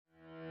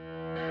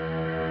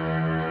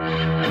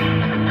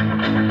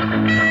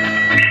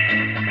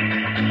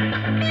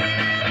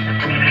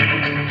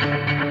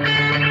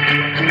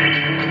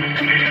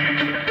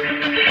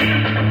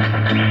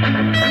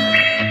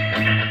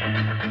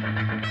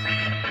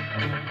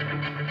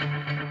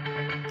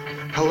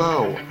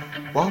Hello,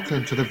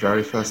 welcome to the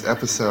very first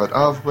episode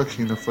of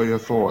Wekina for Your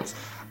Thoughts.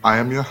 I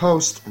am your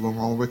host,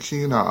 Lungol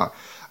Wekina.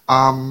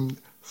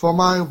 For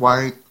my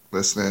white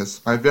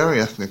listeners, my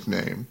very ethnic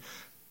name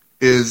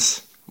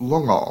is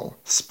Lungol,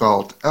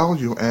 spelled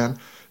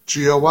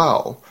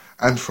Lungol.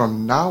 And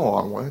from now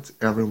onwards,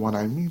 everyone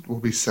I meet will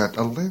be sent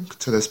a link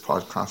to this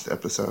podcast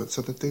episode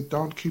so that they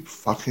don't keep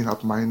fucking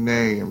up my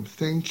name.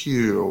 Thank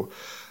you.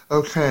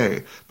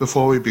 Okay,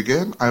 before we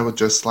begin, I would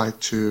just like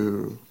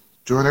to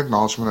do an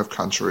acknowledgement of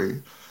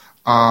country.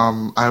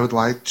 I would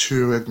like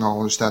to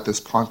acknowledge that this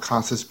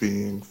podcast is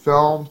being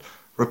filmed,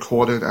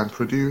 recorded, and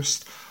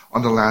produced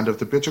on the land of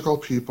the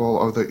Bidjigal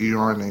people of the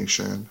Eora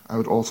Nation. I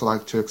would also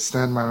like to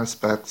extend my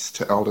respects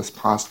to elders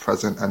past,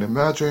 present, and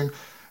emerging,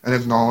 and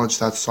acknowledge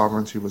that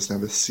sovereignty was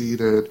never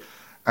ceded,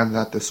 and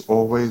that this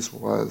always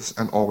was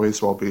and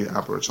always will be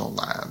Aboriginal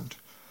land.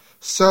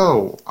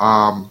 So,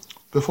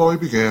 before we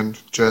begin,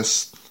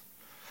 just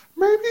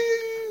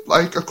maybe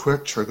like a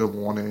quick trigger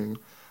warning.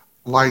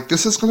 Like,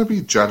 this is going to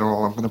be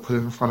general. I'm going to put it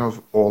in front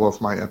of all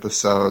of my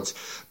episodes.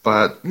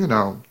 But,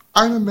 I'm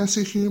a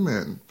messy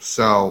human.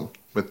 So,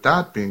 with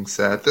that being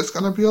said, there's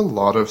going to be a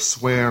lot of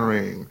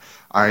swearing.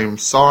 I'm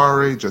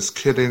sorry, just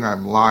kidding,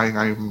 I'm lying,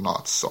 I'm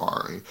not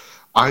sorry.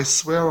 I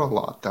swear a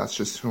lot, that's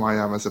just who I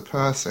am as a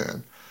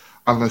person.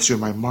 Unless you're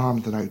my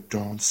mom, then I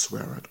don't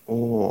swear at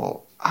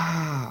all.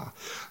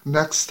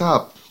 Next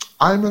up,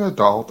 I'm an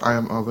adult, I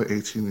am over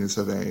 18 years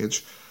of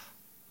age.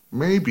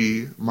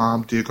 Maybe,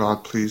 Mom, dear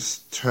God, please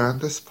turn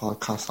this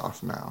podcast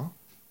off now.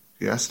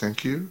 Yes,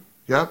 thank you.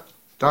 Yep,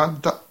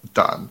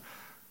 done.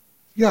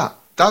 Yeah,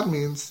 that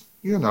means,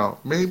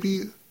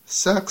 maybe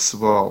sex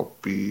will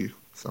be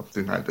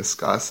something I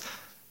discuss.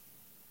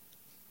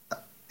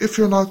 If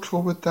you're not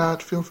cool with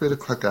that, feel free to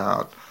click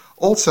out.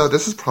 Also,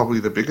 this is probably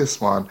the biggest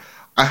one.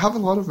 I have a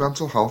lot of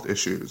mental health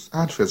issues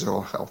and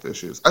physical health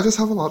issues. I just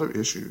have a lot of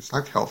issues,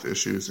 like health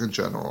issues in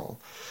general.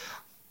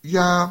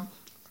 Yeah,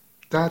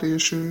 daddy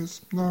issues?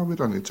 No, we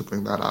don't need to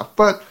bring that up.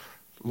 But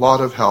a lot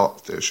of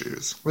health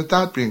issues. With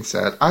that being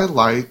said, I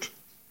like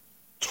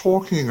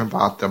talking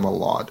about them a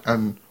lot.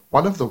 And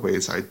one of the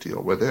ways I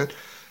deal with it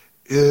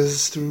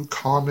is through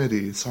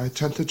comedy. So I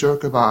tend to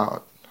joke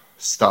about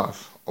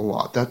stuff a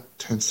lot. That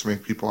tends to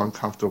make people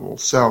uncomfortable.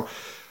 So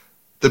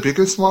the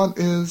biggest one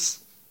is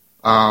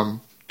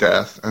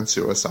death and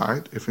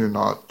suicide. If you're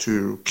not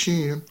too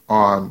keen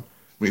on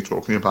me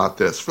talking about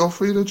this, feel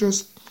free to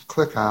just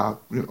click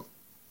out,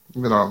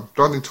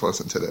 don't need to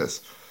listen to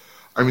this.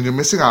 I mean, you're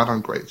missing out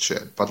on great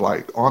shit, but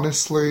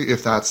honestly,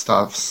 if that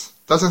stuff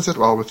doesn't sit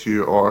well with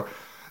you, or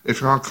if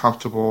you're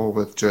uncomfortable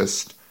with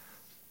just,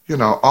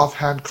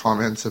 offhand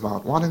comments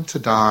about wanting to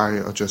die,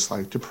 or just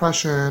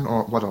depression,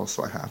 or what else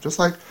do I have? Just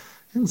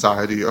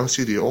anxiety,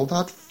 OCD, all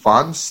that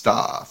fun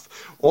stuff.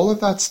 All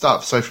of that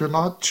stuff. So if you're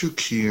not too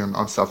keen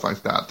on stuff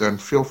like that, then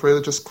feel free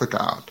to just click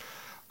out.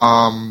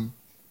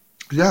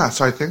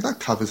 So I think that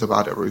covers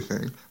about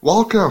everything.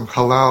 Welcome,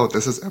 hello,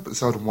 this is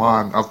episode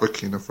 1 of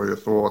Wekina for Your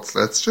Thoughts.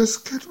 Let's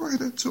just get right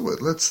into it.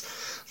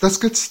 Let's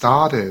get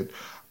started.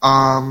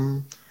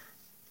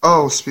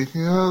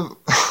 Speaking of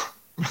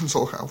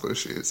mental health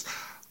issues,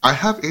 I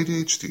have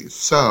ADHD,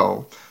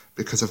 so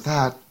because of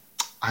that,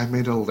 I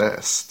made a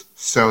list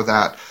so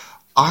that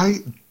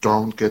I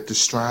don't get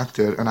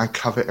distracted and I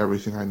cover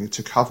everything I need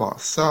to cover.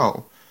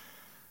 So,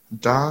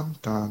 dun.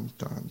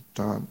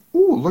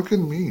 Ooh, look at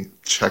me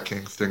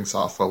checking things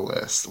off a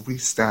list. We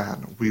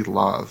stand, we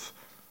love,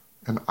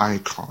 an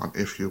icon,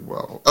 if you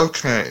will.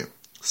 Okay,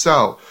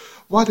 so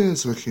what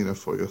is Wekina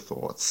for Your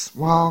Thoughts?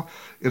 Well,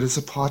 it is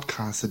a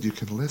podcast that you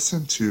can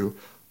listen to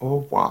or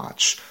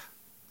watch.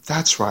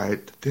 That's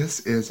right, this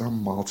is a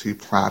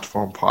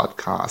multi-platform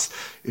podcast.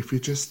 If you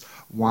just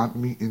want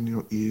me in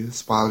your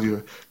ears while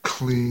you're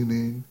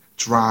cleaning,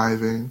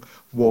 driving,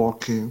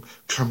 walking,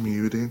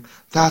 commuting,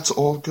 that's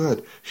all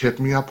good. Hit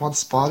me up on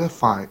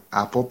Spotify,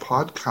 Apple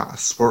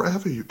Podcasts,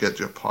 wherever you get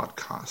your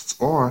podcasts.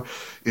 Or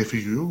if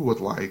you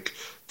would like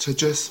to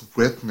just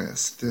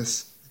witness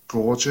this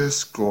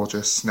gorgeous,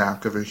 gorgeous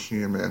snack of a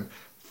human,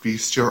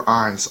 feast your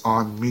eyes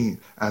on me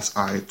as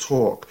I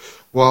talk.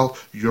 Well,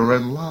 you're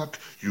in luck.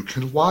 You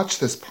can watch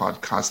this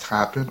podcast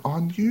happen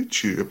on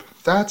YouTube.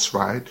 That's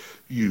right,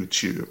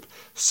 YouTube.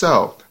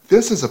 So,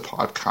 this is a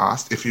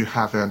podcast, if you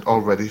haven't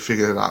already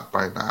figured it out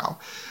by now.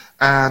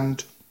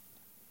 And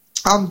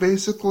I'm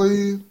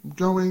basically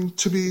going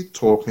to be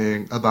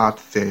talking about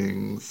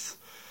things.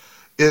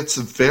 It's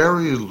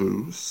very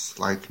loose,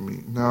 like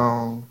me.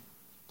 No.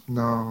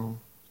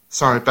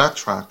 Sorry,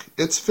 backtrack.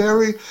 It's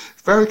very,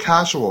 very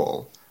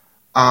casual.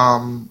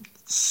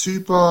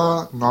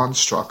 Super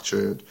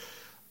non-structured.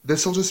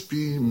 This will just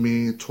be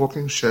me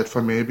talking shit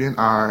for maybe an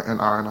hour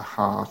and a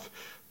half,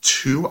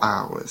 2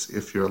 hours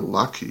if you're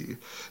lucky.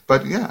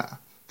 But yeah,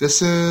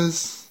 this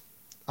is,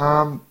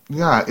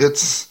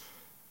 it's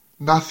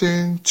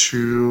nothing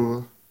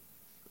too,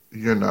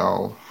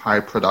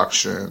 high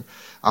production.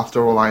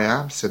 After all, I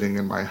am sitting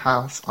in my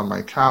house on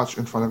my couch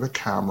in front of a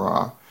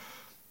camera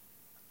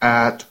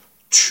at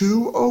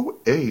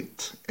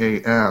 2:08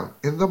 a.m.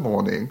 in the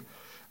morning,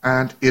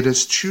 and it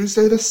is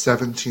Tuesday the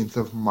 17th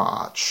of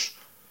March.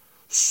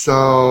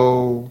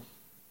 So,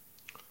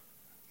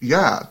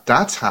 yeah,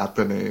 that's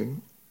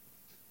happening.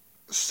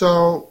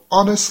 So,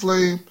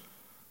 honestly,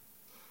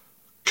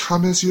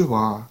 come as you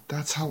are.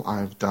 That's how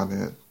I've done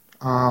it.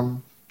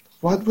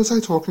 What was I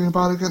talking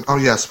about again? Oh,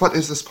 yes, what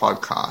is this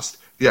podcast?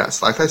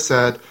 Yes, like I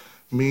said,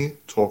 me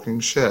talking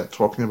shit,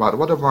 talking about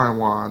whatever I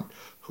want,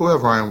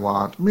 whoever I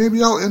want.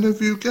 Maybe I'll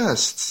interview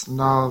guests.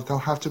 No, they'll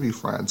have to be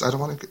friends. I don't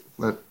want to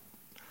let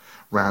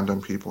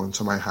random people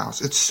into my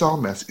house. It's so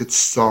messy. It's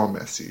so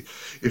messy.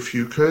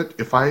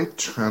 If I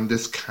turn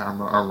this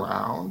camera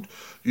around,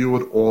 you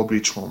would all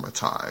be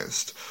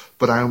traumatized.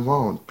 But I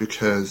won't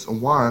because,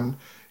 one,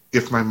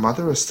 if my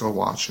mother is still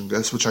watching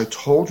this, which I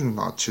told you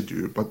not to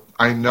do, but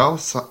I know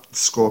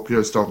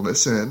Scorpios don't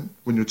listen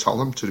when you tell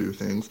them to do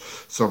things.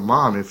 So,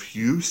 Mom, if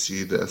you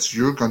see this,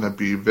 you're going to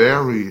be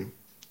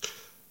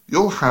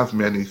you'll have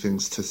many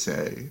things to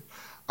say.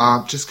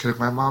 Just kidding,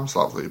 my mom's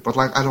lovely. But,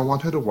 I don't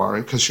want her to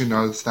worry because she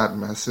knows that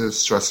mess is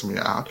stressing me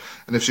out.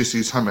 And if she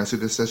sees how messy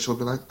this is, she'll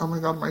be like, oh my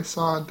God, my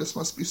son, this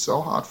must be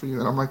so hard for you.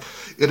 And I'm like,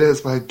 it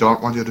is, but I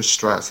don't want you to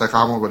stress. I'm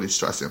already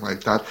stressing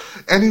like that.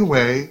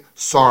 Anyway,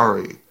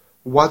 sorry.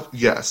 What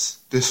was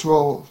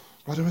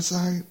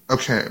I?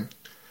 Okay.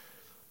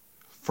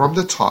 From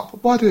the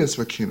top, what is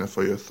Wekina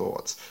for your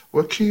thoughts?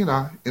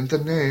 Wekina, in the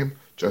name,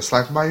 just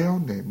like my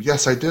own name.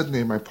 Yes, I did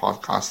name my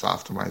podcast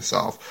after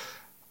myself.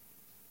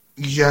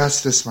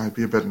 Yes, this might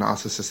be a bit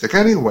narcissistic.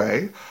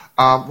 Anyway,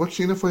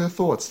 Wekina for your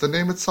thoughts. The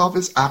name itself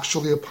is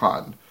actually a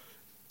pun.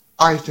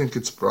 I think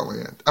it's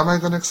brilliant. Am I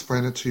going to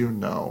explain it to you?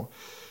 No.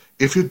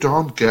 If you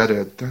don't get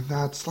it, then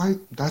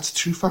that's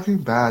too fucking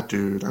bad,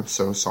 dude. I'm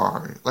so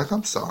sorry.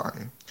 I'm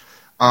sorry.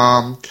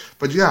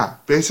 But yeah,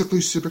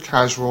 basically super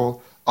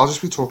casual. I'll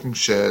just be talking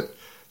shit.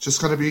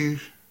 Just gonna be,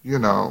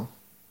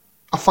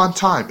 a fun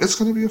time. It's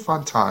gonna be a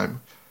fun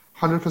time.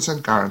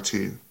 100%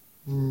 guaranteed.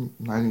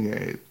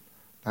 98,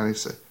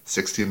 96,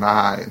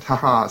 69.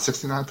 Haha,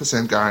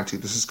 69%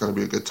 guaranteed. This is gonna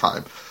be a good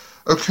time.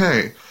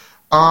 Okay.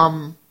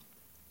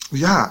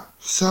 Yeah.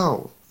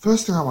 So,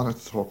 first thing I wanted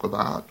to talk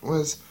about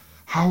was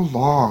how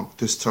long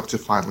this took to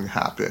finally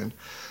happen.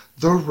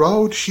 The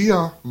road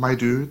here, my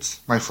dudes,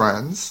 my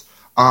friends,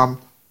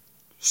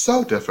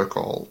 so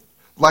difficult.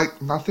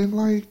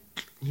 Nothing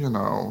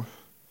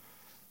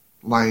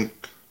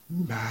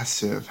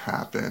massive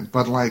happened.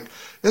 But,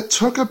 it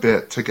took a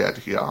bit to get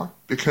here.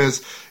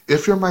 Because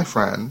if you're my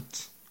friend,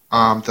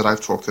 that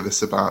I've talked to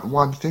this about,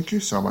 one, thank you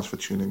so much for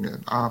tuning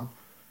in.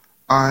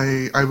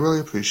 I really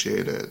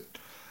appreciate it.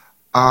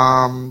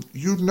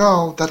 You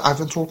know that I've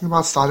been talking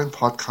about starting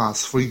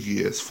podcasts for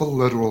years, for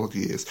literal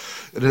years,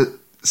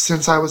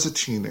 since I was a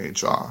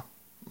teenager.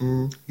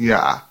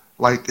 Yeah,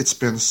 it's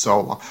been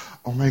so long.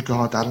 Oh my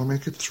God, that'll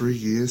make it 3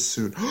 years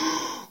soon.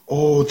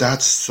 Oh,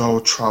 that's so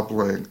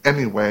troubling.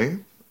 Anyway,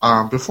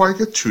 before I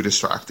get too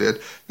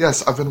distracted,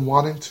 yes, I've been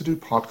wanting to do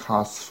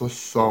podcasts for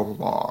so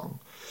long.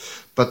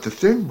 But the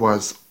thing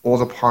was, all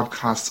the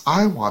podcasts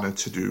I wanted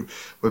to do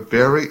were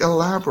very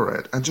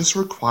elaborate and just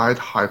required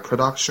high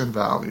production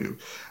value.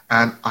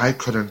 And I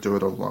couldn't do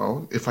it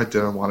alone if I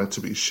didn't want it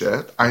to be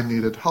shit. I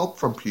needed help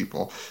from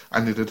people. I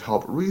needed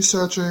help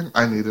researching.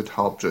 I needed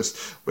help just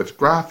with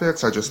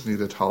graphics. I just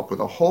needed help with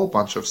a whole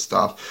bunch of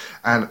stuff.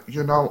 And,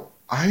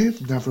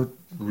 I've never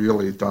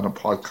really done a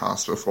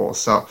podcast before.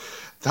 So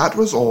that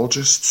was all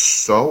just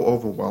so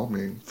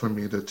overwhelming for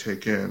me to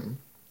take in.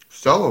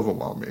 So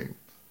overwhelming.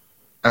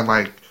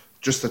 And,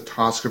 just the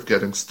task of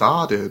getting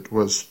started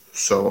was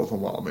so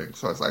overwhelming.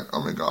 So I was like,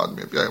 oh my God,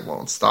 maybe I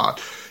won't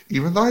start.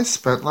 Even though I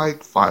spent,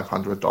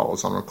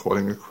 $500 on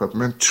recording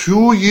equipment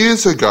 2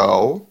 years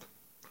ago,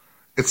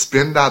 it's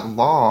been that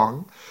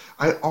long,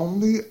 I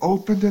only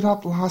opened it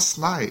up last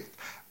night.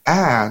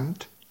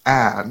 And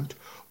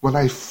when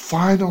I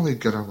finally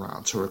get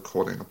around to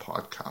recording a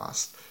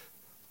podcast,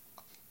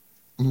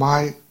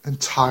 my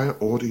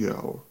entire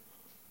audio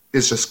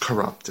is just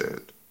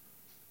corrupted.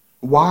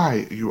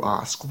 Why, you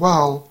ask?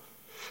 Well,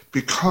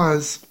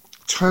 because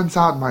turns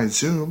out my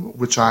Zoom,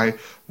 which I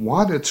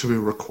wanted to be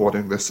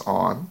recording this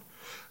on,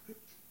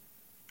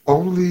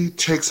 only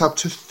takes up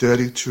to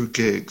 32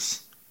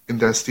 gigs in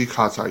the SD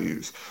cards I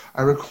use.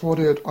 I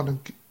recorded on an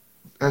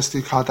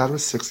SD card that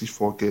was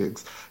 64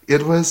 gigs.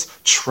 It was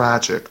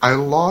tragic. I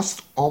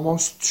lost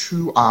almost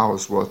 2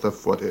 hours worth of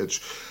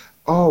footage.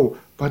 Oh,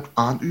 but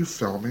aren't you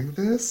filming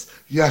this?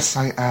 Yes,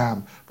 I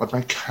am, but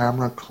my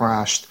camera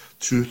crashed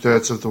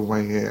 2/3 of the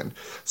way in,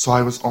 so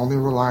I was only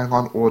relying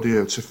on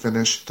audio to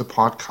finish the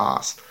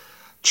podcast.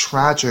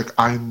 Tragic,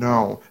 I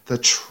know. The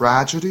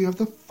tragedy of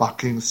the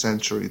fucking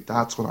century.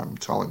 That's what I'm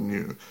telling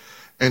you.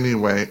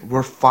 Anyway,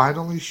 we're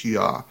finally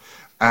here,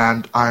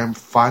 and I'm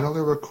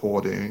finally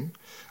recording.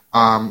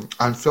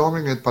 I'm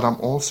filming it, but I'm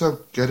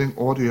also getting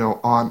audio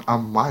on a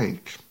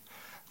mic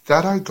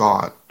that I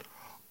got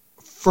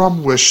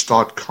from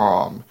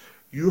Wish.com.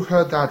 You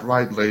heard that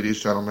right,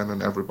 ladies, gentlemen,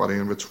 and everybody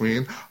in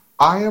between.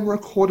 I am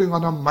recording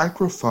on a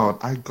microphone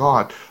I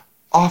got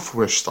off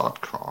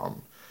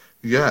Wish.com.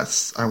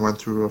 Yes, I went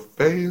through a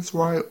phase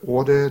where I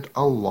ordered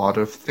a lot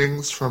of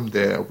things from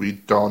there. We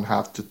don't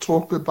have to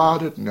talk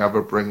about it,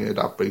 never bring it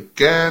up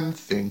again.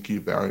 Thank you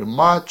very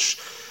much.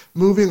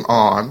 Moving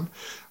on.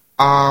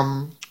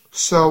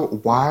 So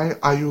why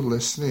are you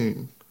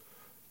listening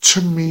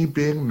to me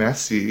being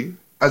messy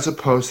as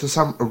opposed to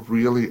some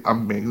really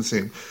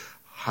amazing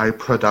high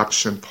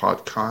production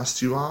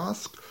podcast, you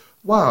ask?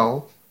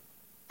 Well,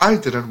 I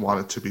didn't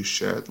want it to be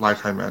shit,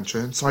 like I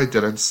mentioned, so I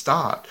didn't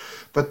start.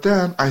 But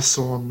then I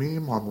saw a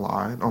meme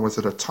online, or was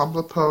it a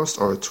Tumblr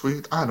post or a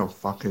tweet? I don't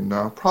fucking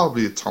know.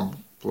 Probably a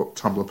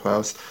Tumblr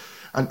post.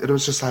 And it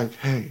was just like,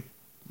 hey,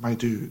 my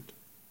dude,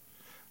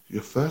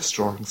 your first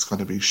drawing's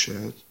gonna be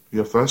shit.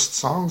 Your first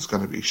song's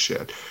gonna be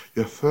shit.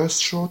 Your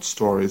first short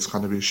story's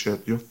gonna be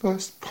shit. Your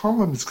first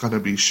poem's gonna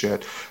be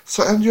shit.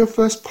 So, and your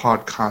first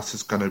podcast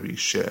is gonna be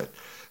shit.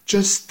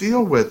 Just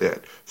deal with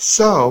it.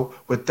 So,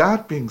 with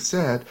that being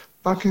said,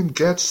 fucking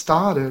get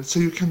started so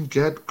you can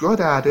get good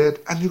at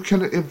it and you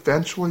can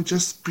eventually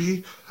just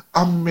be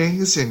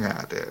amazing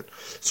at it.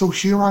 So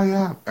here I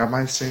am. Am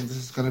I saying this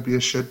is going to be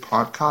a shit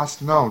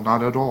podcast? No,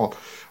 not at all.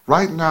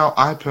 Right now,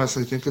 I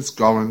personally think it's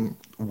going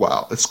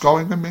well. It's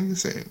going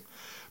amazing.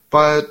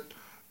 But,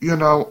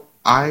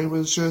 I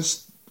was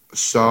just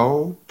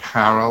so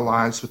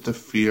paralyzed with the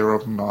fear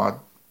of not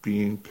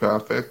being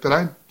perfect that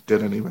I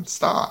didn't even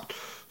start.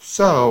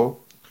 So,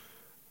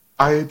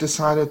 I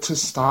decided to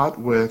start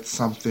with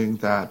something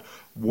that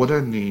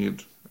wouldn't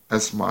need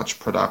as much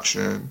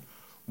production,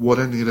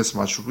 wouldn't need as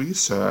much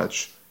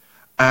research,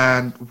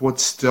 and would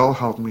still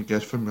help me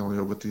get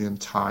familiar with the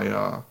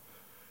entire,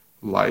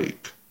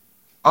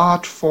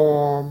 art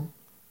form,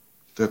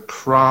 the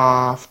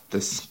craft,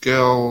 the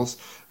skills,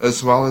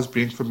 as well as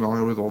being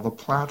familiar with all the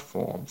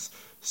platforms.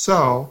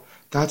 So,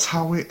 that's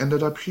how we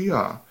ended up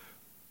here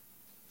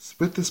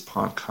with this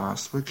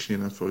podcast,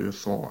 Wekina, for your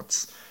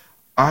thoughts.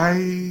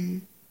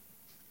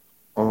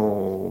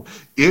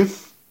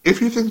 If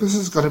you think this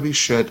is gonna be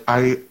shit,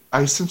 I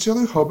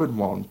sincerely hope it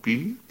won't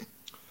be.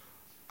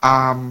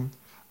 I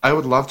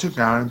would love to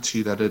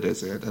guarantee that it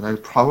isn't, and I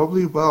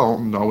probably will,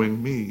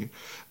 knowing me.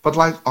 But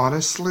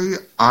honestly,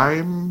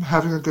 I'm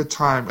having a good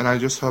time, and I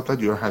just hope that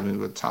you're having a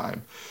good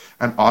time.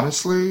 And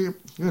honestly,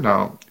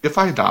 if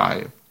I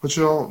die, which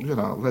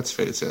let's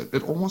face it,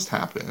 it almost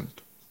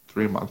happened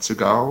 3 months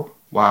ago.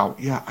 Wow,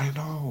 yeah, I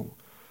know.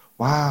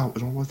 Wow,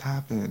 it almost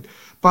happened.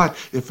 But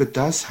if it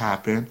does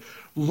happen,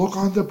 look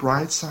on the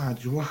bright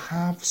side. You will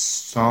have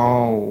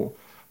so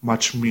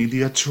much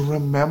media to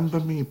remember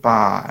me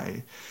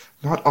by.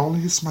 Not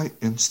only is my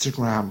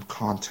Instagram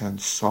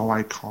content so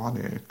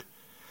iconic,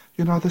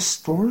 the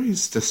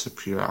stories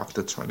disappear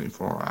after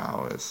 24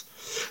 hours.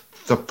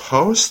 The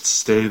posts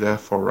stay there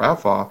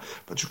forever,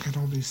 but you can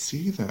only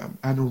see them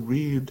and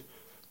read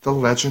the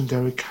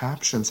legendary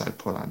captions I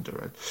put under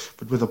it.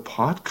 But with a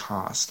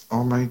podcast,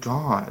 oh my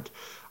God,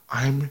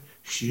 I'm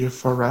here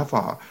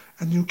forever.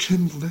 And you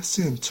can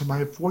listen to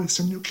my voice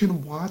and you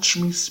can watch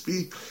me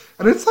speak.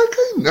 And it's like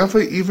I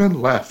never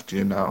even left,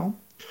 I know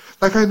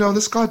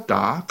this got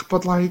dark,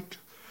 but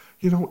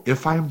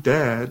if I'm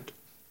dead,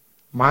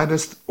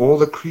 minus all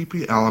the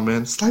creepy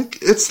elements,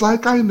 it's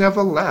like I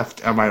never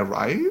left. Am I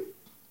right?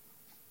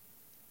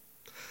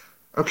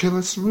 Okay,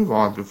 let's move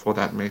on before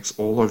that makes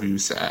all of you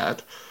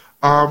sad.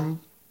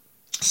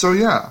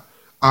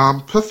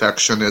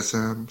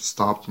 Perfectionism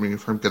stopped me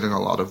from getting a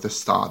lot of this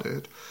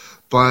started.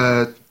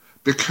 But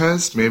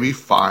because maybe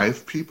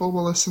 5 people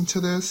will listen to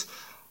this,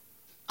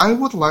 I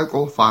would like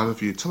all 5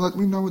 of you to let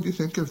me know what you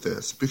think of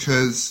this.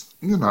 Because,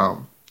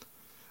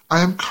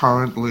 I am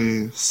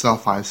currently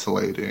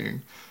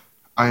self-isolating.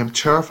 I am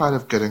terrified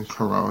of getting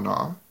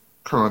coronavirus,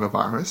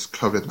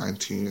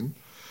 COVID-19.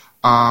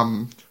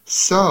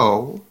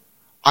 So,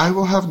 I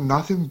will have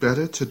nothing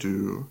better to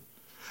do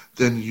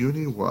than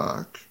uni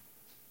work,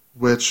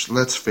 which,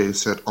 let's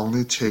face it,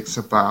 only takes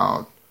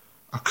about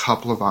a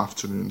couple of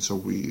afternoons a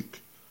week.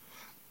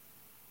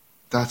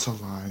 That's a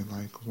lie,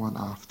 1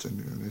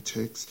 afternoon. It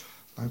takes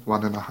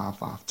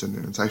 1.5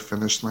 afternoons. I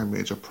finished my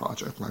major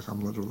project,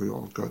 I'm literally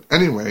all good.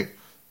 Anyway,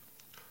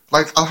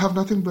 I'll have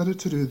nothing better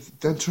to do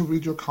than to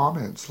read your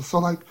comments.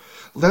 So,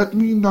 let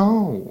me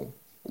know.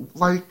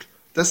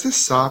 Does this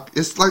suck?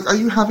 Are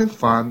you having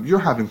fun? You're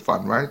having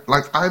fun, right?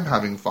 I'm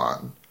having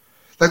fun.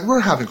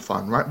 We're having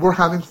fun, right? We're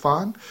having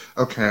fun?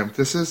 Okay,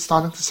 this is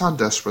starting to sound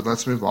desperate.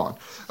 Let's move on.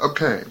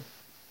 Okay,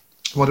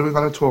 what are we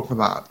going to talk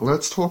about?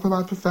 Let's talk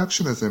about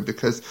perfectionism,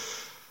 because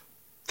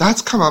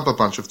that's come up a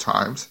bunch of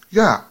times.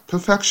 Yeah,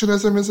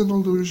 perfectionism is an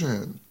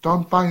illusion.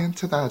 Don't buy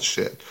into that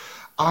shit.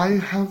 I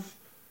have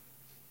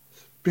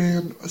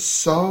been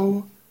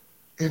so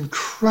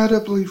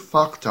incredibly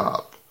fucked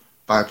up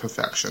by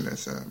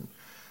perfectionism.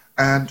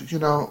 And,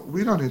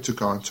 we don't need to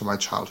go into my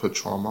childhood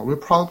trauma. We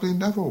probably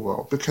never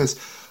will, because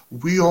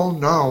we all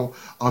know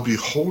I'll be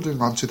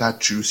holding on to that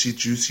juicy,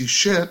 juicy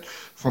shit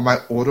for my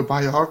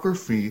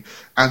autobiography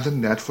and the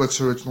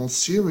Netflix original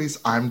series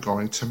I'm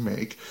going to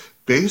make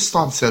based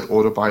on said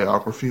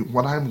autobiography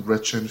when I'm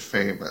rich and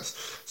famous.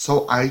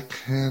 So I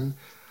can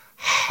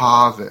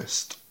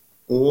harvest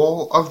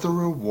all of the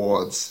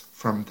rewards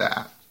from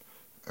that.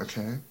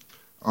 Okay?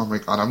 Oh my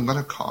god, I'm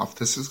gonna cough.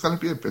 This is gonna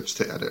be a bitch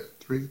to edit.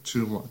 3,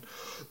 2, 1.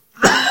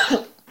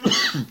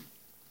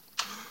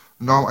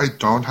 No, I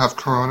don't have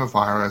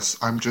coronavirus.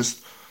 I'm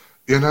just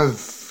in a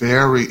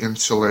very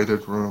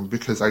insulated room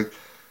because I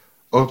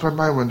opened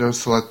my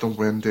windows to let the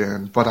wind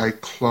in, but I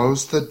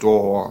closed the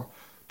door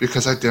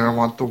because I didn't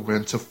want the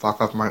wind to fuck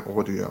up my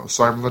audio.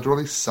 So I'm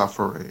literally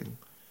suffering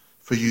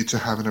for you to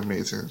have an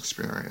amazing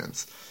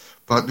experience.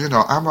 But,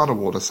 I'm not a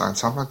water sign,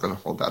 so I'm not going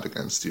to hold that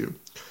against you.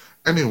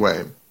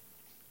 Anyway,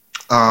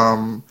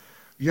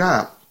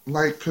 yeah,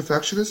 like,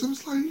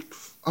 perfectionism's like,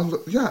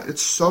 yeah,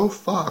 it's so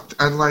fucked.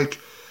 And, like,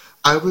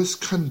 I was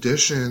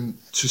conditioned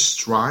to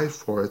strive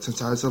for it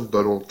since I was a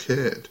little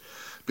kid.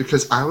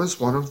 Because I was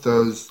one of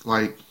those,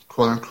 like,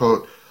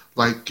 quote-unquote,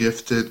 like,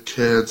 gifted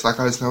kids. Like,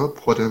 I was never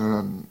put in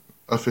an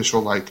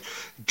official, like,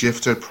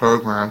 gifted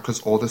program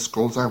because all the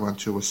schools I went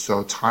to was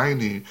so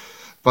tiny.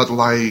 But,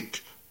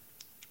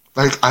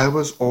 I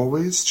was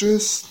always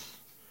just...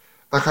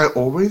 Like, I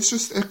always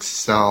just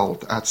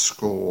excelled at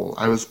school.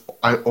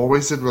 I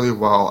always did really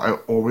well. I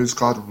always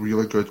got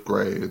really good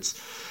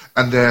grades.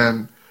 And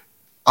then,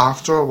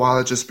 after a while,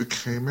 it just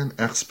became an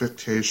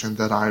expectation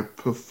that I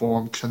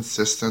perform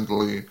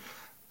consistently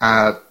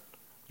at,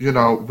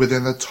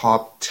 within the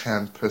top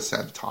 10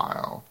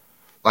 percentile.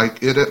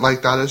 Like,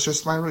 that is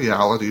just my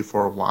reality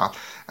for a while.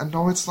 And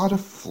no, it's not a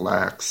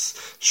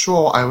flex.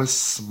 Sure, I was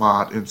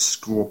smart in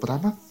school, but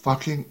I'm a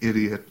fucking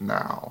idiot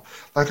now.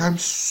 Like, I'm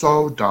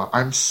so dumb.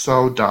 I'm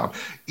so dumb.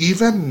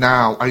 Even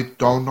now, I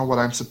don't know what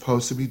I'm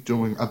supposed to be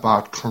doing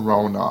about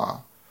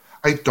Corona.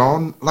 I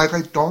don't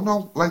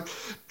know,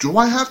 do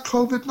I have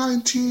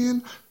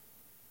COVID-19?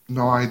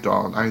 No, I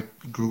don't. I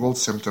Googled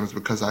symptoms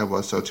because I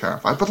was so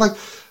terrified. But,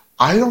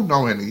 I don't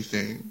know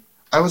anything.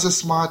 I was a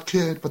smart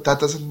kid, but that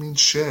doesn't mean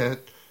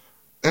shit.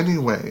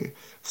 Anyway,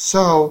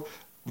 so,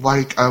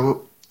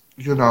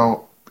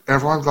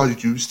 everyone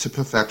got used to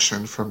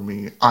perfection from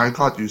me. I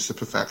got used to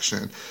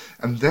perfection.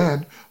 And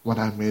then, when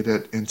I made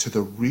it into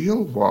the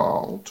real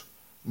world,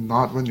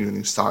 not when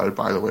uni started,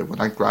 by the way, when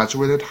I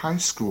graduated high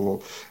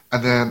school,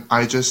 and then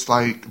I just,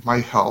 my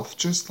health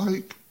just,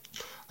 I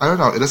don't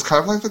know, it is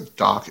kind of like the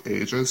dark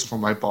ages for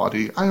my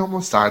body. I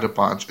almost died a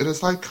bunch. It is,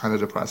 kind of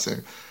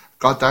depressing.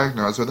 Got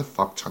diagnosed with a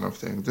fuck ton of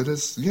things. It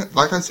is, yeah,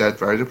 like I said,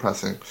 very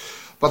depressing.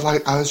 But,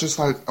 I was just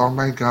oh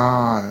my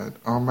god,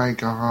 oh my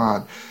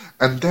god.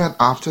 And then,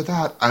 after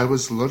that, I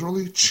was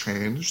literally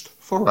changed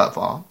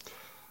forever.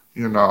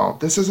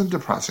 This isn't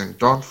depressing.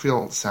 Don't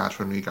feel sad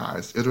for me,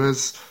 guys. It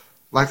was,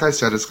 like I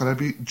said, it's gonna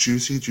be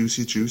juicy,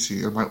 juicy,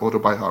 juicy in my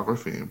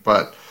autobiography.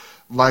 But,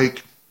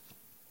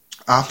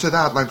 after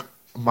that,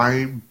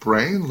 my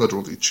brain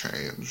literally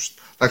changed.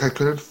 I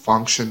couldn't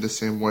function the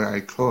same way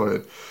I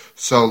could.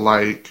 So,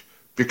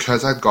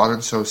 because I'd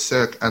gotten so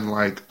sick and,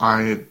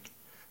 I'd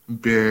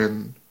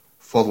been,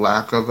 for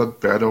lack of a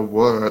better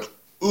word,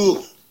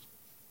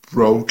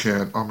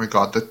 broken. Oh my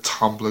god, the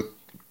Tumblr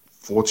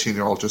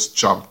 14-year-old just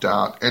jumped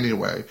out.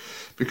 Anyway,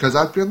 because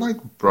I'd been,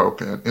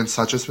 broken in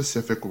such a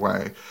specific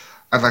way.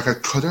 And, I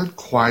couldn't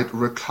quite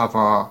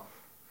recover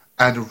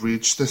and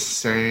reach the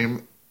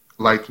same,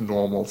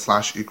 normal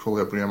 /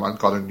 equilibrium I'd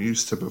gotten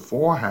used to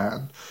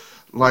beforehand.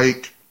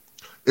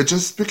 It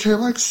just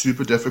became,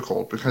 super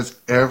difficult because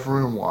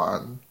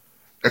everyone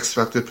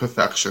expected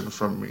perfection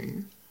from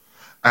me.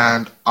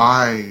 And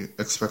I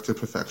expected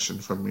perfection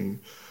from me.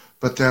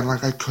 But then,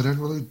 I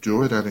couldn't really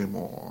do it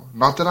anymore.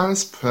 Not that I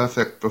was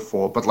perfect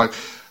before, but,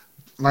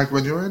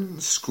 when you're in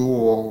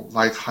school,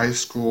 high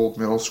school,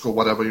 middle school,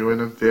 whatever, you're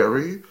in a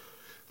very,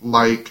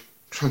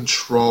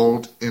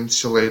 controlled,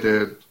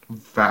 insulated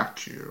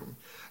vacuum.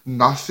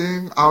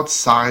 Nothing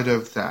outside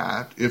of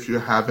that, if you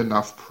have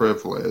enough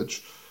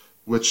privilege,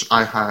 which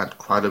I had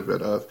quite a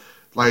bit of,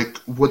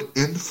 would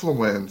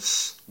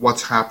influence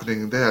what's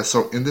happening there.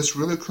 So in this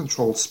really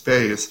controlled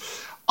space,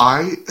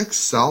 I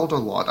excelled a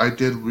lot. I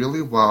did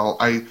really well.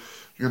 I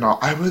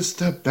was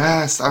the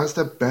best. I was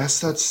the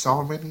best at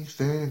so many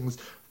things.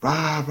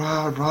 Rah,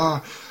 rah,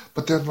 rah.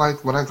 But then,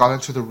 when I got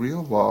into the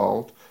real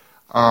world,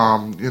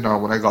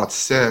 when I got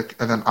sick,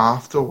 and then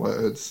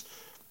afterwards,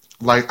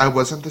 I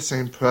wasn't the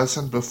same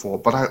person before,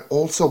 but I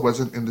also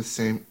wasn't in the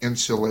same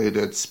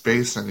insulated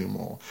space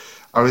anymore.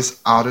 I was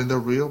out in the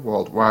real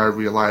world where I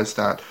realized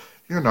that,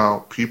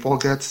 people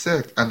get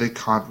sick and they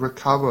can't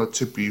recover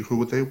to be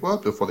who they were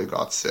before they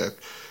got sick.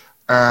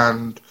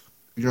 And,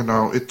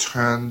 it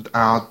turned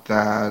out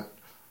that,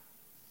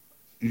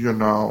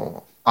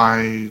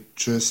 I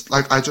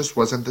just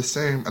wasn't the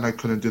same and I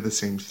couldn't do the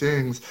same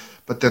things.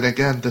 But then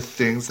again, the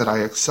things that I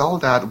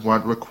excelled at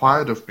weren't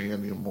required of me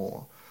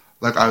anymore.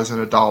 I was an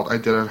adult. I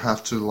didn't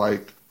have to,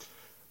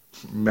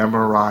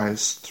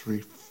 memorize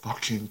 3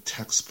 fucking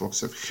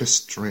textbooks of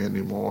history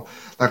anymore.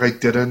 I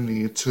didn't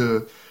need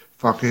to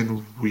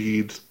fucking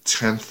read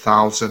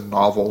 10,000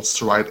 novels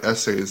to write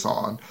essays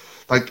on.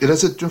 It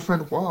is a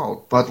different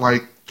world. But,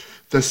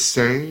 the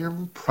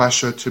same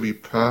pressure to be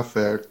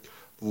perfect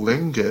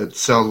lingered.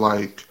 So,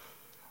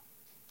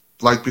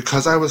 like,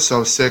 because I was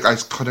so sick, I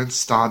couldn't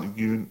start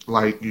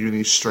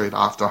uni straight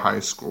after high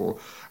school.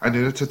 I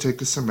needed to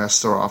take a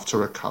semester off to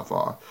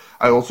recover.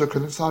 I also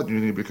couldn't start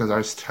uni because I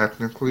was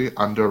technically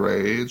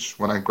underage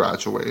when I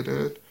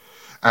graduated.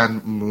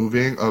 And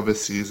moving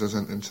overseas as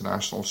an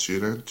international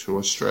student to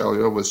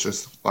Australia was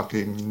just a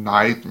fucking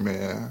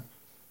nightmare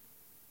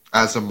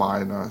as a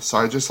minor. So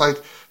I just like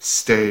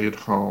stayed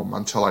home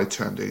until I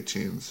turned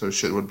 18 so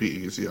shit would be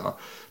easier.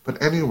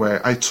 But anyway,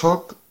 I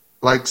took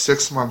like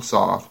 6 months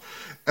off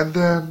and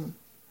then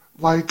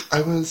like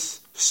I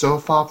was so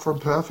far from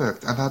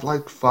perfect and that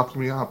like fucked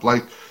me up.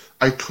 Like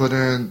I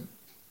couldn't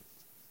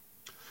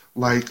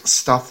like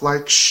stuff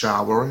like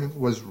showering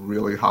was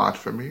really hard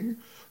for me.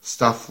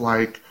 Stuff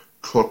like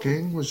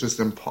cooking was just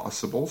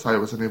impossible, so I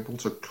wasn't able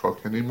to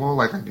cook anymore.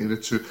 Like I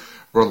needed to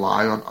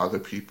rely on other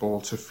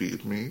people to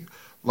feed me.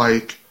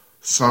 Like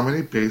so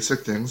many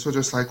basic things were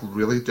just like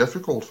really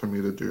difficult for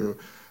me to do.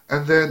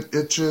 And then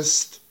it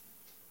just,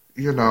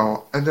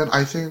 and then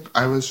I think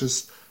I was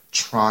just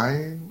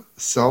trying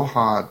so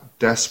hard,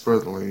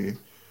 desperately,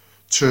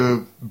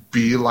 to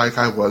be like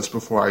I was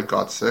before I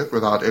got sick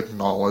without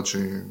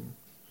acknowledging.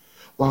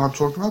 Well, I'm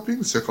talking about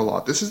being sick a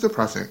lot. This is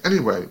depressing.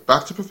 Anyway,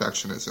 back to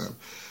perfectionism.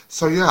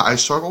 So yeah, I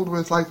struggled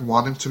with like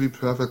wanting to be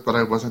perfect, but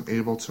I wasn't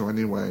able to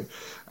anyway.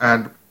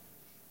 And,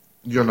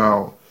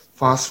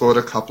 fast forward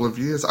a couple of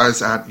years, I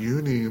was at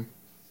uni.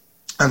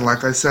 And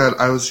like I said,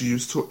 I was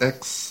used to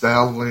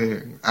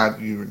excelling at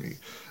uni.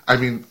 I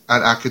mean,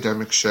 at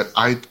academic shit.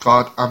 I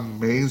got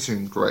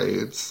amazing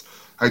grades.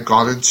 I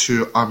got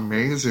into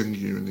amazing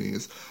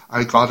unis.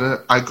 I got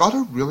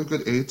a really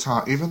good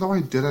ATAR, even though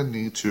I didn't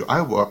need to.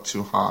 I worked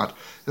too hard.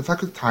 If I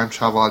could time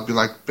travel, I'd be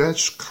like,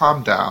 bitch,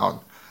 calm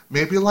down.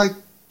 Maybe like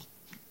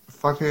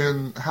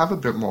fucking have a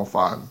bit more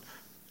fun.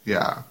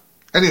 Yeah.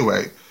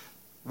 Anyway,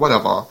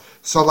 whatever.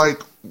 So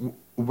like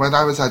when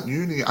I was at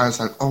uni, I was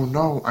like, oh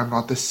no, I'm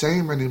not the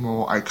same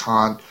anymore. I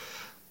can't,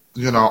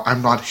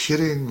 I'm not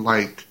hitting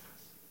like,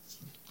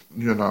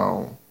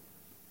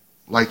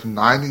 like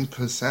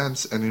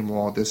 90%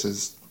 anymore. This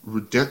is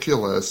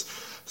ridiculous.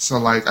 So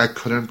like I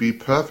couldn't be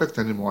perfect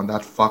anymore and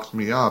that fucked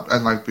me up.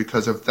 And like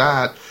because of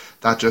that,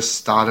 that just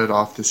started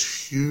off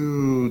this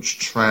huge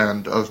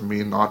trend of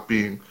me not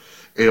being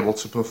able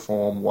to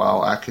perform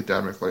well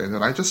academically. And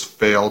then I just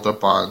failed a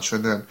bunch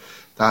and then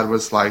that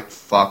was like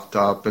fucked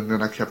up. And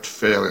then I kept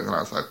failing and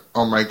I was like,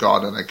 oh my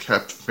God. And I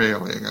kept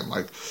failing and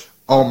like,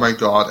 oh my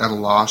God.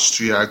 And last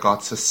year I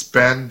got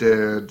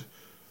suspended.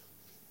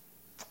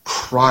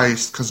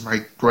 Christ, because my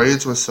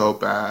grades were so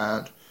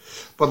bad.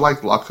 But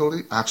like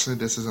luckily, actually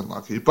this isn't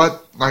lucky,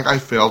 but like I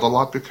failed a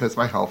lot because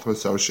my health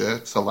was so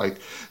shit. So like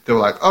they were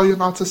like, oh, you're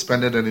not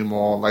suspended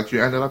anymore. Like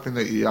you ended up in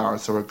the ER,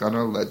 so we're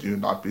gonna let you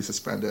not be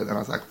suspended. And I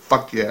was like,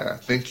 fuck yeah,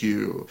 thank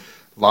you,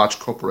 large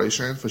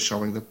corporation, for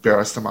showing the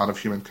barest amount of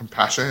human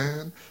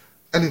compassion.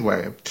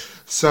 Anyway,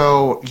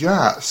 so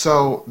yeah,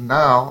 so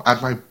now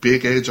at my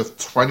big age of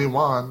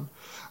 21,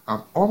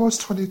 I'm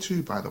almost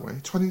 22 by the way,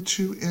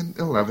 22 in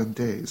 11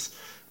 days.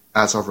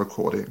 As of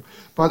recording.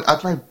 But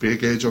at my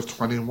big age of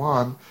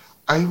 21,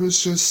 I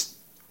was just,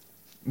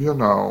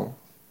 like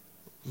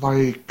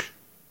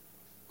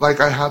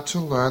I had to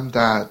learn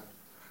that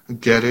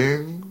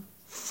getting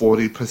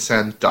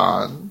 40%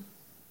 done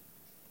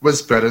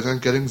was better than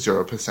getting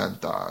 0%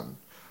 done.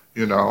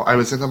 I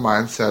was in the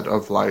mindset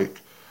of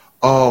like,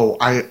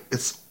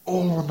 it's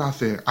all or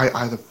nothing. I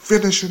either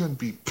finish it and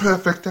be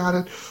perfect at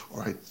it,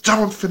 or I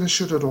don't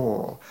finish it at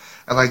all.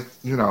 And like,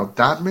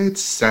 that made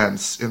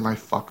sense in my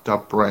fucked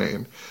up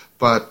brain.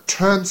 But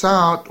turns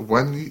out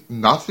when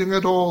nothing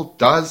at all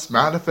does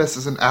manifest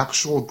as an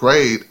actual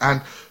grade,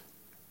 and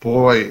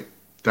boy,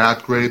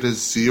 that grade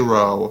is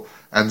 0,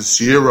 and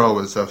 0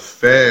 is a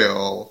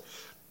fail.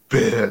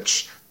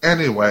 Bitch.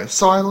 Anyway,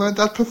 so I learned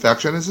that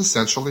perfection is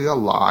essentially a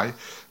lie.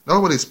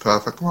 Nobody's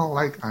perfect. Well,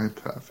 like, I'm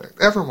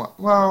perfect. Everyone,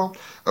 well,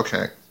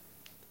 okay.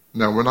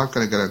 No, we're not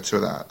going to get into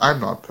that. I'm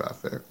not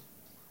perfect.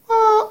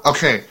 Well,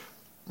 okay.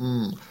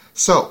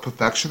 So,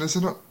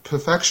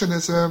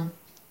 perfectionism,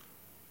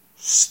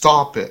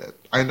 stop it.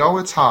 I know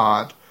it's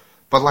hard,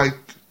 but like,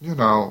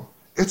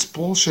 it's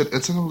bullshit.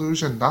 It's an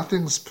illusion.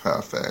 Nothing's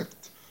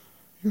perfect.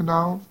 I'm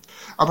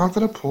not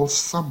gonna pull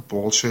some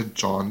bullshit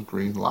John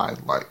Green line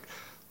like,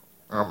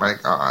 oh my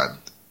God,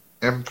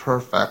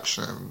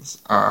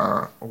 imperfections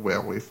are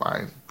where we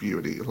find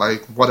beauty.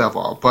 Like,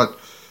 whatever. But,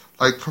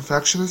 like,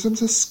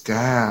 perfectionism's a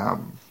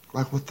scam.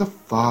 Like, what the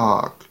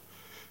fuck?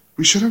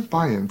 We shouldn't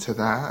buy into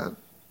that.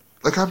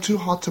 Like, I'm too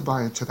hot to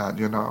buy into that,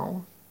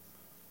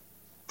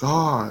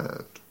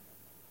 God.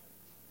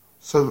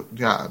 So,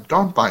 yeah,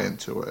 don't buy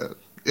into it.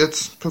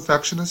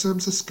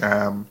 Perfectionism's a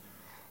scam.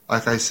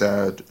 Like I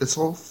said, it's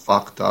all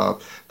fucked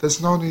up. There's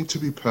no need to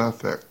be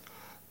perfect.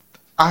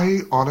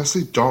 I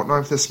honestly don't know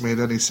if this made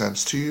any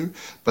sense to you,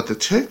 but the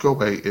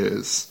takeaway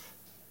is,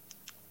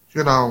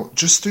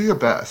 just do your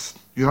best.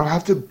 You don't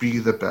have to be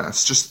the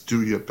best. Just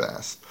do your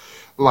best.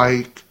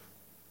 Like,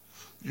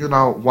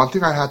 one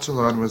thing I had to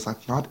learn was,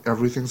 like, not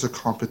everything's a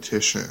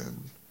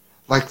competition.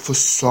 Like, for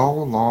so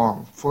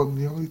long, for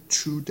nearly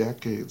 2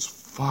 decades,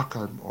 fuck,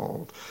 I'm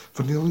old.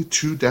 For nearly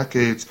 2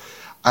 decades,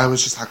 I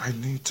was just like, I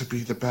need to be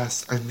the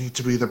best. I need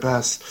to be the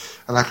best.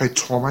 And like, I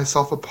tore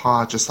myself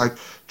apart, just like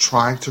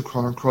trying to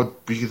quote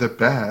unquote be the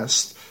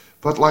best.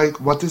 But like,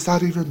 what does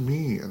that even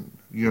mean?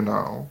 You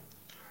know?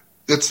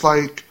 It's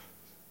like,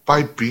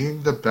 by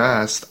being the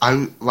best,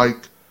 I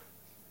like,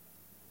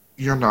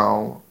 you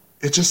know,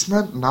 it just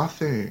meant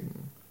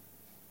nothing.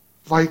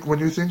 Like, when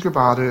you think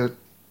about it,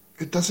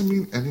 it doesn't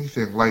mean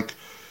anything. Like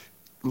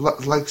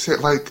say,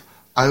 like,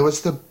 I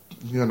was the,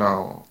 you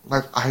know,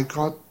 like, I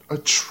got a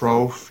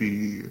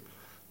trophy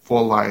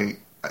for, like,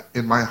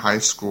 in my high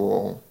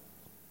school,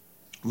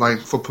 like,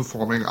 for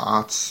performing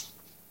arts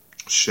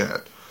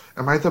shit.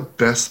 Am I the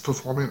best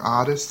performing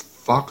artist?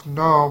 Fuck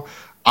no.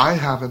 I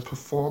haven't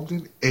performed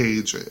in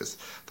ages.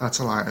 That's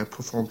a lie. I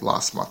performed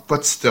last month.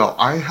 But still,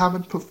 I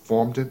haven't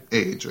performed in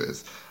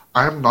ages.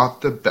 I am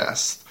not the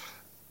best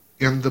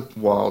in the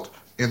world,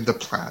 in the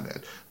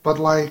planet. But,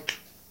 like,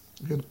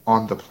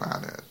 on the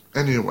planet.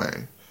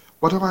 Anyway,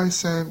 what am I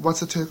saying?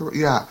 What's the takeaway?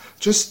 Yeah,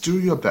 just do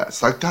your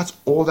best. Like, that's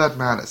all that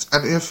matters.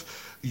 And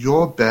if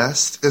your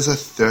best is a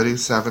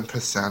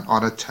 37%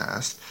 on a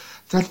test,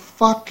 then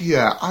fuck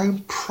yeah,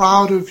 I'm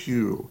proud of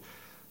you.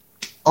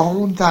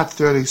 Own that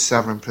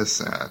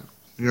 37%,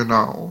 you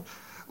know?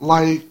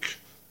 Like,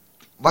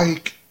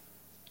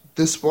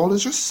 this world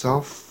is just so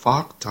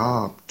fucked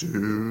up,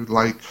 dude.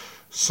 Like,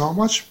 so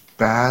much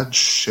bad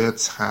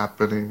shit's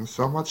happening.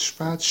 So much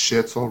bad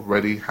shit's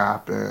already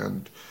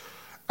happened.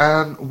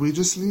 And we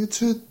just need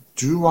to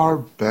do our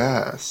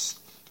best.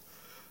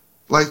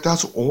 Like,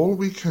 that's all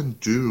we can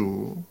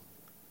do.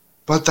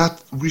 But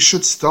that, we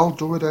should still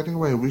do it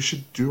anyway. We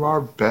should do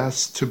our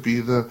best to be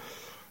the,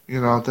 you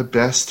know, the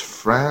best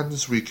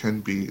friends we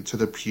can be to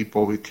the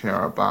people we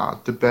care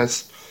about. The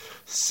best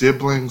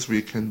siblings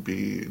we can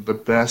be. The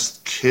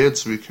best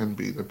kids we can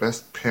be. The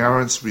best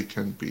parents we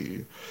can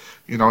be.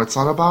 You know, it's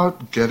not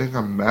about getting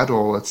a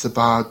medal. It's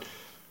about,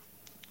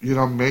 you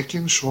know,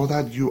 making sure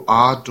that you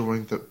are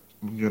doing the,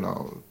 you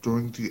know,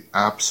 doing the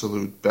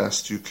absolute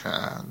best you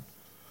can.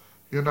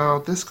 You know,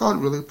 this got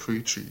really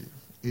preachy.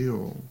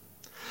 Ew.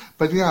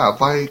 But yeah,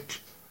 like,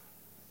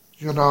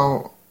 you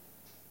know,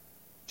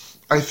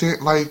 I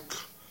think, like,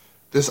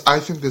 I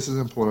think this is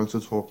important to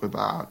talk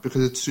about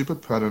because it's super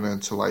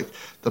pertinent to, like,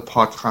 the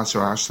podcast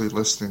you're actually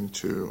listening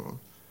to.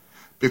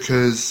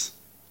 Because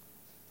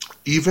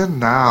even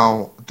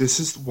now, this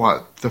is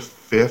what, the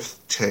 5th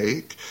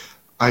take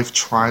I've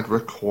tried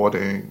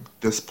recording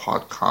this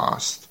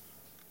podcast,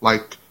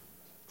 like,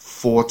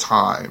 4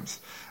 times.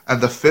 And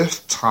the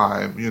 5th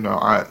time,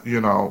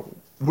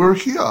 we're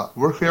here.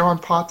 We're here on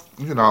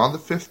on the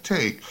 5th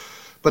take.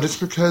 But it's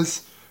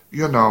because,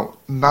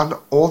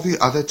 all the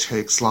other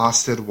takes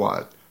lasted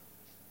what?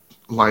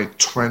 Like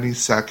 20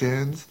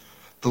 seconds?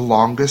 The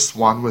longest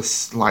one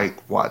was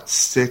like, what,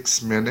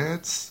 6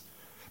 minutes?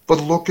 But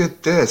look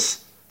at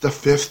this. The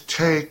 5th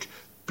take,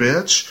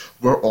 bitch,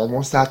 we're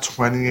almost at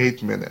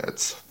 28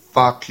 minutes.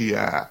 Fuck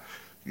yeah.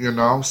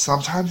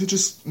 Sometimes you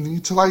just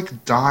need to,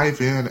 like,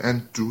 dive in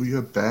and do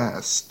your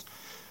best.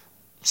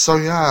 So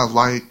yeah,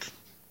 like,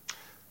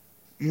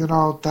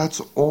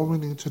 that's all we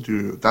need to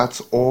do.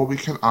 That's all we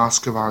can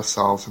ask of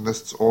ourselves, and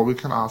that's all we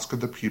can ask of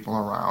the people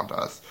around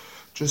us.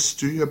 Just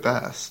do your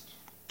best.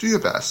 Do your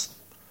best.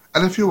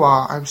 And if you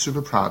are, I'm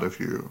super proud of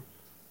you.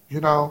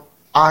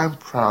 I'm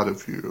proud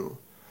of you.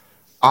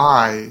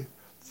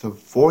 The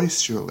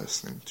voice you're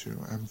listening to,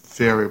 am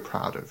very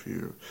proud of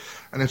you.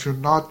 And if you're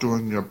not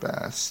doing your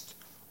best,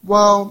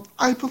 well,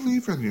 I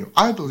believe in you.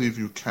 I believe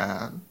you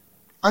can.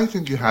 I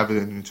think you have it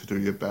in you to do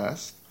your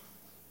best.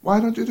 Why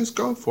don't you just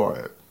go for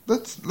it?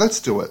 Let's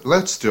do it.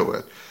 Let's do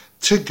it.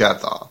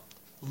 Together.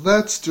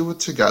 Let's do it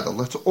together.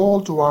 Let's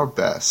all do our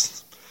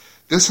best.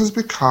 This has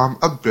become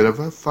a bit of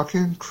a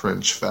fucking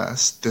cringe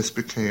fest. This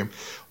became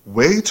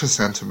way too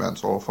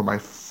sentimental for my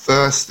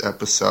first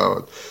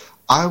episode.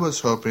 I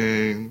was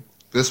hoping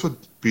this would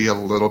be a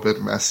little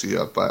bit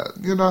messier, but,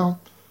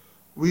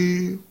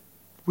 we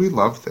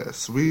love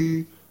this.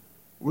 We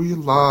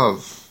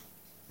love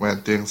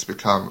when things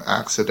become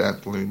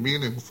accidentally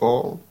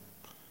meaningful.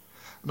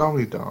 No,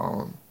 we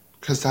don't.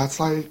 Because that's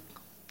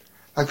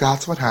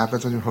that's what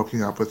happens when you're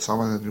hooking up with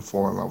someone and you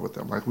fall in love with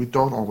them. Like, we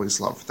don't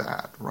always love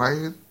that,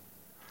 right?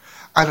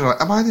 I don't know.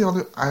 Am I the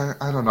only...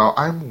 I don't know.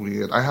 I'm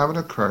weird. I have an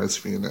Aquarius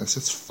Venus.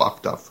 It's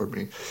fucked up for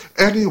me.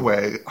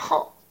 Anyway,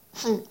 I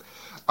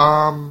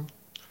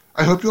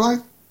hope you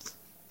like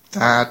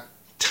that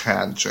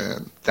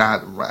tangent,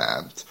 that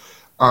rant.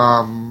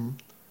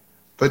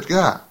 But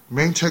yeah,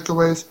 main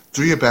takeaways,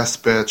 do your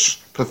best,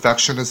 bitch.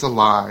 Perfection is a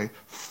lie.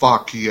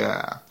 Fuck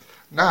yeah.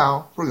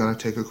 Now, we're going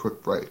to take a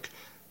quick break.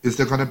 Is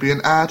there going to be an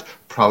ad?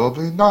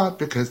 Probably not,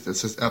 because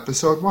this is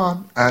episode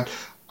 1, and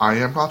I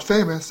am not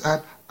famous,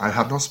 and I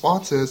have no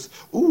sponsors.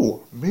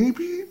 Ooh,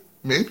 maybe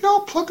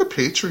I'll plug a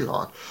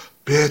Patreon.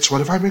 Bitch,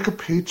 what if I make a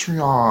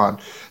Patreon?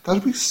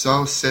 That'd be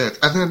so sick.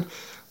 And then,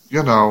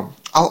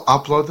 I'll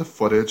upload the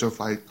footage of,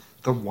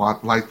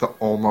 the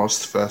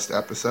almost first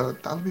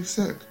episode. That'd be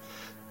sick.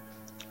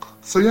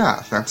 So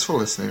yeah, thanks for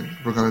listening.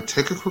 We're going to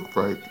take a quick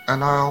break,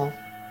 and I'll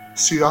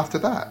see you after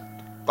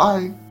that.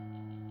 Bye!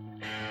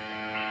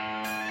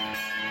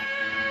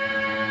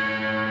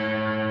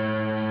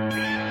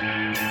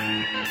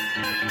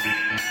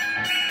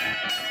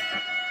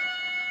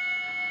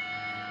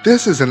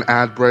 This is an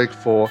ad break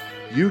for,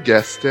 you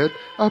guessed it,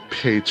 a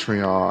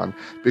Patreon.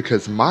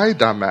 Because my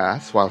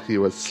dumbass, while he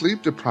was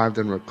sleep deprived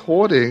and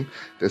recording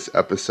this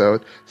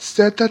episode,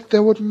 said that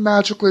there would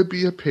magically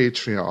be a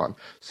Patreon.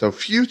 So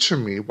future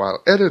me,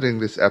 while editing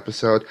this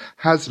episode,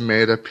 has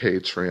made a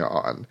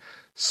Patreon.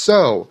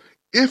 So,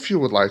 if you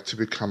would like to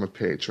become a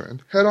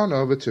patron, head on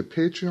over to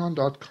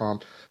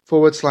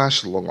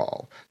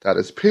patreon.com/Lungol. That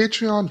is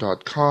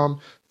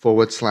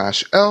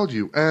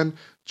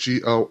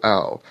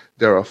patreon.com/LUNGOL.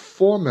 There are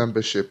 4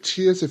 membership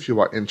tiers if you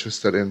are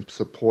interested in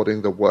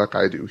supporting the work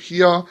I do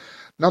here.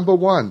 Number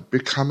 1,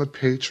 become a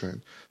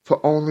patron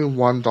for only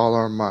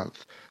 $1 a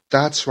month.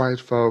 That's right,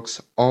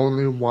 folks,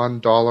 only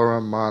 $1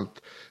 a month.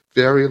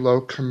 Very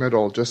low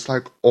committal, just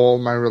like all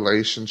my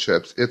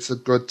relationships. It's a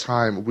good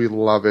time. We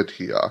love it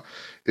here.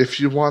 If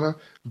you want to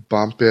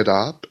bump it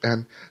up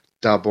and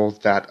double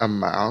that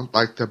amount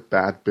like the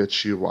bad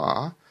bitch you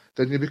are,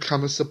 then you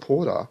become a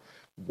supporter.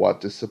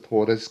 What do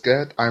supporters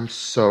get? I'm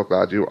so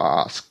glad you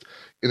asked.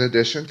 In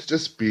addition to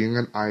just being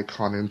an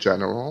icon in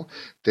general,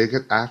 they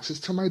get access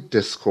to my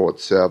Discord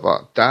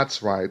server.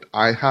 That's right,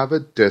 I have a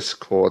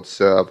Discord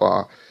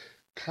server.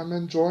 Come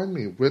and join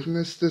me.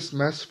 Witness this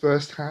mess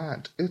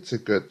firsthand. It's a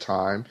good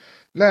time.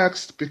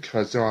 Next,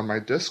 because they're on my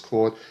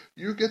Discord,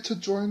 you get to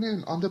join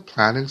in on the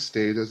planning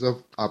stages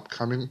of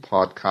upcoming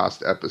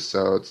podcast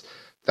episodes.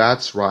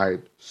 That's right.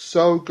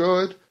 So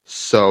good,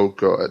 so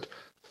good.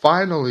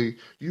 Finally,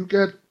 you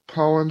get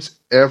poems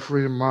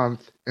every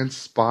month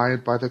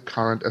inspired by the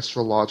current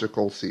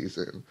astrological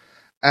season.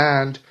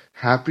 And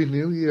Happy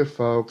New Year,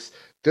 folks.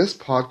 This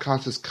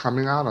podcast is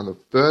coming out on the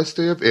first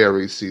day of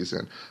Aries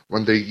season,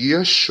 when the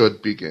year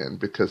should begin,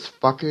 because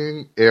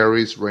fucking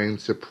Aries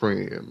reigns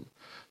supreme.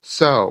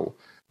 So,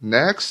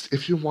 next,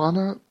 if you want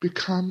to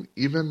become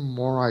even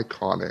more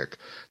iconic,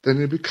 then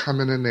you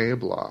become an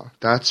enabler.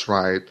 That's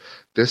right.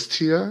 This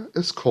tier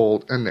is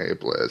called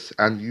Enablers,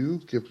 and you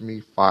give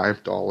me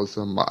 $5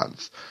 a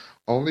month.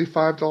 Only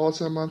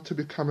 $5 a month to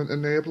become an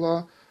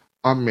enabler?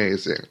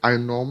 Amazing. I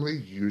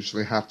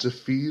usually have to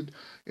feed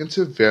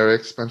into very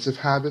expensive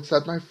habits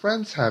that my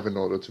friends have in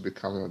order to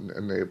become an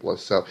enabler.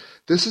 So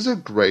this is a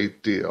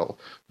great deal.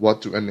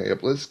 What do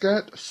enablers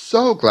get?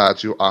 So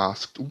glad you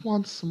asked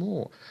once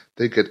more.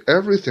 They get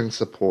everything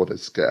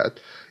supporters get,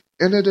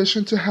 in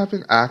addition to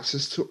having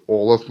access to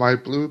all of my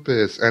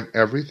bloopers and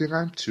everything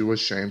I'm too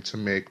ashamed to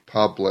make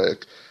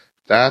public.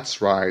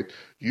 That's right,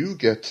 you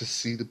get to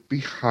see the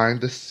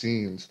behind the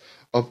scenes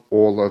of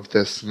all of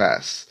this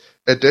mess.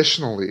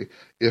 Additionally,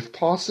 if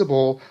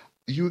possible,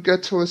 you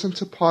get to listen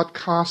to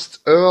podcasts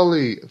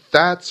early.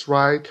 That's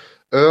right,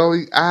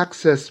 early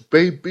access,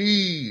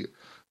 baby.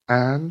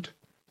 And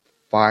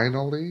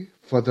finally,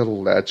 for the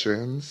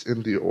legends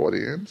in the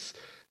audience,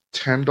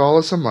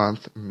 $10 a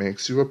month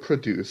makes you a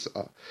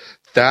producer.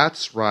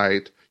 That's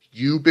right,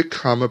 you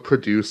become a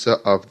producer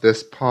of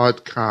this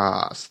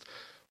podcast.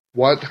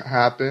 What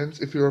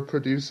happens if you're a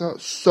producer?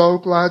 So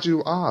glad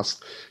you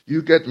asked.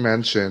 You get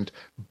mentioned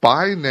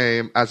by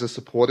name as a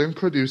supporting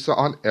producer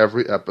on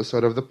every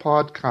episode of the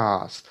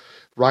podcast.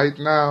 Right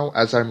now,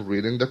 as I'm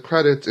reading the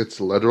credits, it's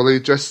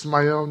literally just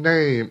my own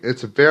name.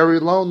 It's very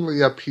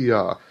lonely up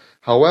here.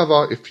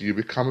 However, if you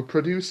become a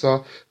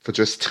producer for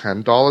just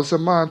 $10 a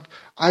month,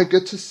 I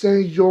get to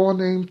say your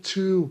name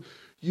too.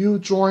 You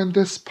join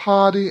this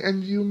party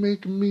and you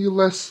make me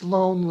less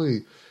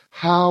lonely.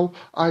 How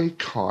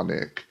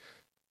iconic.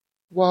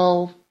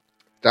 Well,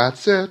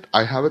 that's it.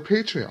 I have a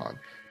Patreon.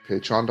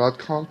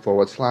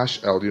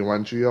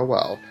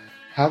 Patreon.com/LUNGOL.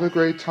 Have a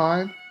great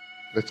time.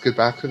 Let's get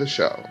back to the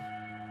show.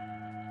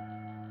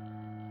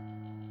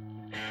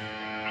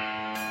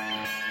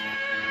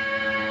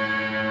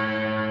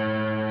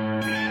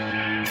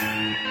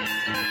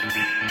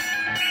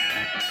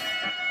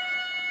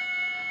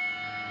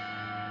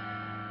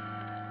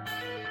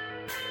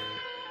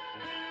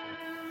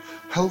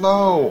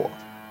 Hello.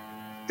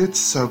 It's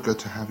so good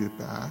to have you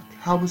back.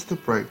 How was the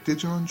break?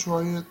 Did you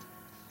enjoy it?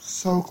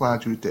 So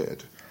glad you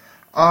did.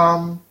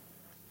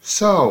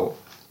 So,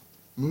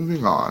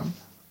 moving on.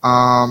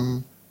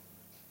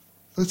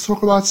 Let's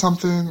talk about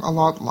something a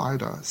lot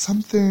lighter.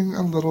 Something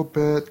a little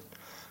bit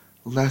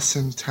less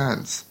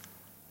intense.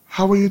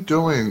 How are you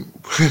doing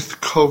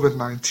with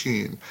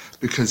COVID-19?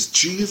 Because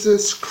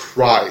Jesus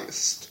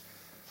Christ,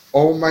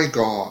 oh my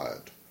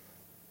God.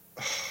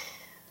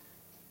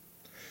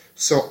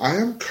 So I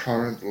am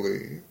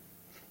currently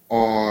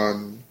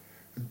on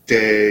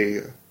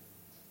day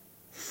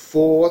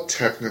 4,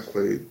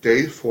 technically,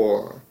 day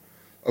 4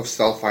 of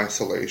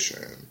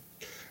self-isolation.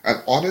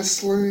 And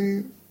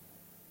honestly,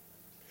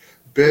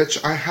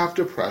 bitch, I have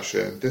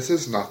depression. This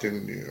is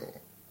nothing new.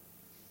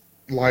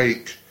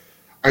 Like,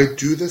 I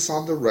do this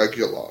on the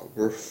regular.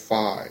 We're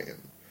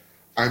fine.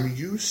 I'm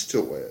used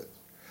to it.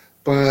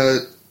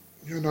 But,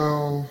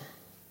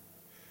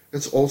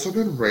 it's also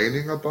been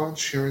raining a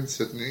bunch here in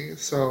Sydney,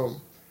 so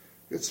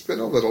it's been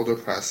a little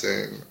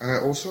depressing. And I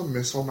also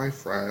miss all my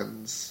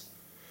friends.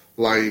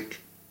 Like,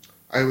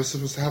 I was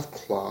supposed to have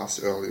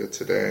class earlier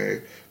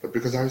today, but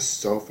because I was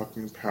so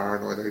fucking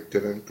paranoid, I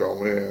didn't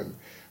go in.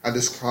 And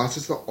this class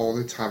is the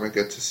only time I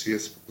get to see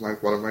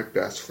like one of my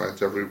best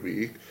friends every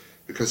week,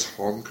 because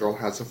homegirl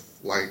has a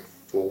like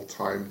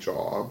full-time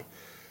job.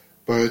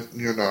 But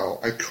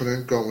I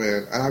couldn't go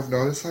in, and I've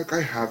noticed like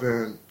I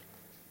haven't.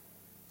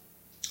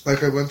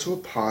 Like I went to a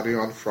party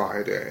on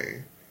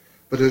Friday,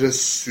 but it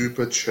is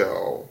super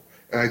chill,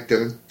 and I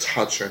didn't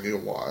touch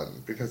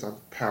anyone because I'm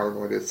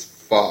paranoid as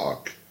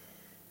fuck.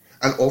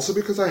 And also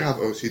because I have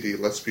OCD,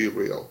 let's be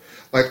real.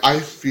 Like,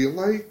 I feel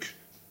like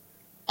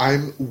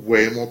I'm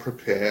way more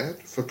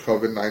prepared for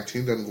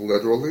COVID-19 than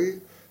literally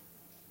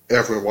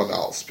everyone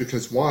else.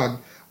 Because one,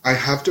 I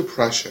have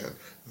depression,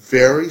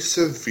 very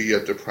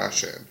severe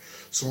depression.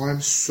 So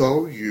I'm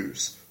so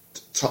used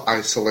to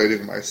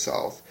isolating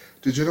myself.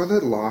 Did you know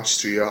that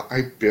last year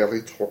I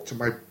barely talked to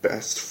my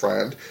best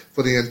friend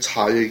for the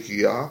entire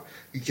year?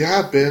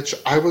 Yeah, bitch,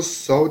 I was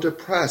so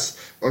depressed.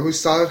 When we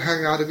started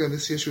hanging out again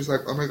this year, she was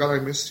like, oh my god, I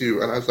missed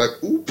you. And I was like,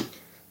 oop,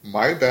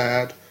 my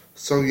bad.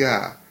 So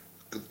yeah,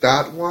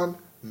 that one,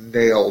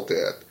 nailed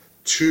it.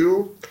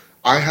 Two,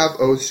 I have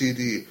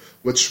OCD,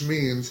 which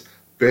means,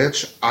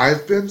 bitch,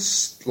 I've been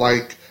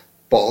like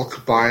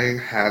bulk buying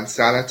hand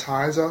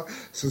sanitizer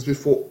since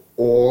before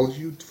all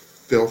you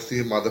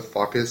filthy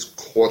motherfuckers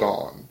caught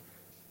on.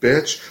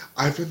 Bitch,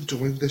 I've been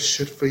doing this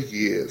shit for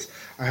years.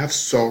 I have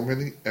so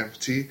many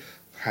empty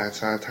hand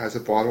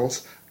sanitizer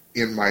bottles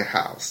in my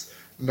house.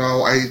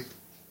 No,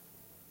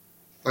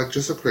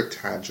 just a quick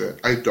tangent.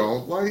 I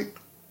don't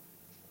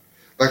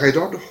I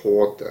don't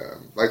hoard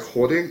them. Like,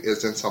 hoarding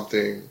isn't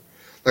something,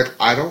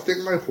 I don't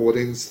think my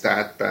hoarding's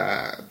that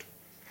bad.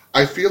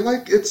 I feel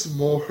like it's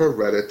more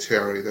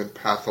hereditary than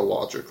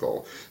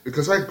pathological,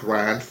 because my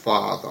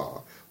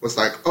grandfather was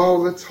like, oh,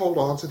 let's hold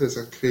on to this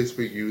in case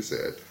we use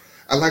it.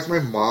 And my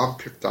mom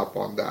picked up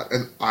on that,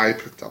 and I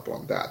picked up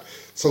on that.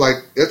 So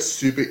it's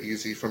super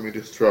easy for me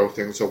to throw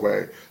things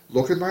away.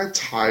 Look at my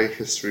entire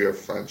history of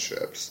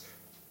friendships.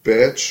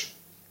 Bitch,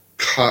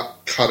 cut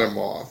them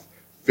off.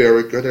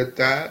 Very good at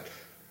that.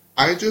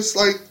 I just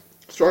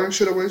throwing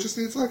shit away just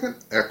needs an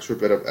extra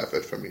bit of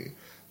effort for me.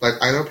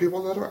 I know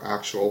people that are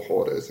actual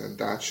hoarders, and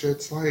that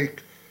shit's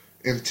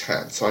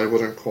intense, so I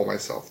wouldn't call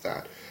myself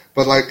that.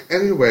 But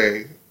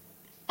anyway,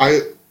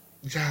 I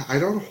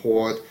don't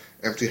hoard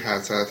empty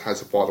hand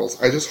sanitizer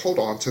bottles. I just hold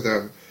on to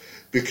them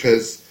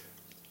because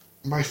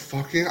my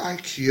fucking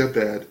IKEA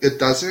bed, it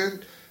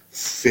doesn't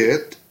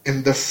fit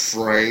in the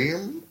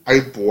frame I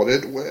bought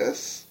it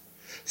with.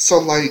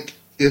 So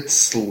it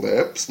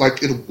slips,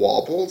 it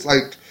wobbles,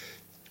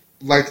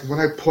 when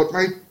I put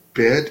my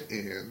bed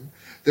in,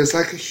 there's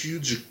a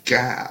huge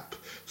gap.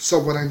 So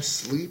when I'm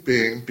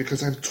sleeping,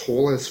 because I'm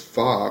tall as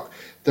fuck,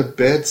 the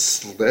bed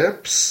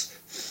slips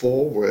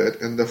forward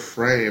in the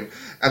frame,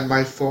 and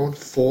my phone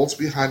falls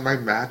behind my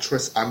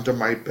mattress under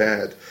my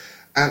bed,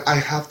 and I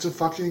have to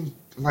fucking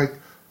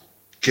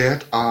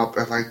get up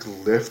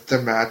and lift the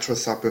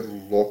mattress up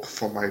and look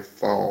for my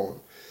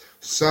phone.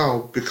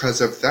 So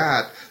because of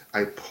that,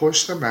 I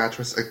push the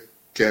mattress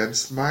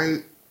against my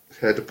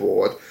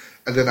headboard,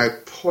 and then I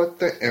put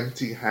the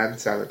empty hand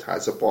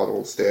sanitizer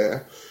bottles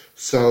there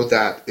so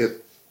that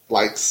it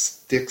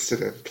sticks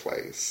it in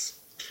place.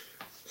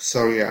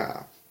 So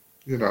yeah,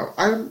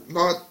 I'm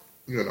not,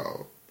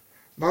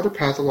 not a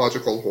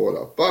pathological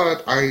hoarder,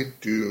 but I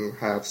do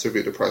have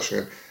severe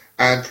depression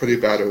and pretty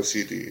bad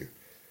OCD.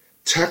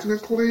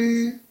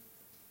 Technically,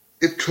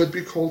 it could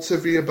be called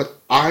severe, but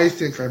I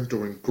think I'm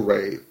doing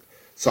great.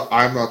 So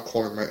I'm not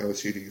calling my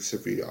OCD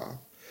severe.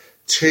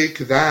 Take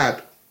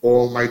that,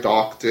 all my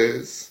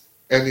doctors.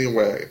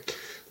 Anyway,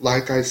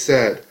 like I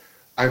said,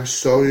 I'm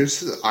so used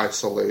to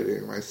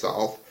isolating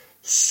myself,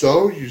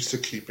 so used to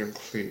keeping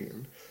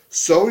clean,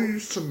 so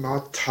used to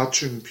not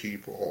touching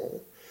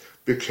people,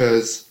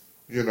 because,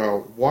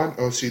 one,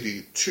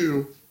 OCD,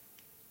 two,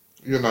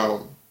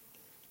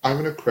 I'm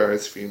an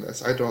Aquarius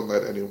Venus, I don't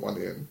let anyone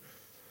in,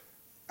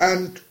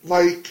 and,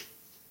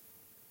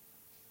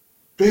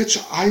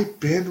 bitch, I've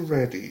been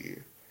ready,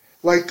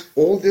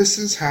 all this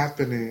is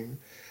happening.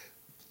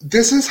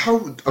 This is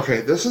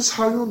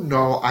how you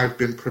know I've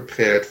been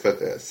prepared for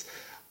this.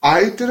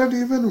 I didn't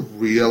even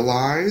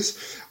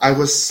realize I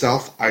was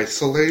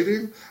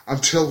self-isolating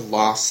until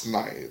last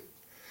night.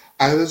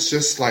 I was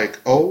just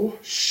oh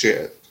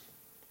shit.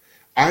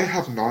 I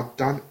have not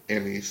done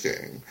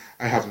anything.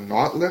 I have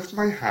not left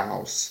my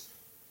house,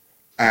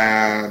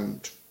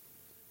 and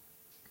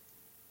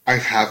I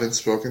haven't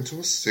spoken to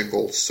a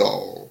single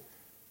soul,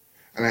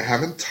 and I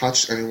haven't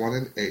touched anyone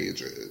in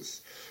ages.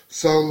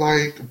 So,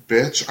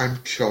 bitch, I'm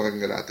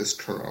killing it at this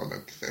corona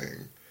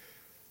thing.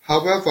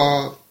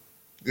 However,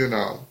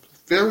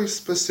 very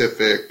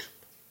specific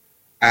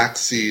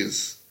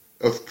axes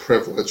of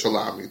privilege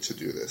allow me to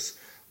do this.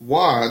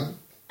 One,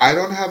 I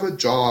don't have a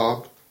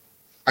job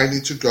I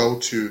need to go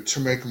to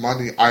make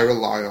money I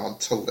rely on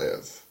to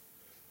live.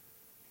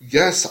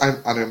 Yes,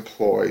 I'm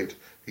unemployed.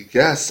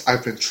 Yes,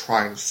 I've been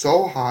trying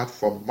so hard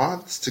for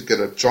months to get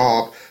a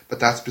job, but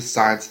that's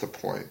besides the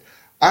point.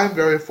 I'm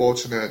very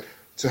fortunate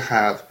to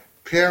have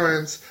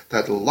parents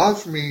that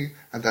love me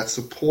and that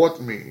support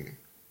me.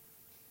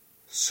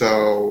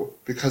 So,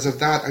 because of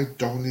that, I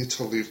don't need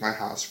to leave my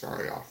house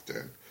very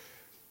often.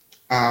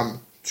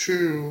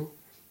 Two,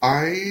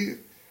 I'm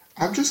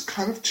just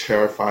kind of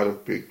terrified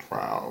of big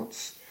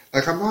crowds.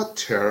 Like, I'm not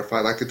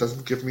terrified, like, it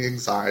doesn't give me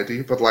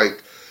anxiety, but,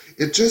 like,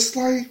 it just,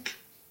 the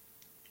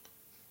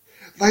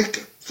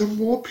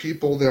more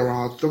people there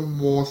are, the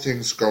more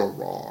things go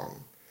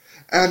wrong.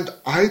 And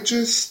I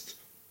just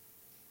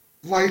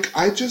like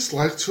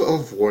to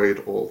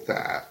avoid all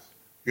that,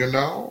 you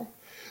know?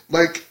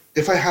 Like,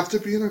 if I have to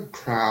be in a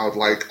crowd,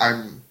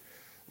 I'm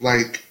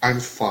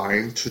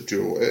fine to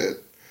do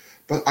it,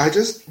 but I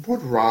just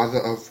would rather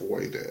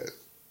avoid it.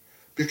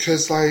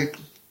 Because,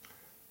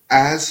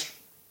 as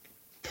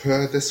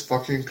per this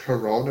fucking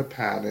corona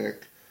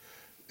panic,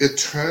 it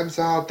turns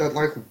out that,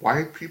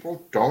 white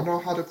people don't know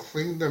how to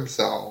clean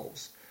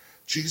themselves.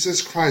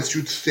 Jesus Christ,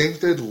 you'd think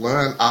they'd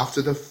learn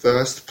after the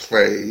first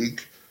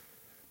plague,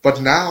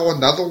 but now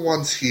another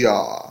one's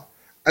here,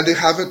 and they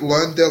haven't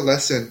learned their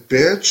lesson.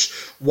 Bitch,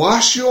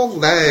 wash your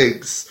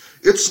legs.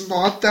 It's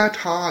not that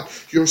hard.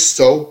 You're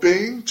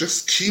soaping.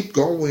 Just keep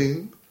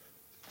going.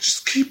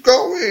 Just keep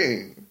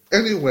going.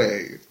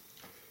 Anyway,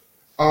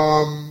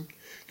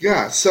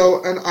 yeah,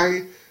 so, and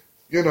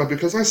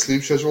because my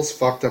sleep schedule's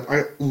fucked up,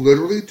 I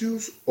literally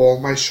do all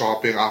my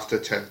shopping after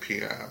 10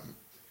 p.m.,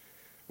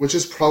 which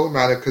is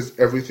problematic because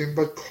everything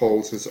but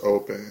Kohl's is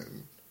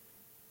open.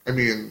 I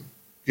mean,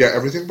 yeah,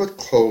 everything but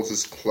Kohl's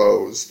is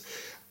closed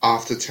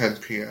after 10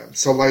 p.m.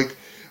 So, I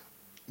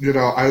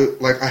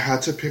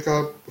had to pick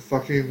up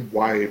fucking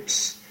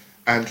wipes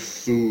and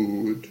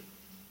food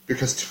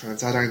because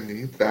turns out I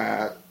need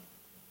that.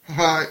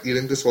 Haha,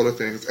 eating disorder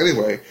things.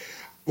 Anyway,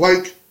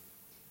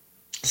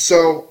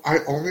 so I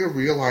only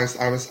realized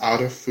I was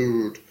out of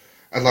food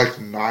at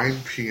 9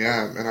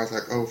 p.m. and I was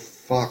like, oh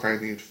fuck, I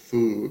need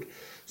food.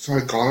 So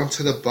I got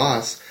onto the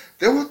bus.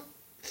 There were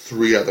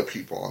 3 other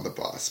people on the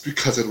bus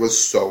because it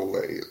was so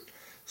late.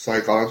 So I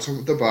got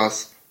onto the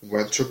bus,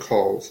 went to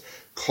Kohl's.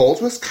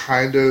 Kohl's was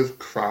kind of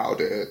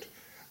crowded,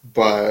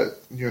 but,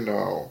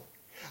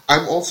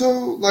 I'm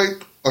also,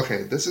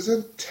 okay, this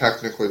isn't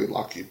technically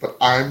lucky, but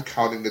I'm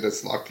counting it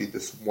as lucky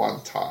this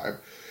one time.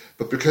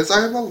 But because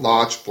I am a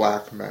large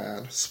black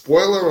man,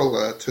 spoiler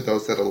alert to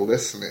those that are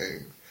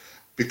listening,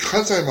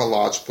 because I'm a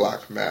large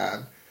black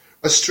man,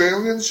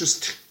 Australians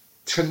just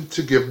tend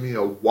to give me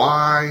a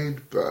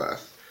wide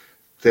berth.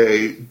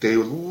 They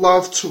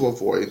love to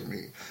avoid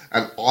me.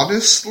 And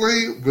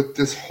honestly, with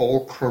this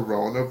whole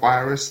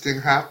coronavirus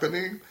thing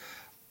happening,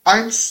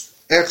 I'm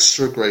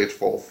extra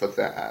grateful for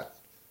that.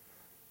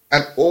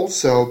 And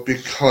also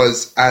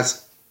because,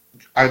 as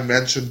I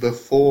mentioned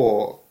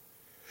before,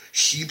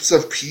 heaps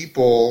of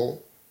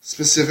people,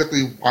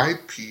 specifically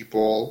white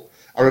people,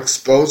 are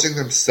exposing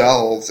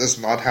themselves as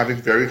not having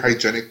very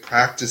hygienic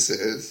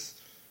practices.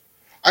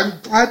 I'm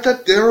glad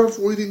that they're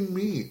avoiding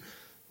me.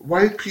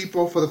 White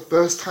people, for the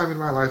first time in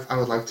my life, I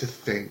would like to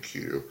thank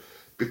you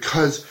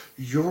because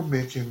you're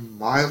making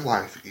my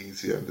life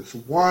easier in this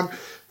one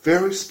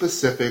very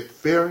specific,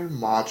 very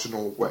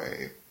marginal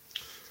way.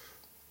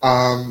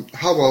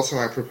 How else am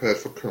I prepared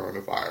for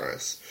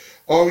coronavirus?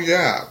 Oh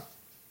yeah,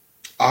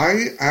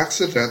 I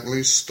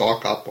accidentally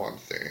stock up on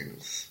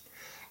things.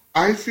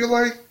 I feel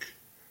like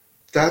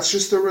that's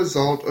just a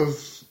result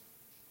of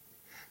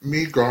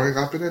me growing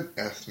up in an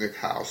ethnic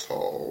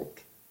household,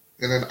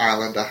 in an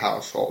islander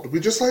household. We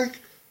just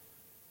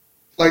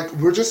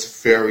we're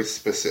just very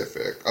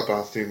specific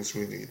about things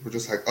we need. We're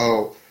just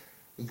oh,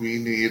 we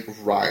need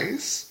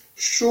rice?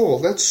 Sure,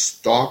 let's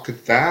stock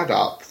that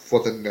up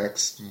for the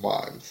next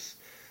month.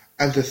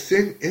 And the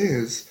thing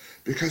is,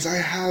 because I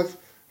have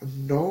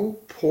no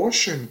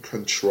portion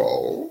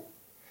control,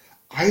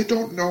 I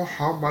don't know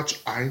how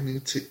much I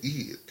need to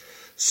eat.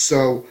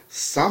 So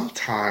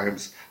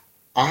sometimes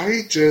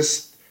I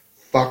just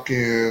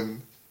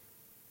fucking,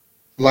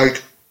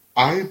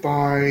 I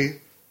buy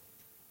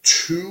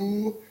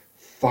 2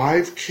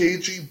 5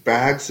 kg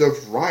bags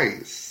of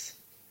rice.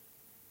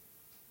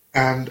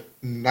 And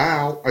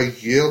now, a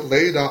year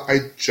later,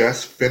 I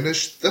just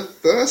finished the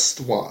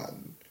first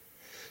one.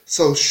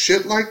 So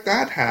shit like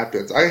that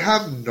happens. I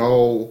have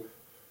no,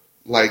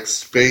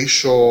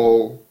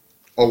 spatial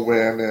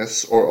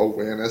awareness or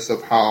awareness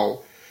of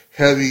how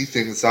heavy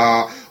things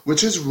are,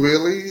 which is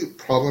really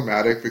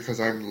problematic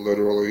because I'm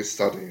literally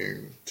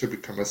studying to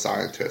become a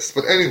scientist.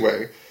 But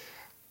anyway,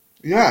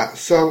 yeah,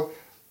 so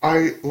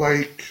I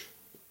literally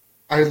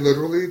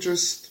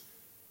just,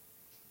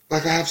 I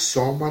have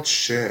so much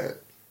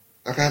shit.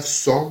 I have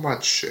so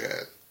much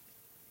shit.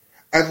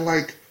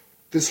 And,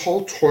 this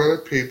whole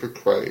toilet paper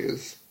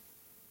craze,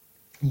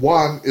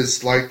 one,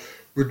 is,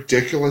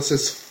 ridiculous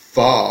as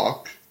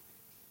fuck.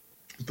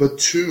 But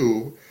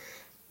 2,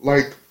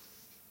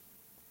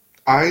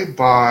 I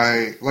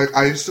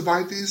used to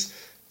buy these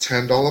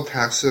 $10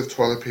 packs of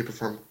toilet paper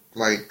from,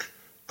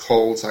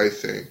 Kohl's, I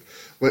think.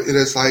 But it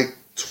is,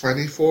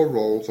 24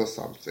 rolls or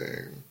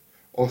something.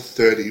 Or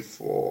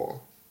 34.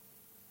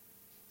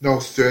 No,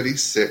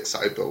 36,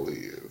 I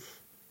believe.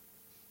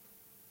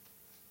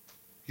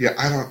 Yeah,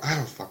 I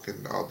don't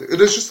fucking know. It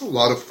is just a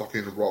lot of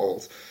fucking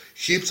rolls.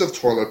 Heaps of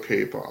toilet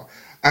paper.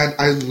 And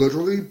I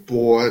literally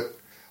bought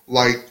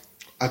like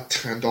a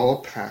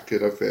 $10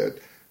 packet of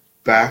it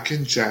back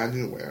in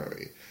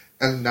January.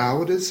 And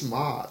now it is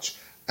March.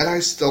 And I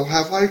still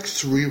have like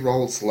 3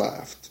 rolls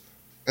left.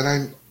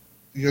 And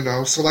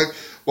so like,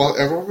 while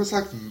everyone was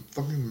like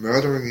fucking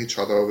murdering each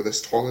other over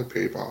this toilet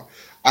paper,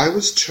 I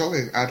was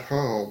chilling at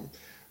home.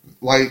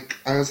 Like,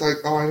 I was like,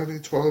 oh, I don't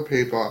need toilet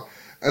paper.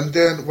 And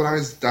then when I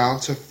was down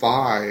to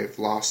 5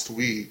 last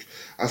week,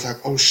 I was like,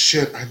 oh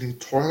shit, I need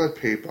toilet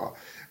paper.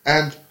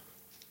 And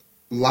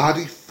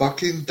la-di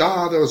fucking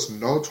da, there was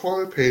no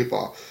toilet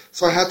paper.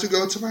 So I had to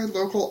go to my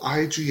local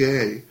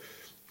IGA,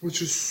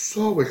 which is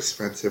so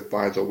expensive,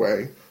 by the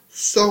way.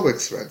 So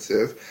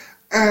expensive.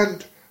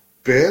 And,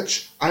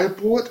 bitch, I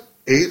bought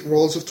 8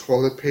 rolls of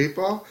toilet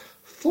paper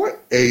for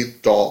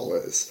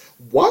 $8.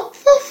 What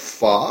the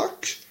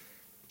fuck?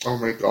 Oh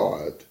my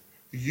god.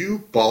 You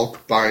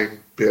bulk buying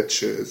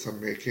bitches are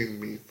making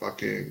me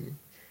fucking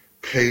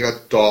pay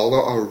 $1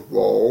 a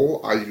roll?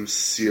 Are you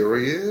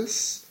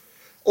serious?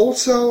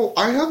 Also,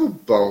 I have a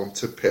bone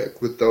to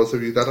pick with those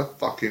of you that are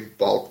fucking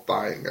bulk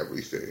buying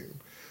everything.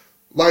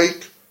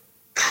 Like,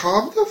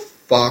 calm the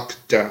fuck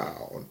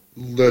down.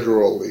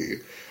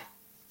 Literally.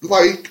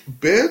 Like,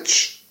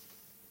 bitch,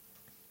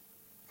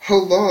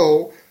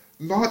 hello,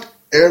 not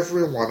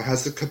everyone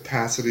has the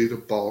capacity to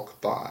bulk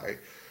buy.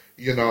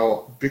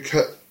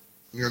 Because,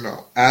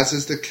 as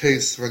is the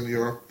case when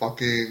you're a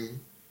fucking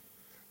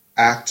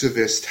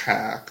activist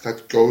hack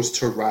that goes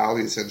to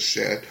rallies and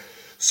shit.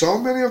 So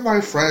many of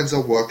my friends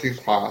are working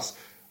class.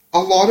 A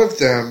lot of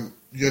them,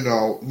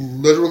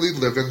 literally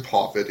live in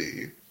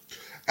poverty.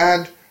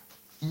 And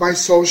my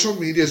social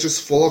media is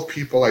just full of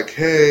people like,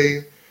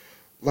 hey,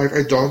 like,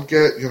 I don't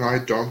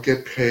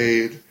get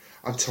paid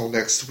until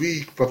next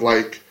week, but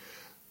like,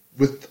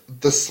 with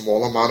the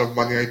small amount of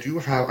money I do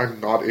have, I'm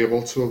not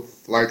able to,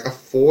 like,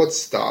 afford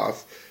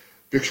stuff.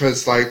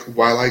 Because, like,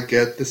 while I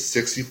get the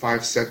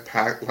 65-cent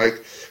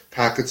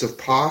packets of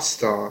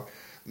pasta,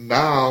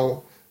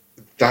 now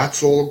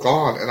that's all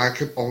gone. And I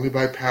can only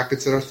buy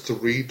packets that are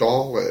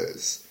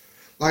 $3.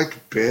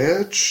 Like,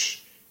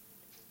 bitch.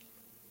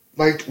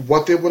 Like,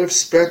 what they would have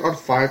spent on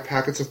 5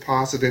 packets of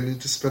pasta, they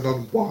need to spend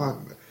on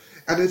 1.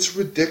 And it's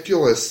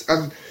ridiculous.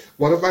 And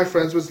one of my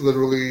friends was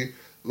literally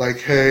like,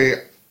 hey,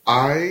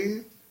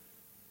 I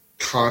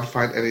can't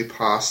find any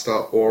pasta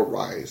or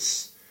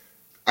rice.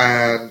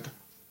 And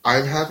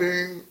I'm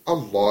having a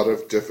lot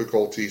of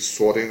difficulty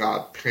sorting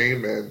out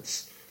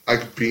payments,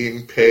 like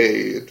being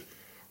paid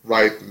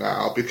right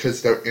now,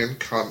 because their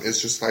income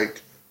is just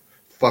like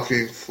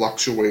fucking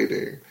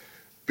fluctuating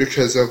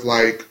because of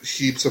like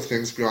heaps of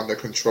things beyond their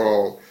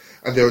control.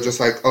 And they were just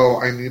like, oh,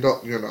 I need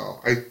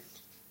I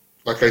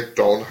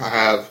don't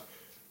have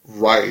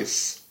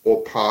rice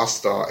or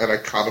pasta and I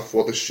can't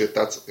afford the shit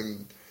that's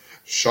in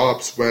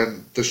shops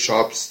when the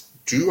shops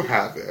do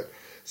have it.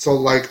 So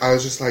like, I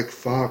was just like,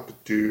 fuck,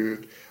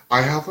 dude.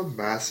 I have a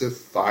massive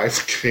 5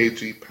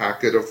 kg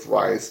packet of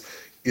rice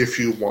if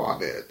you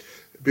want it.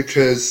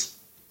 Because,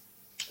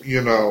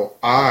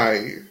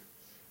 I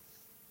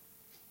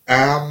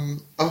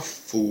am a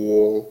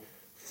fool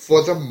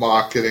for the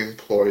marketing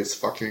ploys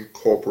fucking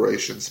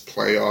corporations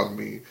play on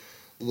me.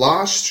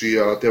 Last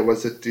year, there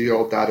was a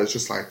deal that is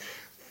just like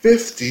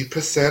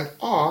 50%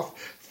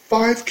 off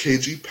 5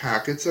 kg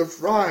packets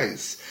of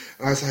rice.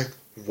 And I was like,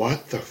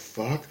 what the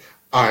fuck?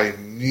 I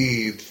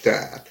need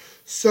that.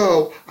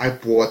 So I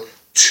bought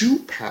 2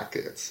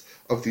 packets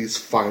of these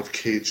 5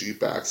 kg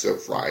bags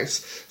of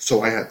rice.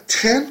 So I had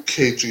 10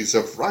 kgs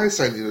of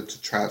rice I needed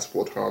to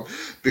transport home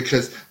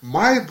because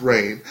my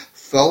brain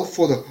fell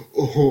for the,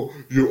 oh,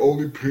 you're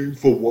only paying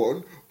for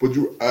 1, but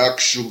you're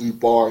actually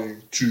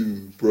buying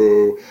 2,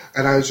 bro.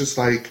 And I was just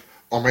like,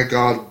 oh my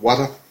god, what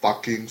a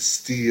fucking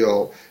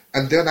steal.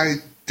 And then I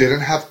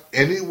didn't have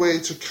any way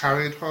to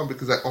carry it home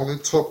because I only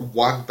took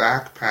 1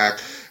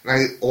 backpack.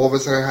 And all of a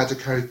sudden I had to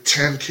carry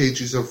 10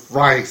 kgs of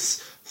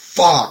rice.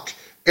 Fuck.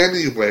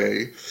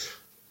 Anyway,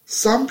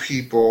 some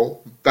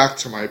people, back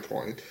to my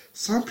point,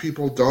 some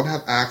people don't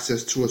have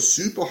access to a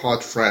super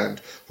hot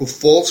friend who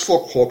falls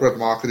for corporate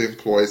marketing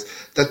ploys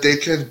that they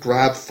can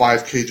grab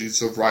 5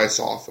 kgs of rice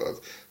off of.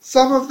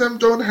 Some of them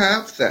don't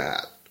have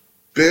that.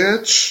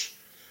 Bitch,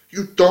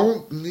 you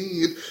don't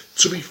need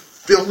to be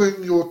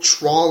filling your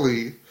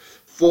trolley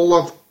full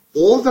of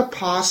all the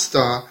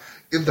pasta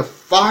in the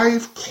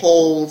 5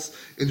 coals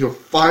in your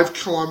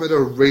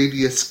 5-kilometer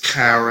radius,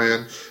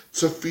 Karen,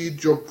 to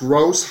feed your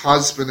gross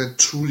husband and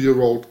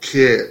 2-year-old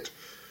kid.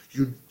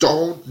 You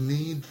don't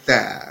need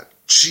that.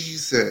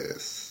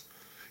 Jesus.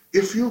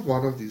 If you're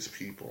one of these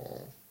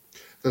people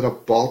that are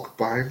bulk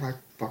buying like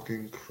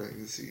fucking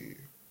crazy,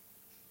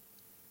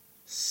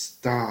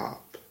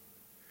 stop.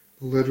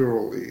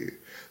 Literally.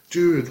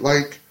 Dude,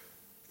 like,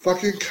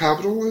 fucking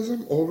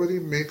capitalism already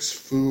makes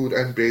food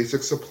and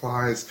basic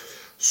supplies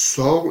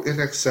so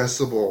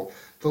inaccessible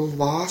the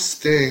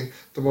last thing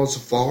the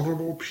most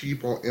vulnerable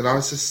people in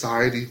our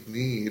society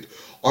need,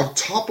 on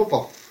top of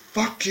a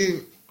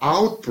fucking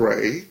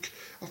outbreak,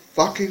 a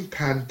fucking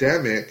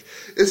pandemic,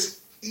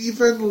 is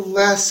even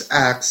less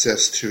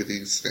access to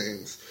these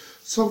things.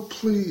 So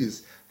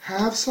please,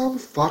 have some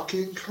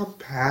fucking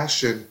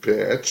compassion,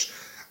 bitch.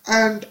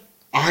 And,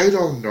 I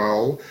don't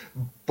know,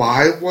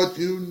 buy what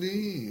you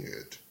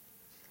need.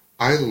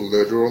 I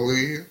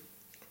literally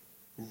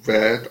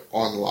read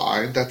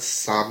online that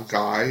some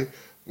guy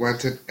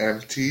went and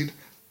emptied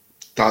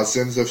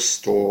dozens of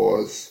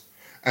stores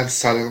and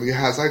suddenly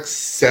has like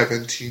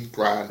 17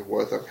 grand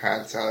worth of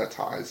hand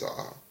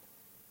sanitizer.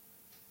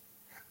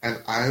 And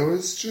I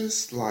was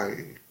just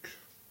like,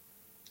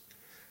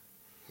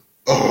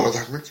 oh,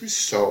 that makes me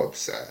so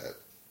upset.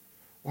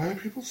 Why are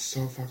people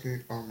so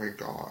fucking, oh my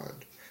god.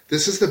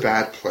 This is the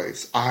bad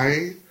place.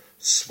 I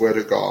swear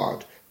to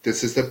God,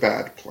 this is the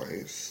bad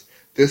place.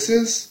 This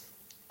is,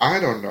 I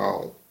don't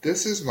know,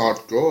 this is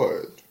not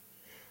good.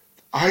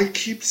 I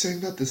keep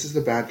saying that this is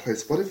the bad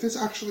place. What if this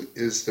actually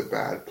is the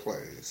bad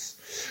place?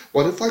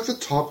 What if like the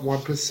top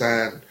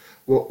 1%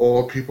 were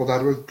all people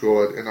that were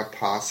good in a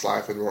past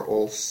life and were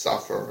all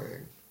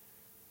suffering?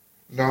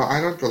 No,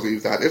 I don't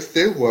believe that. If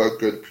they were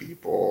good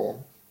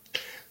people,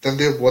 then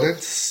they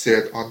wouldn't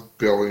sit on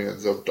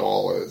billions of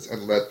dollars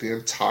and let the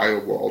entire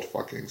world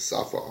fucking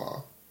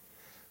suffer.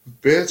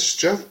 Bitch,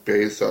 Jeff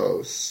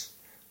Bezos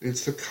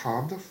needs to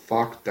calm the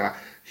fuck down.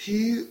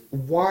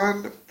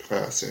 One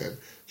person,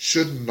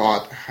 should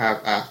not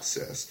have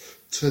access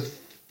to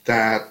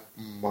that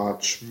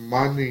much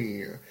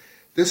money.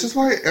 This is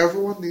why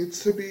everyone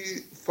needs to be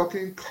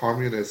fucking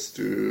communist,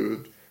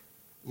 dude.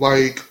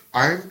 Like,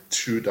 I'm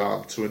too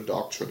dumb to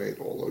indoctrinate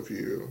all of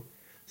you.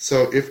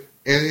 So if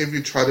any of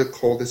you try to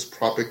call this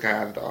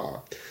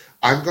propaganda,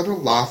 I'm gonna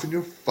laugh in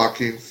your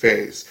fucking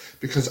face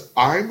because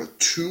I'm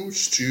too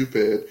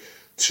stupid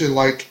to,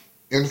 like,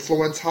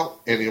 influence how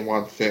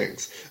anyone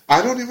thinks.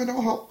 I don't even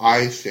know how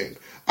I think.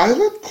 I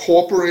let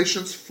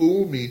corporations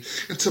fool me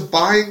into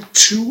buying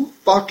 2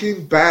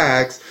 fucking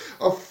bags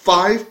of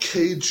 5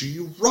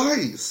 kg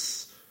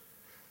rice.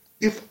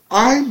 If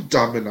I'm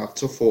dumb enough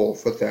to fall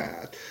for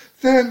that,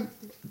 then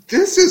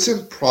this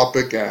isn't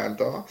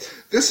propaganda.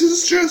 This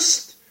is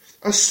just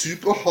a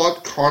super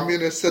hot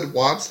communist that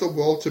wants the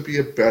world to be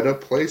a better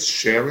place,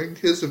 sharing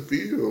his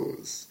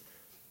views.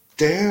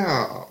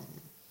 Damn.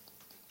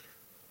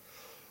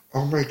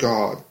 Oh my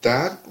god,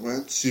 that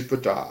went super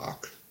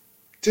dark.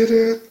 Did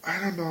it? I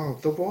don't know.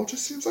 The world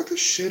just seems like a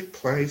shit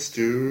place,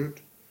 dude.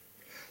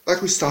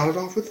 Like, we started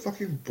off with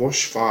fucking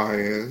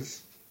bushfires.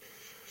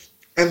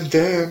 And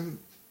then,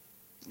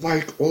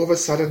 like, all of a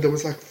sudden there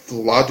was, like,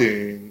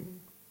 flooding.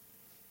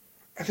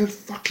 And then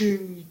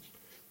fucking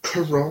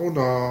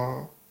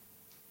corona.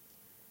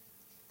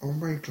 Oh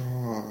my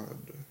god.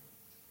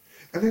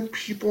 And then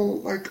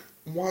people, like,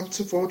 want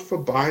to vote for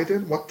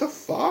Biden? What the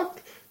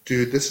fuck?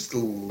 Dude, this is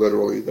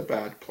literally the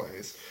bad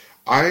place.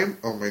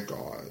 Oh my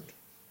god.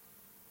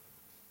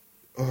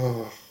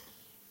 Ugh.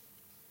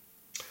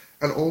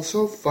 And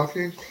also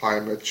fucking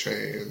climate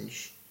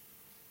change.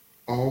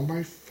 Oh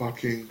my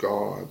fucking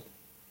god.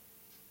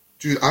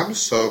 Dude, I'm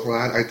so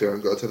glad I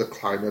didn't go to the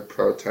climate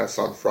protests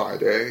on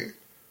Friday.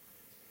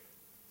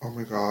 Oh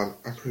my god,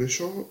 I'm pretty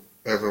sure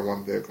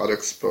everyone there got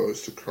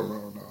exposed to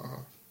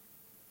corona.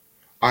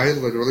 I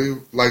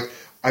literally, like,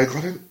 I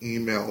got an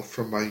email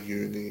from my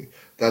uni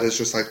that is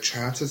just like,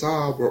 chances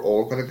are we're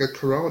all gonna get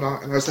corona.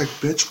 And I was like,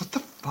 bitch, what the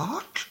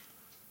fuck?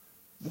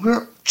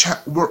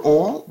 We're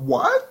all,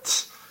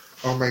 what?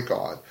 Oh my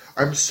god.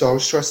 I'm so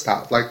stressed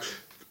out. Like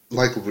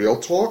real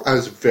talk, I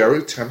was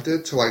very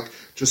tempted to, like,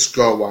 just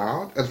go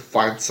out and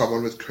find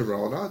someone with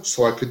corona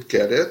so I could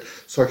get it,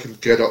 so I can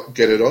get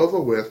it over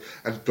with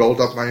and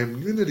build up my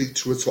immunity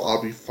to it so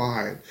I'll be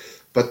fine.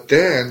 But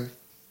then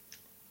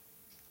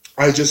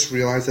I just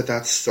realized that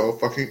that's so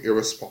fucking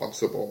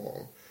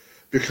irresponsible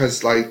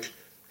because, like,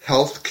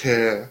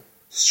 healthcare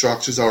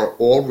structures are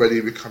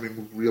already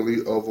becoming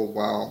really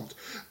overwhelmed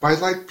by,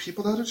 like,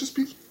 people that are just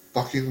being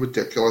fucking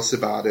ridiculous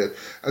about it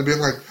and being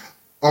like,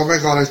 oh my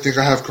god, I think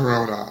I have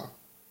corona.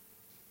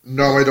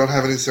 No, I don't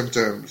have any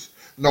symptoms.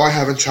 No, I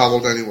haven't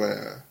traveled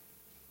anywhere.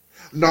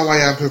 No, I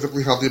am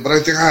perfectly healthy, but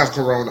I think I have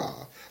corona.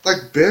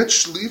 Like,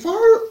 bitch, leave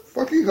our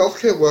fucking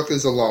healthcare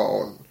workers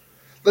alone.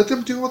 Let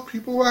them deal with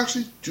people who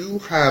actually do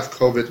have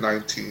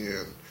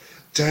COVID-19.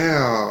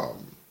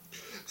 Damn.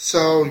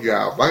 So,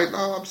 yeah, right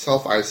now I'm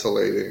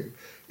self-isolating.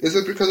 Is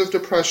it because of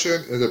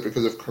depression? Is it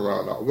because of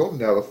corona? We'll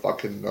never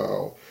fucking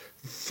know.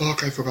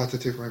 Fuck, I forgot to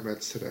take my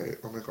meds today.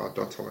 Oh my god,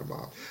 don't tell my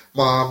mom.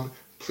 Mom,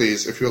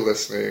 please, if you're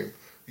listening,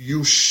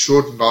 you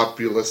should not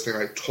be listening.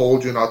 I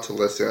told you not to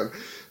listen.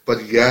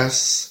 But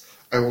yes,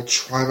 I will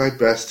try my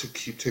best to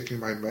keep taking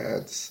my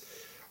meds.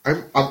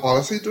 I'm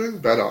honestly doing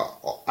better.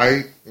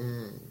 I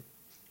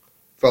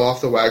fell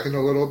off the wagon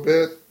a little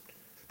bit.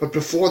 But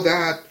before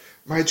that,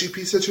 my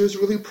GP said she was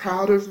really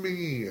proud of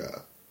me.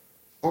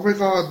 Oh my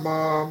god,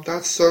 Mom,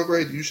 that's so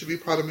great. You should be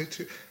proud of me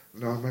too.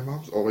 No, my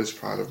mom's always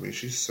proud of me.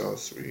 She's so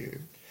sweet.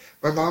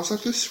 My mom's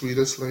like the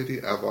sweetest lady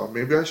ever.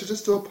 Maybe I should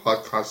just do a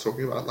podcast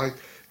talking about like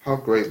how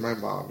great my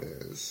mom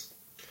is.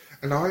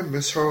 And now I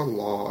miss her a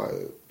lot.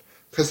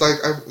 Cause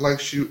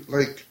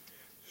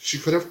she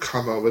could have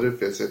come over to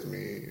visit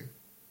me.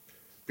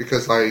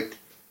 Because like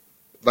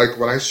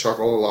when I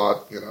struggle a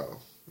lot,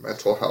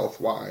 mental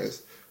health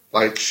wise,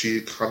 like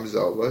she comes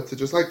over to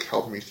just like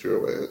help me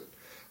through it.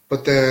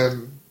 But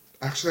then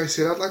actually I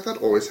say that like that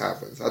always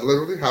happens. That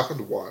literally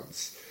happened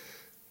once.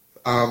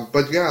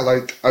 But yeah,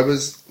 I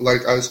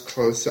was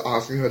close to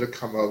asking her to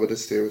come over to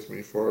stay with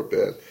me for a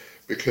bit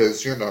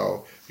because,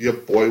 your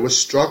boy was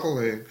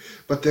struggling.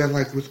 But then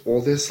like with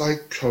all this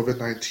like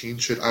COVID-19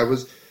 shit, I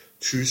was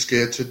too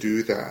scared to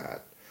do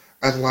that.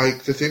 And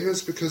like the thing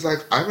is because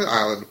like I'm an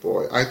island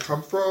boy. I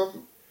come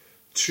from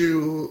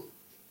two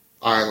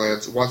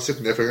islands, one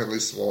significantly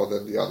smaller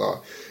than the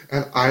other.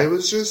 And I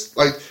was just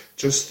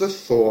the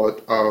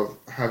thought of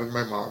having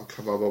my mom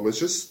come over was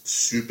just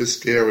super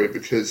scary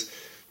because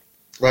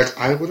like,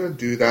 I wouldn't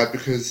do that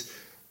because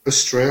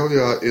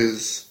Australia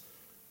is,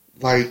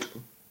 like,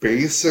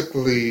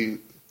 basically,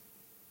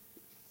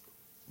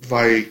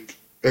 like,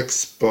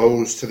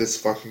 exposed to this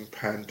fucking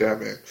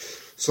pandemic.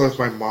 So if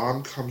my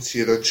mom comes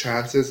here, the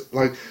chances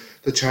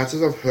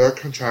of her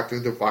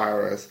contracting the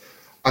virus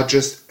are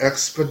just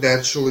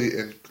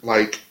exponentially,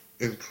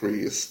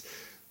 increased.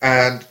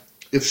 And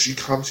if she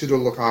comes here to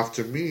look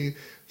after me,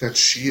 then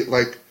she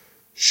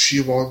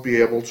won't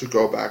be able to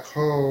go back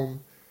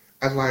home.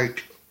 And,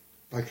 like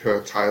her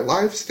entire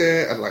life's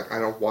there, and like I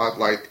don't want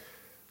like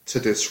to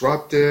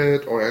disrupt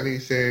it or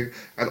anything.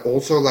 And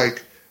also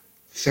like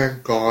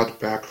thank God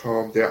back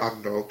home there are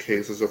no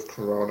cases of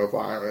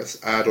coronavirus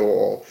at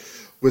all,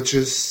 which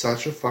is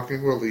such a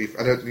fucking relief,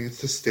 and it needs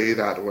to stay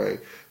that way.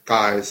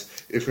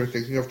 Guys, if you're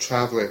thinking of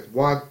traveling,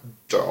 one,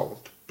 don't.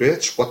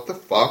 Bitch, what the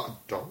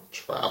fuck? Don't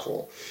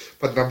travel.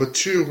 But number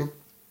two,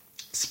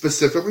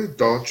 specifically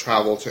don't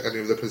travel to any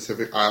of the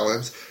Pacific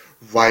Islands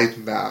right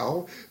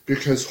now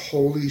because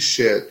holy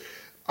shit,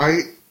 I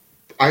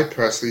I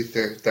personally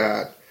think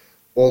that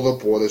all the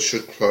borders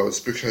should close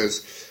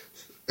because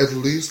at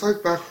least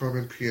like back home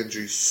in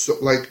PNG,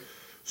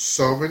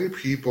 so many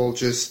people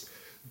just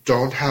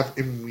don't have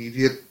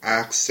immediate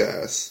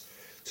access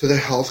to the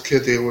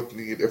healthcare they would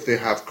need if they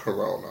have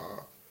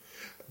corona.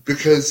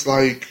 Because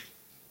oh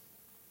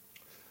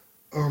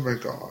my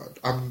god,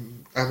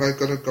 am I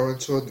gonna go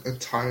into an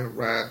entire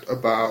rant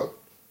about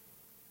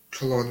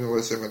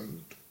colonialism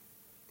and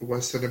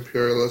Western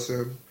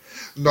imperialism?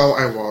 No,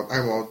 I won't.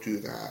 I won't do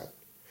that.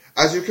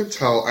 As you can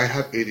tell, I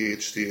have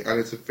ADHD, and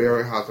it's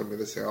very hard for me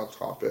to stay on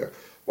topic.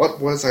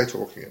 What was I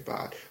talking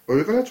about? Were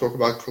we going to talk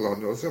about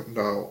colonialism?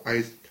 No,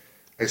 I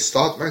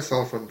stopped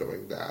myself from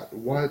doing that.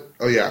 What?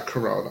 Oh yeah,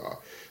 Corona.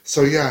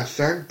 So yeah,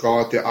 thank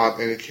God there aren't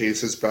any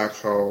cases back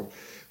home,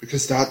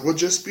 because that would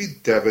just be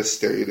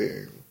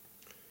devastating.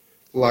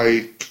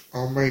 Like,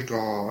 oh my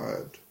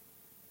God.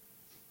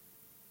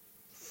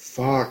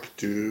 Fuck,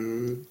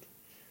 dude.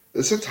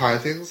 This entire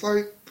thing's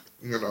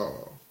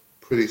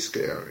pretty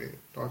scary.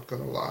 Not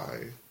gonna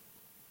lie.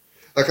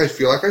 Like, I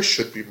feel like I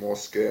should be more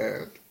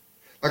scared.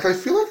 Like, I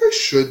feel like I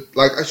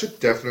should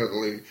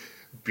definitely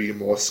be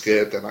more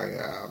scared than I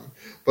am.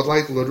 But,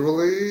 like,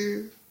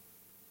 literally,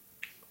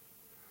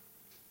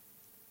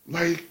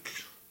 like,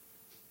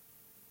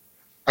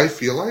 I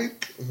feel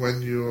like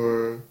when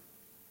your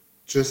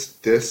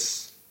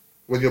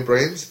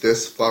brain's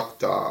this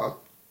fucked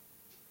up,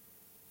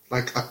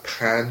 like, a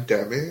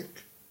pandemic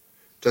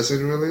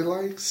doesn't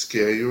really,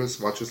 scare you as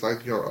much as,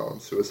 your own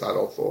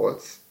suicidal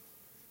thoughts.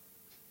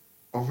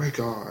 Oh my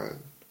god.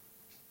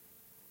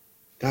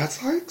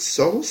 That's,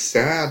 so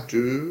sad,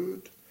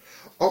 dude.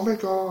 Oh my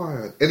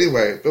god.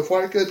 Anyway,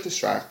 before I get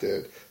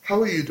distracted,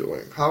 how are you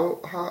doing? How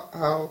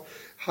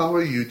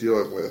are you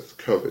dealing with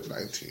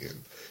COVID-19?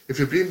 If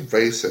you're being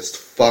racist,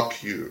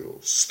 fuck you.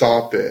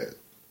 Stop it.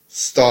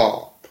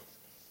 Stop.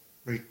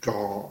 My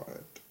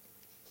god.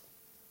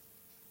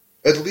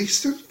 At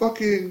least in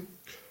fucking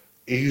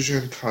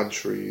Asian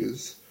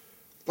countries,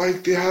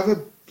 they have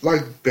a,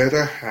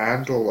 better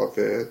handle of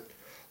it.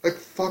 Like,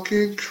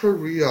 fucking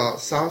Korea,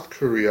 South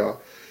Korea,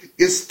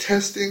 is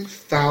testing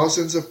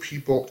thousands of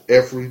people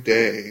every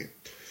day.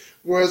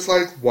 Whereas,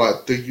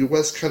 what? The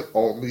US can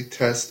only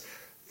test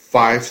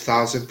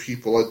 5,000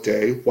 people a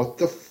day? What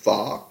the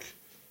fuck?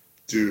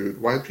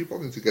 Dude, white people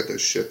need to get their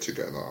shit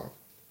together.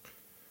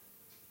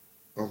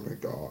 Oh my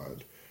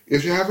god.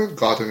 If you haven't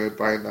gotten it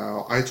by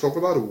now, I talk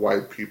about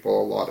white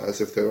people a lot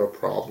as if they're a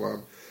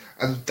problem.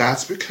 And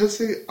that's because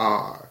they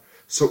are.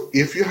 So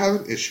if you have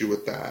an issue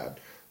with that,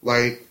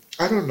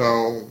 I don't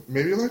know,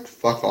 maybe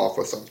fuck off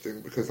or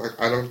something because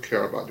I don't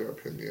care about your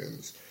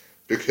opinions.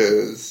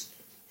 Because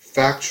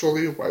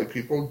factually, white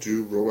people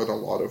do ruin a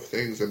lot of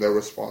things and they're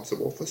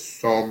responsible for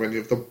so many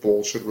of the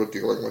bullshit we're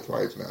dealing with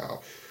right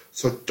now.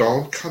 So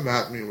don't come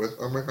at me with,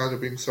 oh my god, you're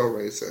being so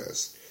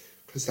racist.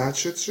 Because that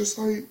shit's just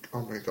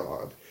oh my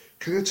god.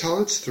 Can you tell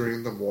it's 3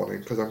 in the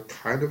morning because I'm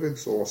kind of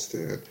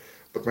exhausted,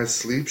 but my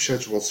sleep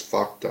schedule's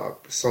fucked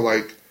up. So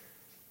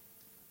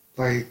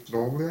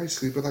normally I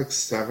sleep at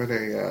 7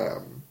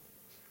 a.m.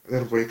 and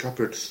then wake up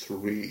at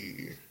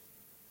 3.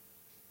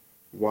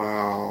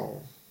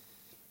 Wow.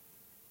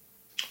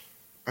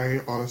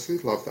 I honestly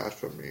love that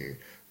for me.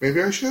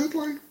 Maybe I should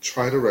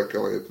try to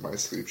regulate my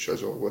sleep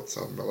schedule with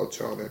some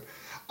melatonin.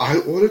 I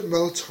ordered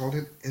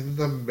melatonin in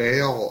the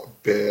mail,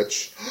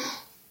 bitch.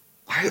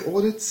 I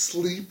ordered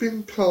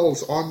sleeping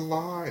pills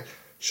online.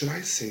 Should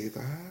I say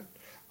that?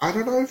 I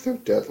don't know if they're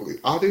deadly.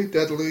 Are they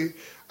deadly?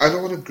 I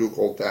don't want to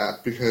Google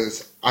that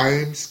because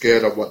I'm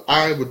scared of what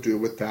I would do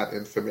with that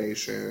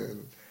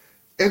information.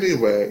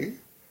 Anyway,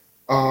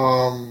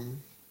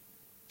 um,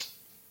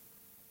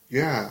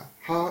 yeah.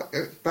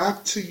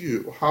 Back to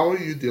you. How are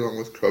you dealing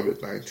with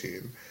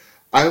COVID-19?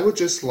 I would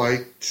just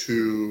like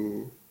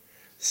to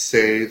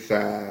say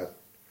that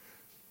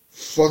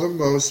for the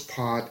most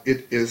part,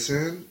 it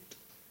isn't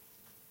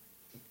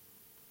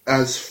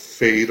as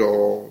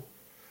fatal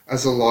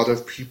as a lot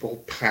of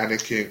people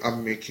panicking are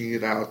making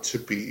it out to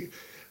be.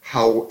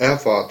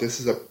 However, this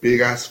is a big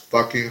ass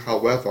fucking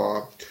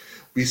however,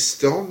 we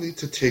still need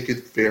to take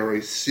it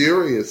very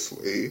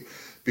seriously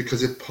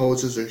because it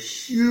poses a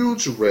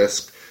huge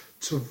risk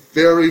to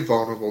very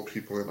vulnerable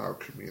people in our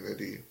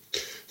community.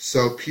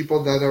 So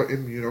people that are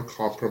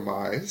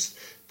immunocompromised,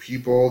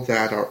 people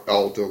that are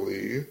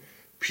elderly,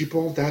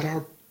 people that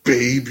are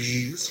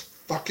babies,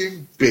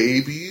 fucking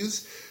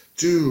babies.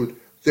 Dude,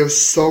 they're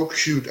so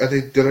cute and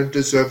they didn't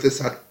deserve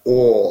this at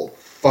all.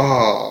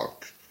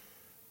 Fuck.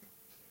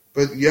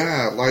 But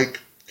yeah,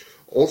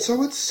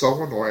 also it's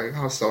so annoying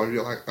how some of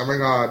you are like, oh my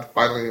god,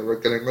 finally we're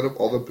getting rid of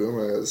all the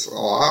boomers.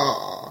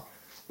 Ah.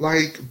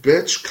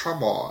 Bitch,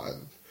 come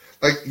on.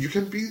 You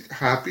can be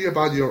happy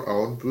about your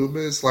own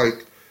boomers.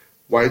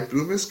 White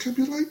boomers can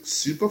be,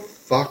 super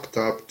fucked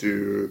up,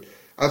 dude.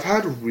 I've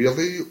had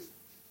really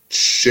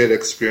shit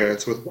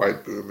experience with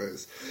white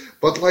boomers.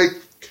 But,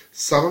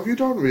 some of you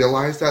don't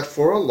realize that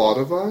for a lot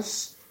of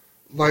us,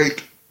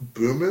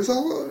 boomers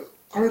are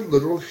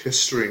literal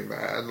history,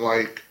 man.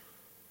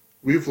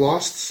 We've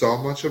lost so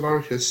much of our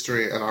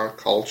history and our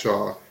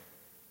culture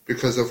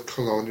because of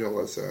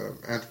colonialism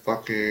and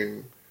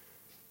fucking,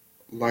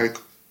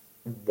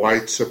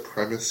 white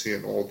supremacy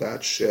and all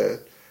that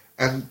shit.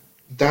 And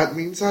that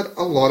means that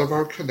a lot of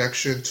our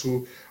connection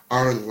to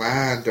our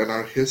land and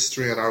our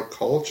history and our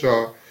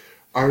culture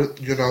are,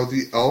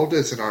 the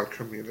elders in our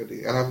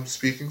community. And I'm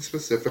speaking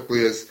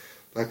specifically as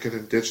an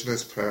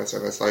indigenous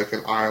person, as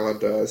an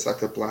islander, as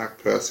a black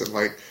person.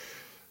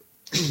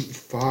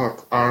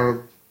 Fuck,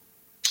 our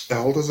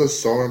elders are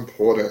so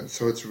important.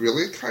 So it's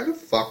really kind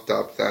of fucked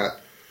up that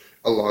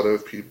a lot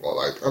of people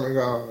are like, oh my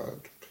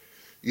god,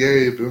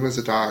 yay, boomers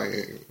are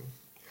dying.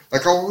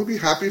 I'll only be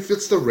happy if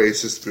it's the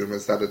racist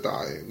boomers that are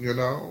dying,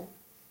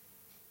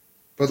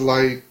 But,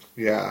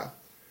 yeah.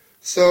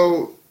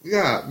 So,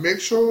 yeah, make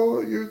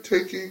sure you're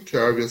taking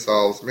care of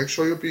yourselves. Make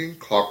sure you're being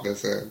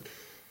cognizant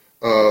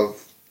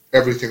of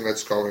everything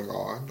that's going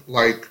on.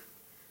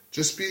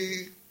 Just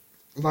be,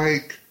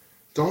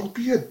 don't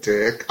be a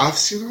dick. I've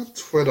seen on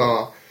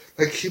Twitter,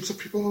 heaps of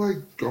people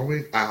are,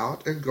 going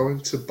out and going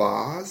to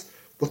bars.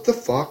 What the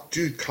fuck?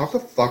 Dude, calm the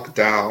fuck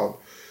down.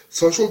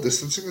 Social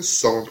distancing is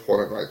so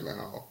important right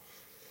now.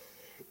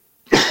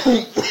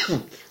 I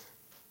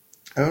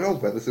don't know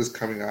when this is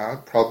coming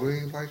out. Probably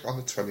on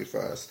the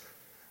 21st.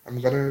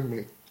 I'm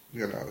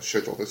gonna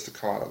schedule this to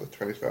come out on the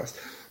 21st.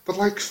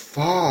 But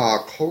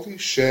fuck, holy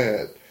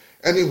shit.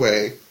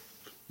 Anyway,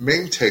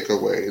 main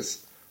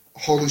takeaways.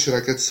 Holy shit,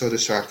 I get so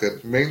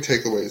distracted. Main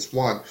takeaways.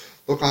 1,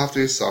 look after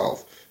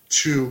yourself.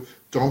 2,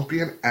 don't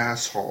be an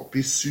asshole.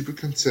 Be super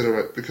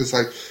considerate because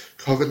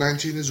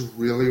COVID-19 is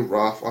really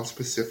rough on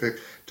specific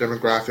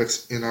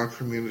demographics in our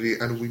community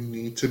and we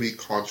need to be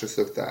conscious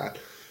of that.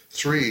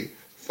 3,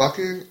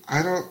 fucking,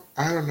 I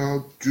don't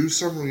know, do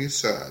some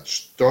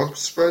research. Don't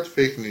spread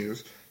fake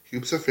news.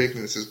 Heaps of fake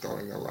news is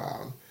going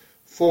around.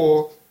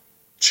 4,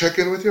 check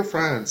in with your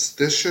friends.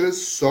 This shit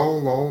is so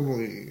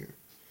lonely.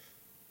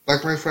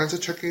 My friends are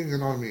checking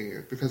in on me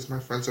because my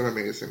friends are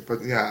amazing.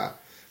 But yeah.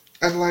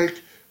 And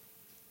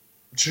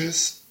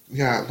just,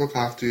 yeah, look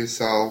after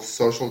yourself.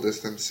 Social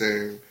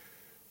distancing.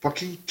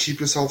 Fucking keep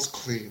yourselves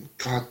clean.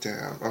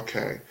 Goddamn.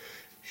 Okay.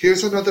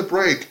 Here's another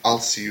break. I'll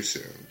see you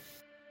soon.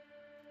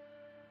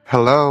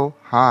 Hello,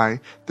 hi.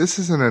 This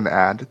isn't an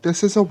ad.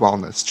 This is a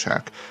wellness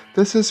check.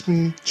 This is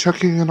me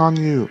checking in on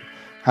you.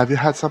 Have you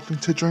had something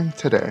to drink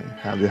today?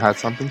 Have you had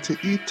something to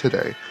eat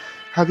today?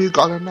 Have you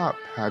gotten up?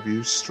 Have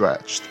you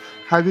stretched?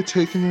 Have you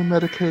taken your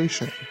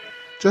medication?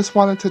 Just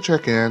wanted to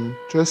check in.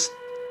 Just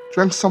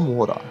drink some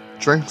water.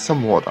 Drink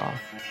some water.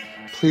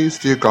 Please,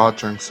 dear God,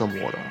 drink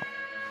some water.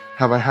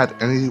 Have I had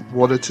any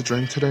water to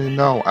drink today?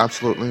 No,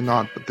 absolutely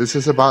not. But this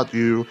is about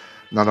you,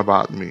 not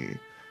about me.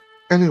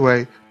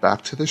 Anyway,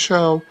 back to the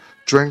show.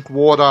 Drink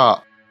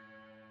water.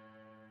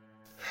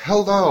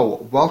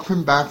 Hello,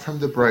 welcome back from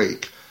the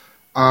break.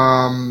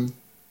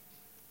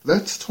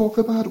 Let's talk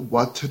about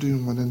what to do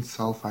when in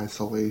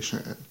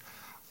self-isolation.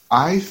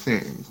 I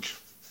think,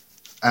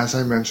 as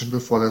I mentioned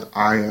before, that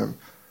I am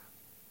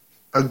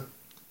an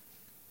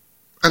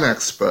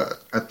expert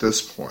at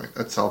this point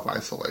at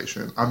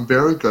self-isolation. I'm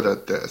very good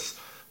at this.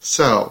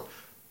 So,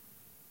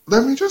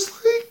 let me just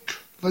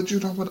let you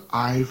know what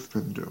I've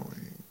been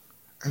doing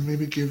and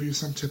maybe give you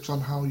some tips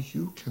on how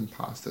you can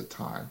pass the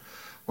time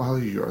while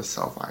you're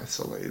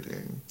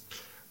self-isolating.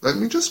 Let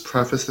me just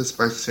preface this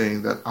by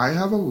saying that I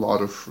have a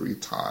lot of free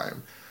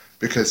time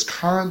because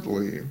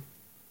currently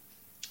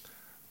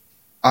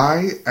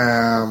I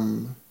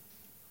am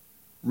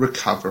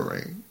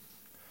recovering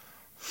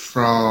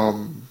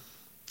from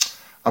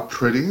a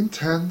pretty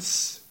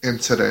intense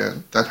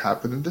incident that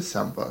happened in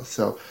December.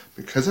 So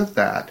because of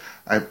that,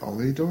 I'm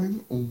only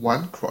doing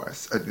one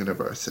course at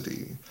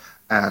university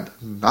and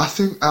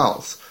nothing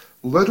else,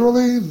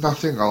 literally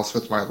nothing else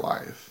with my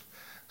life.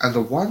 And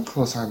the one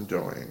course I'm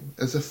doing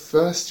is a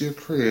first-year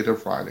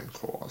creative writing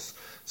course.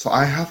 So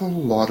I have a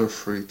lot of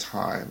free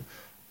time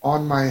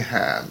on my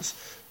hands.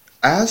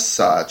 As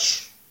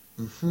such,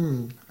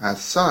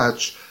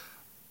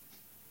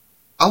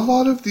 a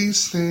lot of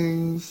these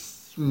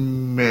things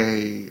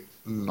may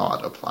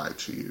not apply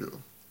to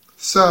you.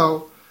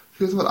 So,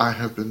 here's what I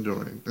have been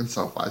doing in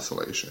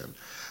self-isolation.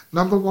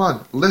 Number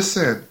one,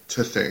 listen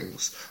to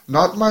things.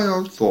 Not my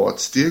own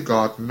thoughts. Dear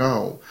God,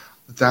 no.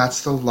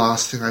 That's the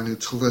last thing I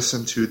need to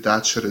listen to.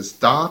 That shit is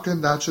dark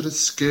and that shit is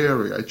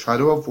scary. I try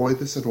to avoid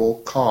this at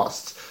all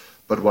costs.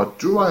 But what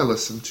do I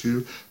listen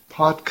to?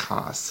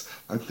 Podcasts,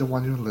 like the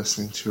one you're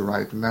listening to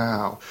right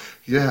now.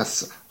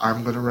 Yes,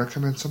 I'm going to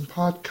recommend some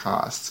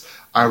podcasts.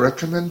 I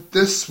recommend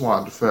this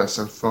one first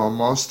and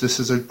foremost. This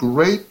is a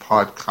great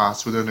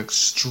podcast with an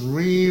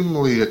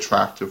extremely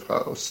attractive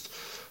host.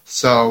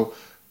 So,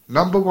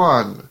 number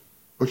one,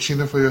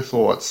 Wekina for your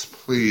thoughts,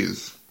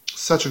 please.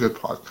 Such a good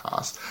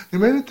podcast. You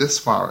made it this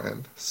far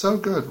in. So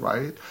good,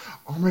 right?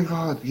 Oh my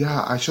god,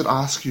 yeah, I should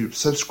ask you.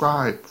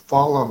 Subscribe,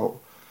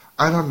 follow.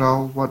 I don't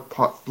know what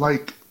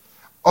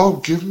oh,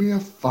 give me a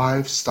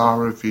 5-star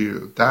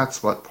review.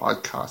 That's what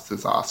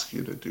podcasters ask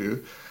you to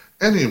do.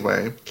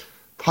 Anyway,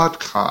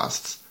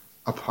 podcasts,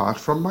 apart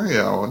from my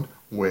own,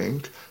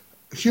 wink,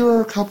 here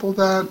are a couple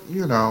that,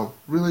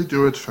 really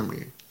do it for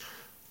me.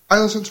 I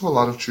listen to a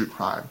lot of true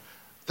crime.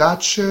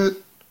 That shit,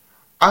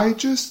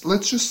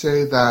 let's just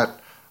say that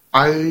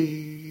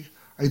I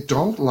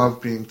don't love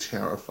being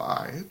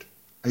terrified.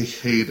 I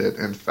hate it,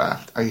 in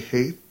fact. I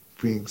hate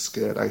being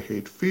scared. I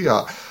hate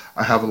fear.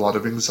 I have a lot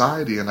of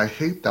anxiety, and I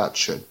hate that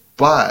shit.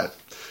 But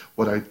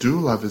what I do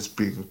love is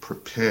being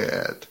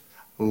prepared.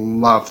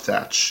 Love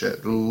that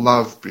shit.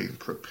 Love being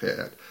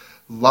prepared.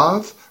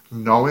 Love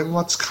knowing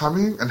what's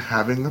coming and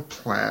having a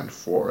plan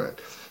for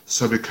it.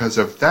 So because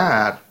of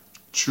that,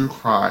 true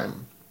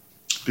crime.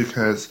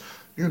 Because,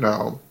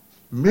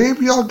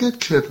 maybe I'll get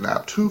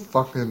kidnapped. Who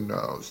fucking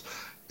knows?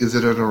 Is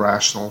it an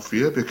irrational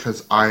fear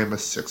because I am a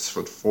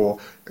 6'4",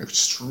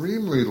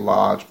 extremely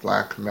large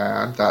black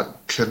man that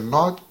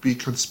cannot be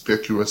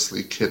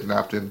conspicuously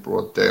kidnapped in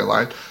broad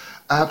daylight?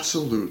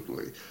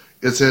 Absolutely.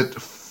 Is it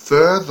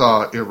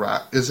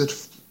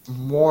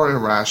more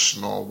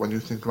irrational when you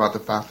think about the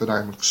fact that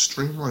I'm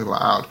extremely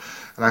loud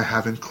and I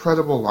have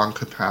incredible lung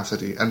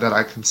capacity and that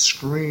I can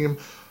scream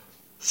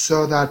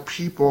so that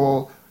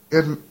people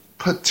in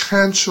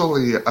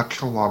potentially a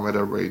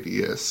kilometer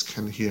radius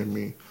can hear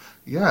me?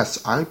 Yes,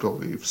 I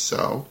believe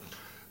so.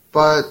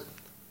 But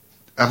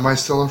am I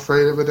still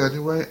afraid of it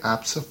anyway?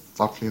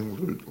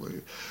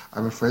 Abso-fucking-lutely.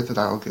 I'm afraid that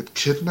I'll get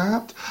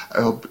kidnapped.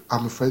 I'm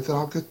afraid that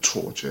I'll get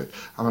tortured.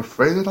 I'm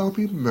afraid that I'll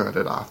be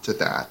murdered after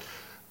that.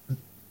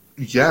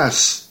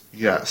 Yes,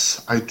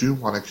 I do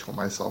want to kill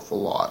myself a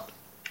lot.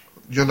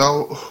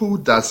 Who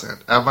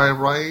doesn't? Am I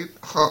right?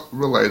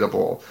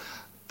 Relatable.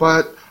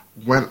 But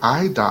when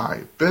I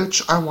die,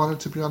 bitch, I want it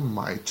to be on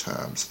my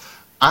terms.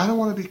 I don't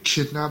want to be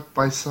kidnapped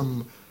by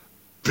some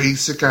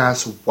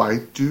basic-ass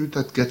white dude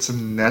that gets a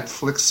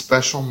Netflix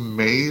special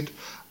made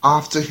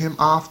after him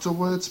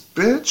afterwards.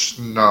 Bitch,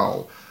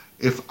 no.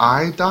 If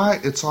I die,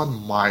 it's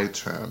on my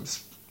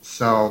terms.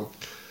 So,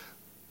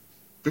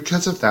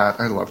 because of that,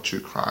 I love true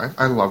crime.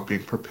 I love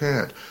being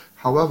prepared.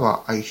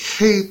 However, I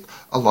hate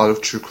a lot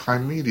of true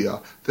crime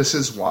media. This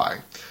is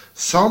why.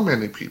 So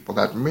many people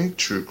that make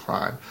true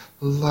crime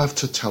love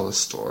to tell a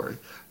story.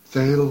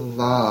 They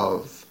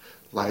love,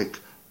 like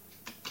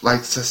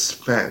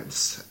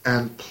suspense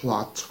and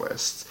plot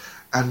twists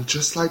and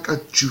just like a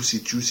juicy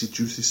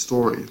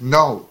story.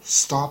 No,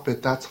 stop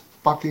it. That's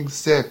fucking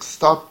sick.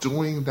 Stop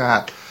doing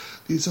that.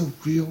 These are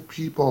real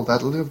people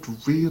that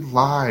lived real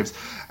lives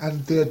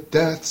and their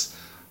deaths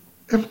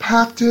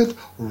impacted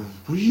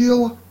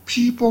real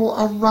people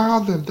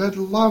around them that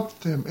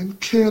loved them and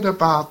cared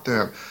about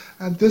them.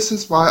 And this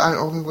is why I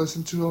only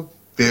listen to a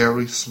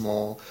very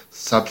small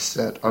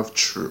subset of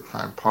true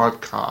crime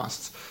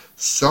podcasts.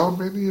 So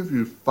many of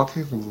you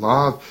fucking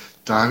love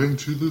diving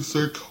into the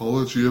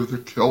psychology of the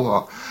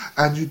killer,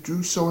 and you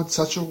do so in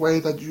such a way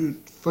that you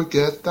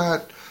forget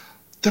that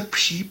the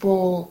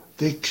people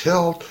they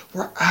killed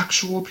were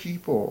actual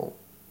people.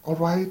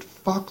 Alright?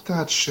 Fuck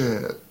that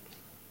shit.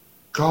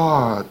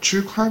 God,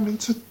 true crime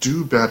needs to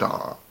do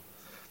better.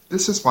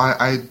 This is why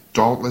I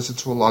don't listen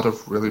to a lot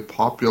of really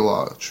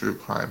popular true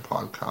crime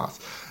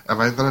podcasts. Am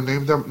I going to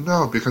name them?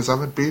 No, because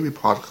I'm a baby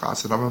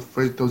podcast, and I'm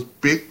afraid those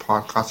big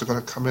podcasts are going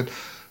to come in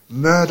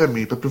murder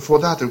me, but before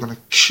that they're going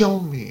to kill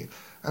me,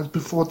 and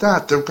before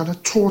that they're going to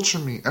torture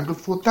me, and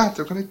before that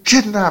they're going to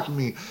kidnap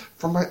me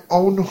from my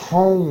own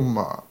home.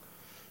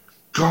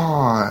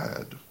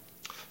 God.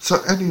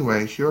 So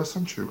anyway, here are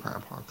some true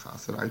crime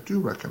podcasts that I do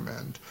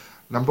recommend.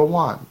 Number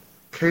 1,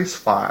 Case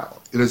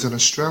File. It is an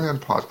Australian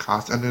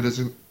podcast, and it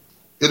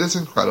is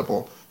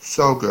incredible.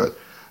 So good.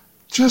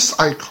 Just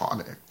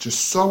iconic.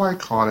 Just so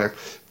iconic.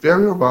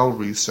 Very well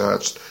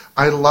researched.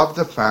 I love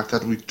the fact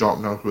that we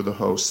don't know who the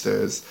host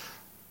is.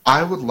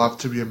 I would love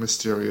to be a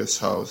mysterious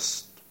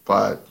host,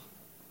 but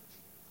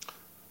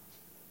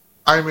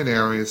I'm an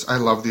Aries. I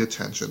love the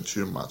attention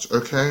too much.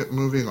 Okay,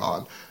 moving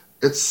on.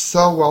 It's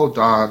so well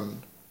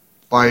done.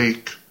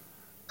 They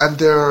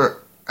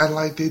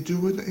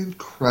do an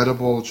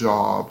incredible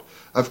job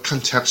of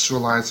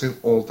contextualizing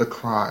all the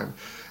crime.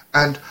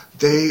 And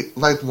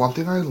one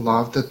thing I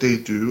love that they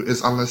do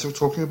is, unless they're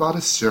talking about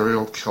a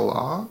serial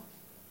killer,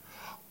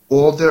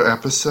 all their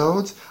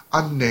episodes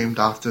are named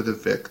after the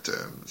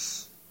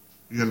victims,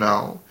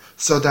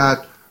 so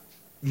that,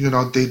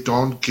 they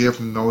don't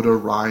give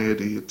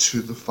notoriety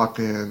to the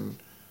fucking,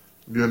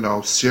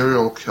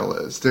 serial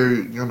killers.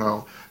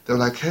 They're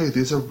like, hey,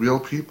 these are real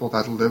people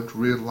that lived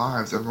real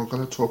lives, and we're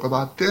going to talk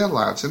about their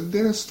lives and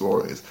their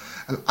stories.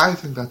 And I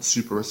think that's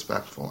super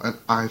respectful, and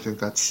I think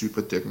that's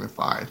super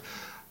dignified.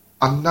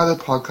 Another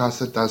podcast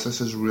that does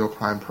this is Real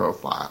Crime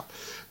Profile.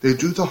 They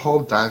do the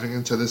whole diving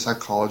into the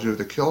psychology of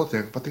the killer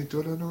thing, but they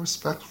do it in a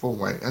respectful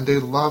way, and they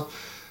love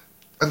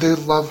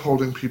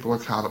holding people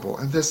accountable.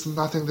 And there's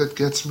nothing that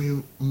gets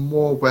me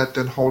more wet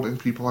than holding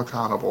people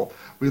accountable.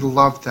 We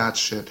love that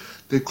shit.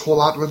 They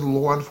call out when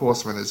law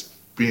enforcement is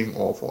being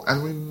awful,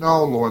 and we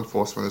know law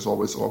enforcement is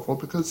always awful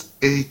because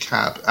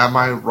ACAB. Am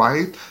I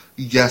right?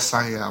 Yes,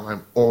 I am.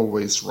 I'm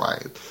always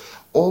right.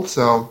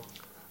 Also,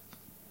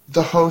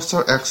 the hosts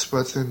are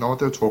experts. They know what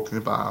they're talking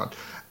about.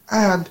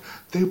 And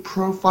they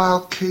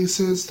profile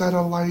cases that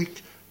are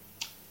like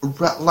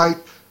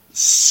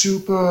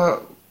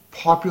super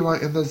popular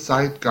in the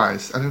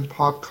zeitgeist and in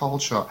pop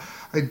culture.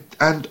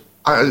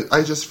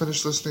 I just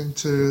finished listening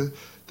to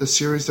the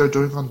series they're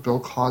doing on Bill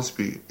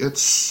Cosby.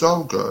 It's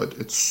so good.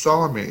 It's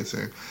so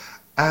amazing.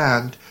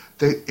 And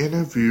they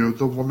interview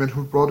the woman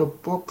who wrote a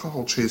book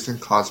called Chasing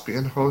Cosby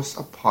and hosts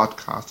a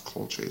podcast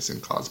called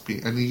Chasing Cosby.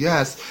 And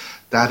yes,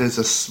 that is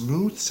a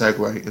smooth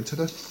segue into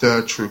the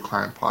third true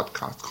crime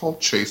podcast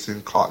called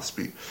Chasing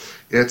Cosby.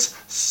 It's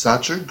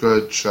such a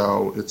good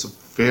show. It's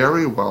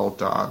very well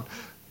done.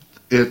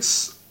 It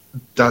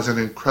does an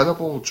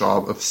incredible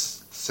job of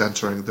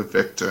centering the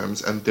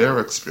victims and their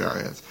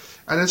experience.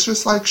 And it's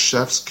just like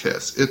chef's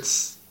kiss.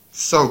 It's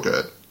so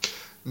good.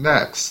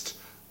 Next,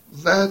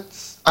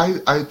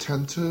 I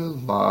tend to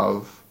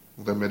love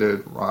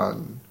limited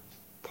run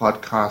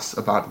podcasts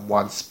about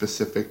one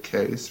specific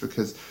case,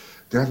 because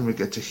then we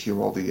get to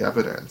hear all the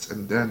evidence,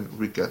 and then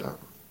we get a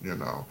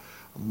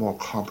more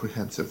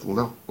comprehensive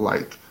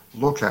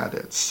look at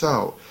it.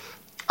 So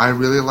I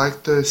really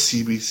like the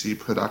CBC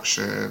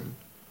production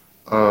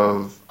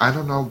of, I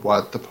don't know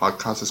what the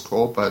podcast is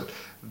called, but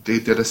they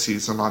did a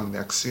season on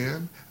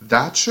Nexium.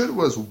 That shit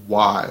was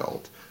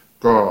wild.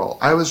 Girl,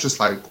 I was just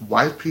like,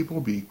 white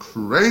people be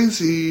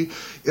crazy.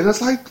 It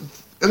is like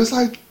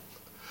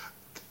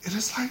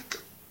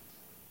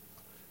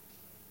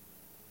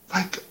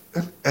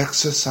an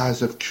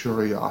exercise of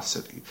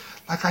curiosity.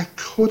 Like, I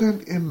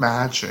couldn't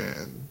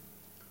imagine,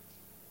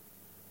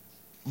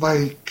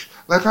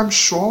 I'm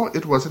sure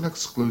it wasn't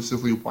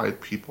exclusively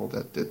white people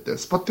that did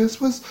this, but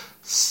this was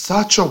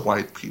such a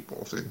white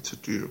people thing to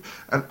do.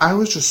 And I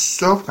was just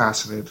so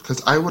fascinated,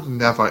 because I would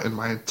never in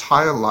my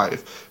entire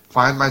life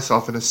find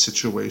myself in a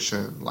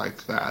situation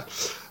like that.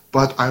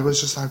 But I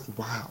was just like,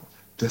 wow,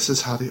 this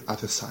is how the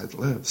other side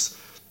lives.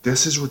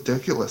 This is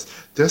ridiculous.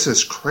 This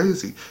is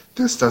crazy.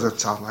 This doesn't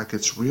sound like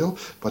it's real,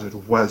 but it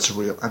was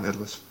real, and it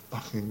was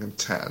fucking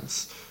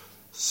intense.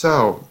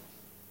 So,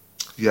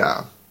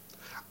 yeah.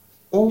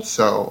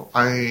 Also,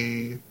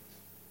 I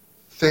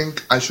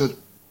think I should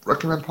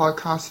recommend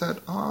podcasts that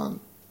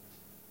aren't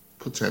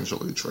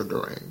potentially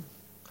triggering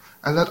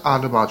and that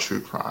aren't about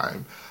true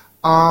crime.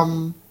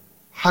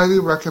 Highly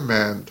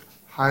recommend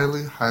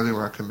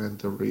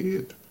The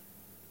Read.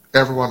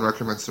 Everyone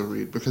recommends The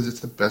Read because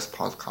it's the best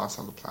podcast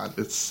on the planet.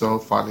 It's so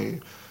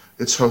funny.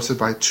 It's hosted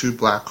by two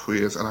black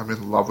queers, and I'm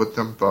in love with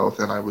them both,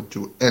 and I would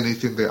do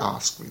anything they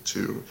ask me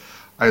to.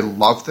 I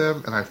love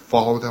them, and I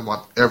follow them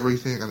on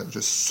everything, and they're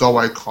just so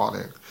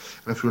iconic.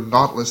 And if you're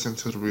not listening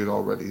to The Read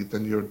already,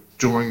 then you're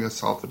doing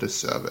yourself a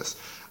disservice.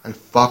 I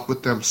fuck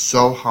with them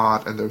so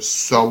hard, and they're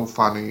so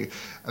funny,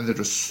 and they're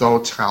just so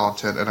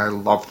talented, and I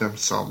love them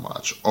so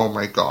much. Oh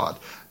my god.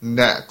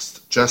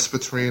 Next, Just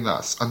Between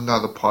Us,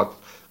 another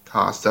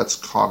podcast that's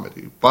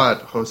comedy, but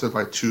hosted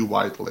by two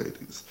white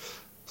ladies.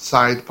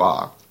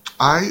 Sidebar.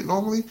 I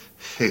normally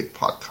hate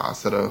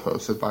podcasts that are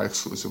hosted by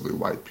exclusively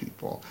white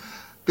people,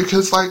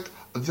 because,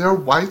 their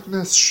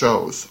whiteness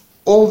shows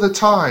all the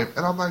time,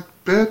 and I'm like,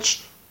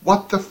 bitch,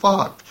 what the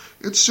fuck?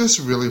 It's just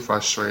really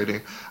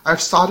frustrating.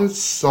 I've started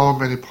so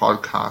many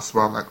podcasts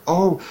where I'm like,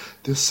 oh,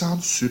 this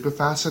sounds super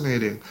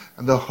fascinating.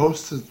 And the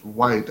host is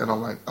white. And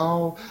I'm like,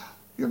 oh,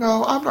 I'm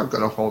not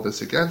going to hold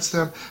this against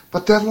them.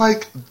 But then,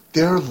 like,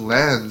 their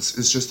lens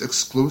is just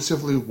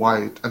exclusively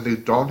white. And they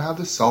don't have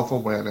the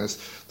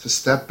self-awareness to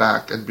step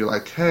back and be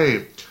like,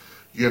 hey,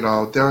 there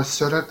are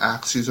certain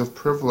axes of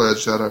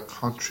privilege that are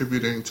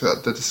contributing to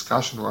the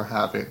discussion we're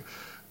having.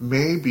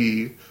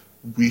 Maybe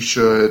we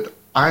should,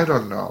 I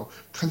don't know,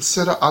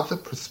 consider other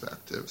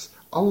perspectives.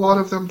 A lot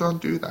of them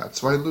don't do that,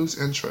 so I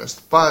lose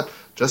interest. But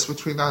just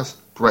between us,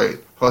 great.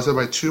 Hosted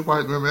by two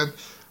white women,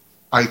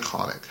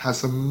 iconic.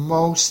 Has the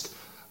most,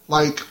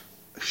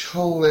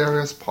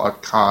 hilarious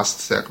podcast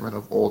segment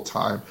of all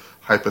time.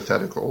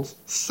 Hypotheticals.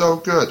 So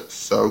good,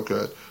 so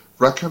good.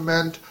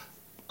 Recommend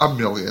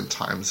 1,000,000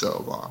 times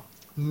over.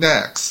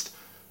 Next,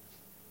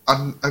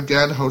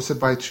 again hosted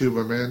by two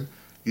women.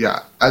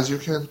 Yeah, as you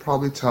can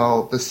probably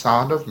tell, the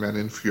sound of men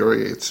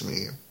infuriates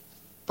me.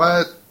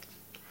 But,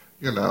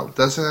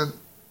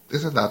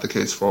 isn't that the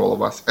case for all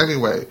of us?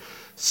 Anyway,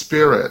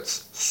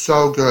 Spirits,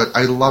 so good.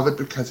 I love it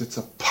because it's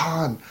a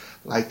pun,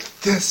 like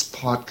this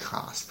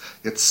podcast.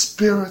 It's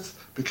spirits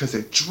because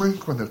they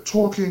drink when they're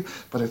talking,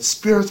 but it's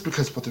spirits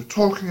because what they're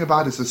talking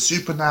about is the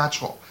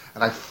supernatural.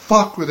 And I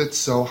fuck with it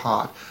so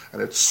hard,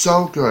 and it's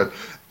so good.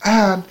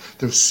 And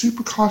they're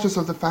super conscious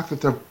of the fact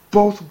that they're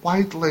both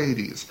white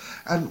ladies,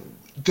 and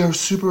they're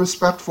super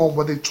respectful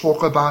when they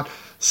talk about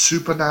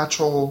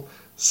supernatural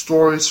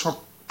stories from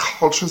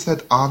cultures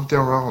that aren't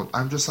their own.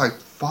 I'm just like,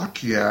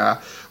 fuck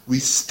yeah, we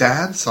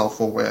stand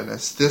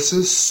self-awareness. This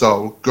is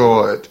so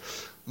good.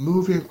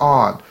 Moving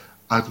on,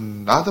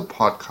 another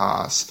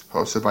podcast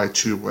hosted by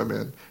two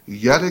women.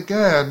 Yet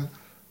again,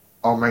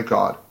 oh my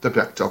god, the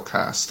Bechdel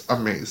cast.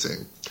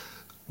 Amazing.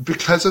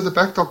 Because of the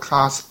Bechdel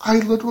cast, I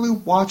literally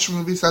watch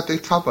movies that they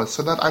cover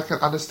so that I can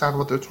understand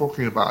what they're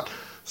talking about.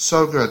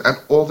 So good. And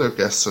all their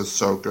guests are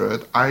so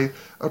good. I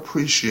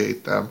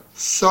appreciate them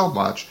so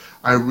much.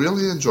 I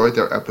really enjoyed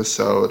their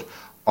episode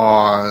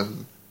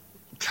on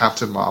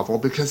Captain Marvel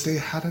because they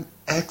had an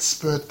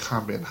expert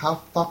come in. How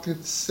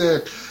fucking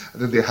sick.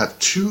 And then they had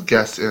two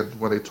guests in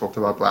when they talked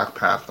about Black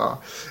Panther.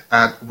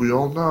 And we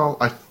all know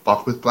I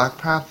fuck with Black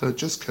Panther.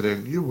 Just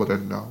kidding. You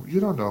wouldn't know. You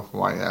don't know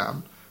who I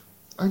am.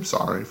 I'm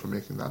sorry for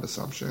making that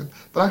assumption.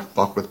 But I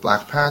fuck with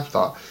Black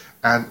Panther.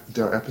 And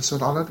their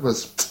episode on it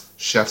was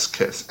chef's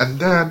kiss. And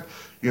then,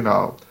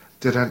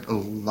 didn't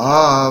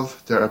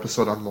love their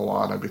episode on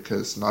Moana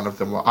because none of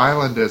them were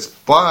islanders.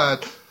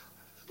 But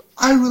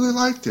I really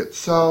liked it.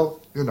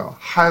 So,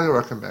 highly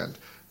recommend.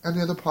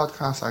 Any other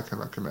podcasts I can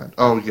recommend?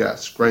 Oh,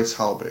 yes, Grace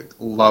Helbig.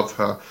 Love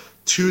her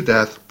to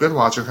death. Been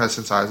watching her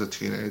since I was a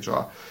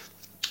teenager.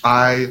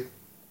 I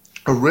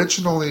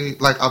originally,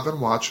 I've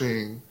been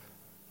watching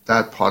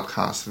that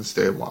podcast since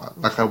day one.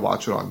 I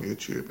watch it on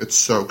YouTube. It's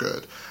so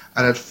good.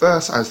 And at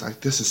first, I was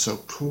like, this is so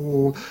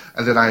cool.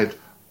 And then I'd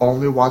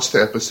only watch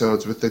the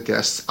episodes with the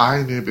guests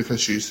I knew because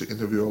she used to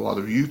interview a lot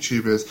of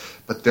YouTubers.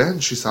 But then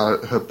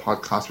her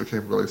podcast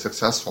became really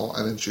successful.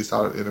 And then she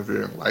started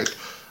interviewing,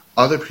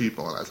 other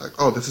people. And I was like,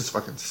 oh, this is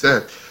fucking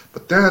sick.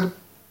 But then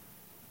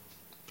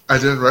I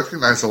didn't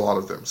recognize a lot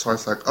of them. So I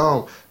was like,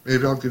 oh,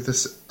 maybe I'll give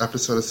this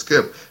episode a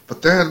skip.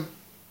 But then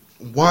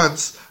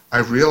once I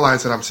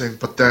realized that I'm saying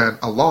but then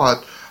a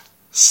lot,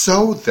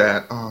 so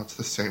that, it's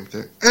the same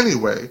thing.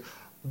 Anyway,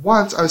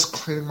 once I was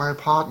cleaning my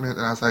apartment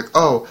and I was like,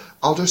 oh,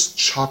 I'll just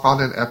chuck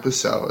on an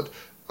episode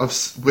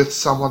with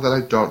someone that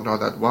I don't know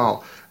that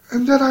well.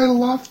 And then I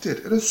loved it.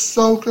 It is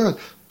so good.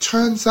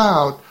 Turns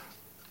out,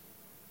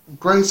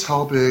 Grace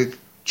Helbig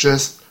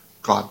just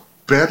got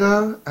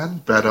better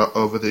and better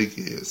over the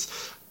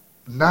years.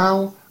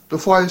 Now,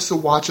 before I used to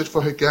watch it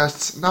for her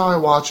guests, now I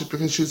watch it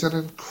because she's an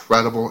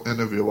incredible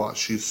interviewer.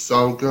 She's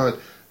so good.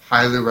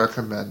 Highly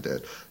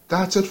recommended.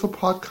 That's it for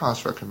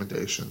podcast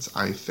recommendations,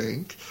 I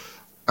think.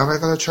 Am I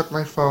going to check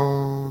my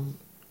phone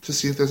to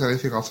see if there's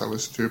anything else I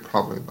listen to?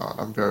 Probably not.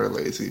 I'm very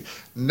lazy.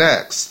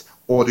 Next,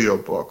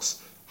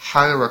 audiobooks.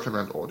 Highly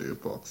recommend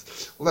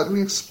audiobooks. Let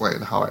me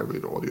explain how I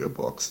read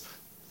audiobooks.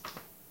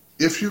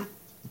 If you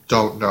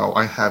don't know,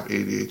 I have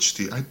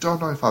ADHD. I don't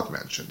know if I've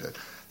mentioned it.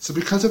 So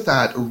because of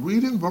that,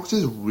 reading books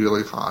is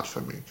really hard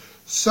for me.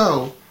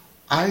 So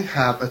I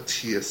have a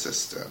tier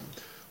system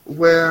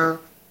where,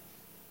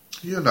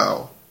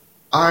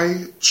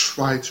 I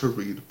try to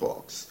read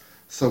books.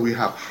 So we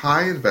have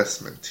high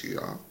investment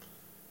tier,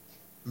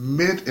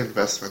 mid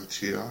investment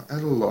tier,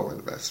 and low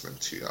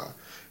investment tier.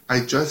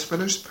 I just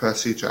finished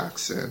Percy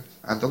Jackson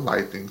and the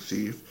Lightning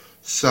Thief,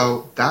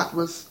 so that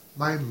was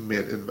my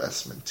mid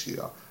investment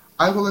tier.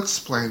 I will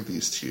explain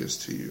these tiers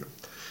to you.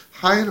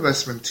 High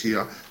investment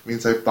tier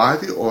means I buy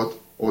the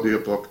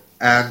audiobook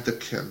and the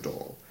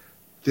Kindle.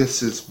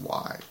 This is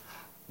why.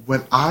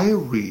 When I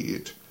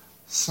read,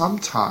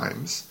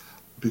 sometimes,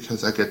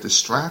 because I get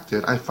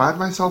distracted, I find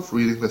myself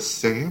reading the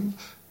same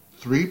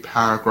 3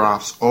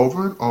 paragraphs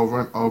over and over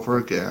and over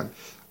again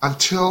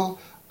until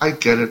I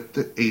get it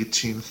the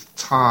 18th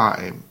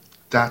time.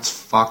 That's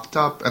fucked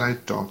up, and I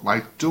don't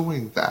like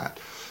doing that.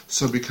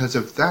 So because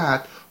of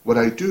that, what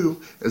I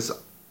do is,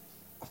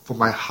 for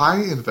my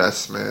high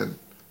investment,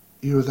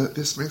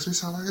 this makes me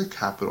sound like a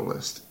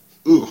capitalist.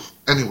 Ugh.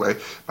 Anyway,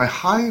 my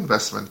high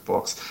investment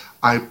books,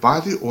 I buy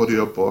the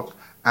audiobook,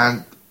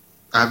 and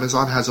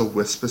Amazon has a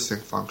whisper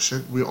sync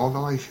function. We all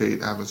know I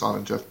hate Amazon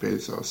and Jeff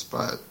Bezos,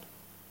 but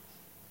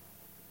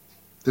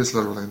there's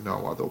literally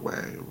no other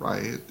way,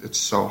 right? It's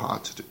so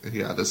hard to do.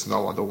 Yeah, there's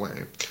no other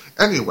way.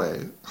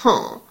 Anyway,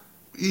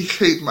 we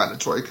hate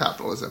mandatory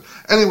capitalism.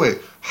 Anyway,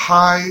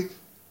 high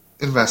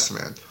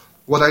investment.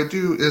 What I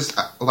do is,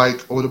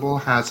 like, Audible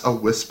has a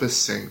whisper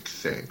sync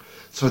thing.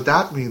 So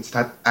that means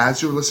that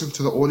as you're listening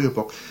to the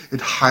audiobook, it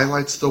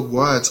highlights the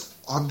words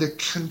on the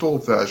Kindle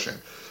version.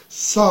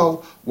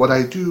 So what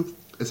I do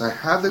is I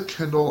have the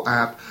Kindle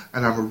app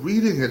and I'm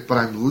reading it, but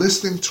I'm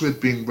listening to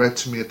it being read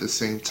to me at the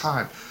same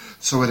time.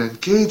 So it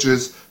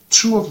engages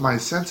two of my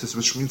senses,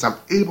 which means I'm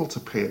able to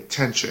pay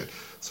attention.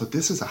 So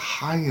this is a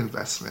high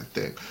investment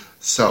thing.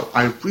 So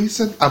I've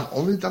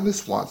only done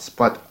this once,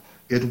 but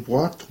it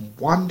worked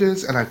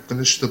wonders, and I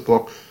finished the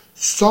book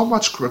so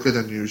much quicker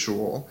than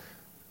usual,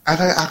 and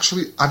I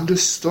actually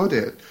understood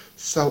it.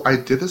 So I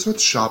did this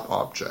with sharp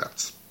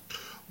objects.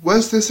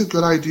 Was this a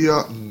good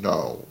idea?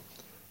 No.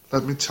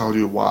 Let me tell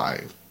you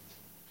why.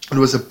 It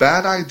was a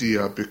bad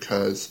idea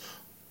because,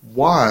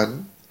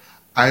 one,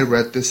 I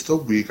read this the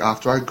week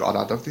after I got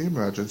out of the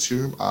emergency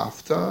room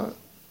after,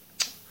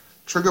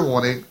 trigger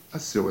warning, a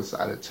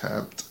suicide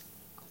attempt.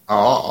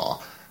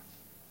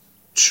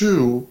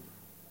 Two,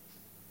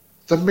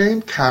 the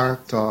main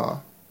character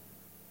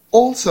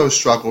also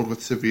struggled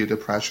with severe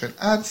depression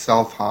and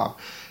self-harm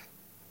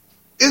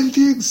in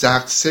the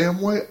exact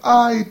same way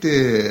I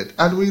did.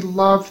 And we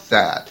loved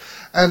that.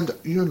 And,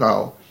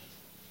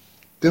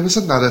 there was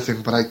another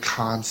thing, but I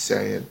can't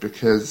say it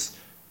because,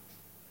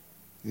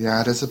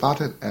 it is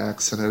about an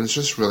ex, and it is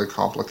just really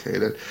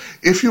complicated.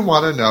 If you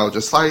want to know,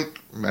 just,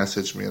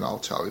 message me and I'll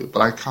tell you.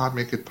 But I can't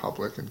make it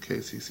public in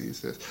case he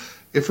sees this.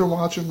 If you're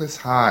watching this,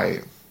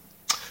 hi.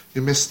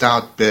 You missed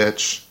out,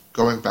 bitch.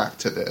 Going back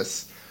to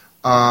this.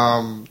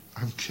 I'm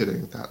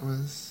kidding. That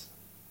was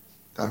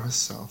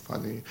so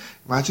funny.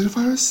 Imagine if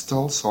I was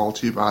still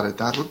salty about it.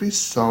 That would be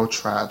so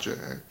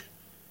tragic.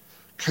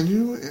 Can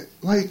you,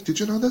 did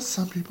you know that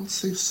some people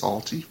stay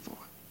salty for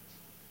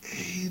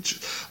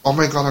age? Oh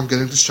my god, I'm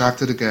getting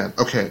distracted again.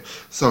 Okay,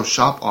 so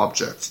sharp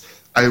objects.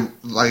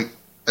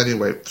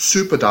 Anyway,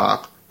 super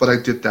dark, but I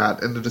did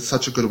that, and it is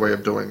such a good way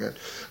of doing it.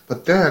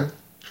 But then,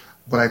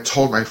 when I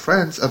told my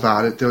friends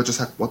about it, they were just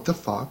like, what the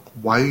fuck?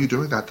 Why are you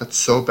doing that? That's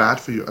so bad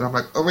for you. And I'm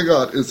like, oh my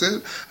god, is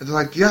it? And they're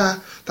like, yeah,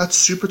 that's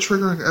super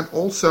triggering. And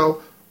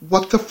also,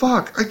 what the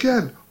fuck?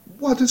 Again,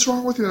 what is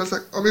wrong with you? And I was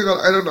like, oh my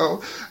god, I don't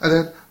know. And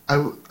then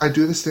I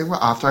do this thing where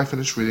after I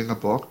finish reading a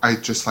book, I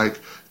just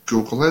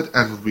Google it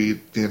and read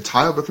the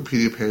entire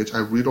Wikipedia page. I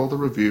read all the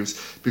reviews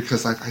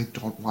because I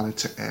don't want it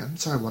to end.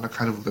 So I want to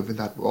kind of live in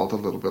that world a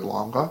little bit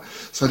longer.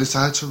 So I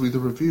decided to read the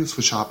reviews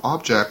for sharp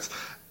objects,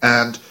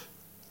 and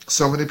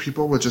so many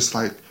people were just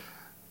like,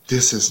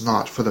 this is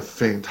not for the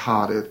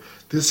faint-hearted.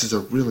 This is a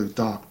really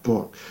dark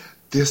book.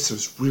 This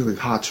is really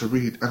hard to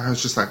read. And I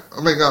was just like,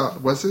 oh my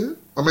god, was it?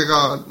 Oh my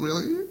god,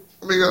 really?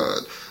 Oh my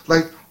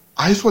god.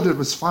 I thought it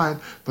was fine,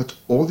 but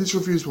all these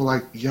reviews were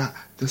like, yeah,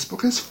 this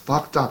book is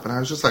fucked up. And I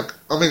was just like,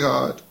 oh my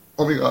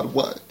god,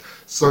 what?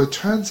 So it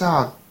turns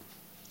out,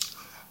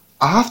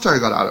 after I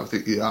got out of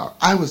the ER,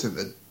 I was in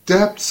the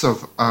depths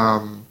of,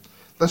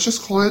 let's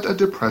just call it a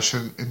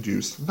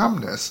depression-induced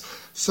numbness.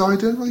 So I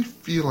didn't really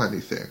feel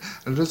anything.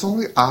 And it was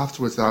only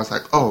afterwards that I was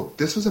like, oh,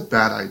 this was a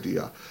bad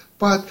idea.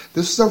 But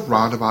this is a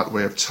roundabout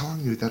way of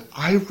telling you that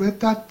I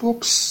read that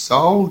book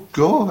so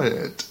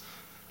good.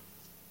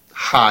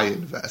 High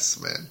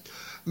investment.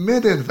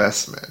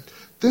 Mid-investment.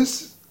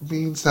 This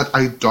means that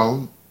I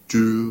don't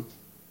do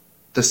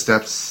the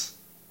steps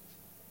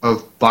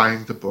of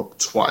buying the book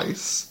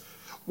twice.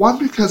 One,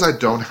 because I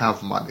don't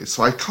have money,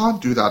 so I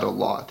can't do that a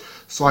lot.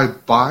 So I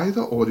buy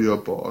the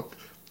audiobook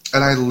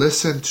and I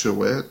listen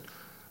to it,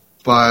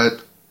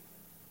 but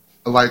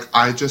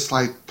I just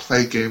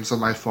play games on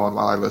my phone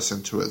while I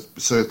listen to it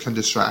so it can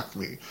distract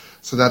me.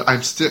 So that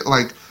I'm still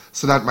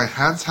so that my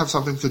hands have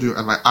something to do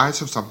and my eyes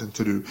have something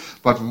to do,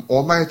 but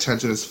all my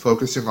attention is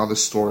focusing on the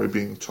story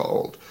being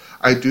told.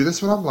 I do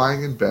this when I'm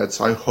lying in bed,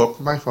 so I hook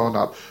my phone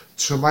up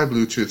to my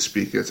Bluetooth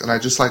speakers and I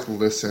just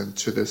listen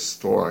to this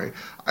story.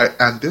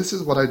 And this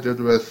is what I did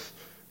with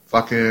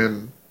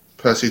fucking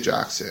Percy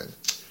Jackson.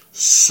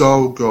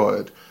 So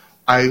good.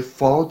 I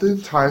followed the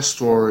entire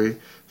story,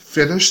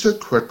 finished it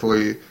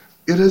quickly.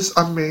 It is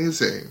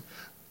amazing.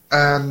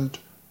 And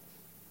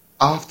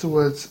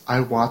afterwards, I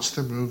watched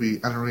the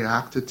movie and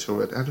reacted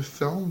to it and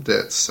filmed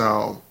it.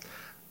 So,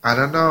 I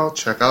don't know.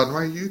 Check out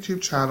my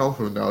YouTube channel.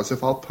 Who knows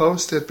if I'll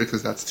post it,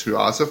 because that's 2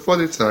 hours of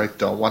footage that I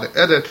don't want to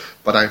edit.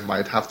 But I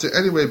might have to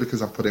anyway,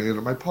 because I'm putting it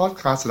in my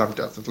podcast that I'm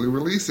definitely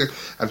releasing.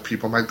 And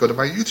people might go to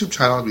my YouTube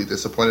channel and be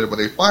disappointed when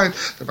they find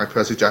that my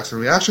Percy Jackson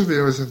reaction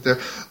video isn't there.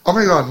 Oh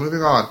my god,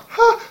 moving on.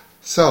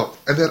 So,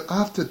 and then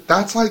after,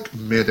 that's like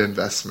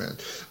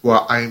mid-investment,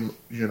 where I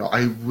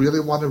really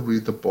want to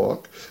read the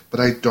book, but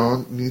I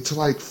don't need to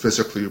like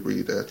physically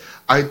read it.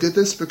 I did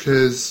this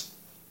because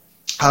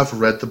I've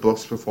read the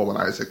books before when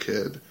I was a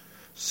kid.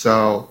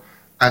 So,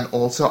 and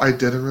also I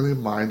didn't really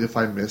mind if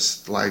I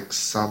missed like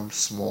some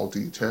small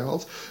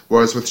details.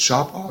 Whereas with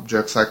Sharp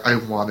Objects, like I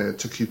wanted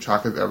to keep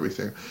track of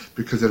everything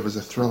because it was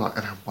a thriller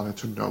and I wanted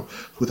to know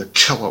who the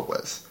killer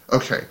was.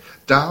 Okay,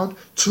 down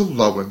to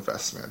low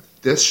investment.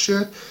 This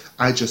shit,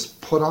 I just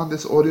put on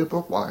this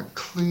audiobook while I'm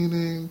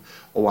cleaning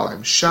or while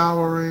I'm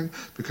showering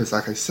because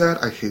like I said,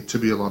 I hate to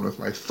be alone with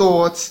my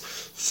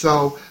thoughts.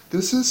 So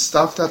this is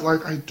stuff that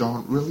like I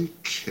don't really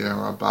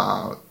care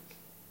about,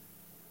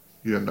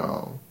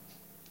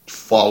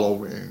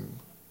 following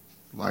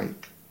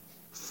like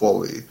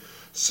fully.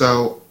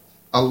 So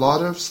a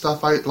lot of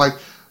stuff I like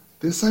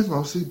this I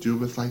mostly do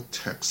with like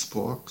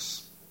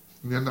textbooks,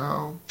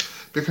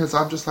 because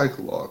I'm just like,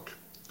 look,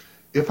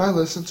 if I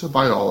listen to a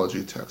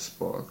biology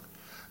textbook,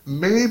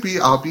 maybe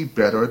I'll be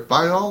better at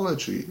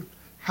biology.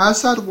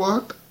 Has that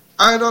worked?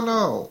 I don't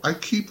know. I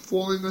keep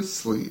falling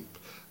asleep.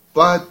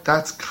 But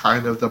that's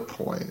kind of the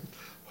point.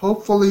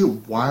 Hopefully,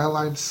 while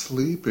I'm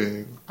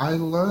sleeping, I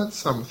learn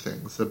some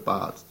things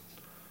about,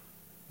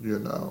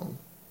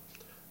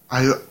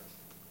 I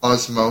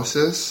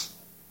osmosis,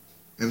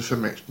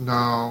 information.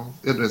 No,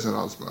 it isn't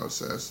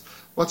osmosis.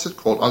 What's it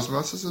called?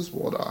 Osmosis is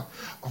water.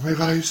 Oh my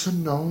god, I used to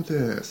know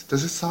this.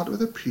 Does it start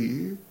with a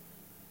P?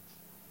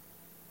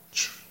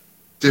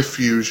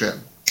 Diffusion.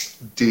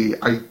 D.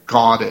 I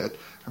got it.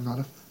 I'm not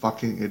a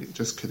fucking idiot.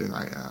 Just kidding,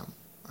 I am.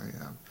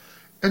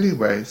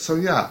 Anyway, so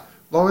yeah,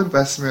 low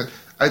investment.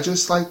 I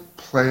just like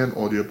play an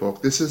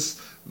audiobook. This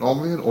is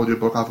normally an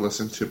audiobook I've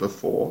listened to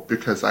before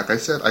because, like I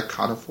said, I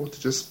can't afford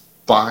to just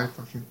buy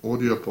fucking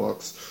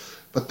audiobooks.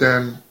 But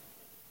then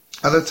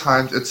other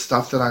times it's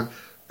stuff that I'm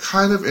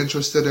kind of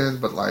interested in,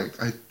 but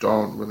like I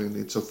don't really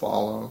need to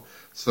follow.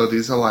 So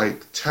these are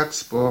like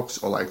textbooks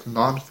or like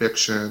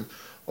nonfiction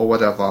or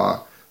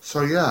whatever.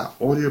 So yeah,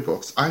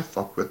 audiobooks, I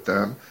fuck with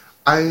them.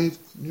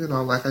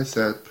 Like I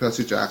said,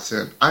 Percy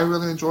Jackson, I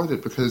really enjoyed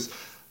it because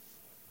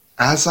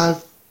as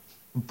I've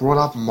brought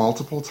up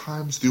multiple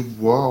times, the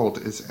world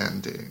is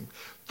ending.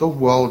 The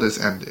world is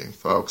ending,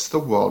 folks. The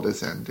world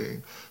is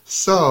ending.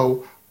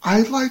 So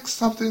I like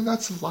something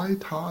that's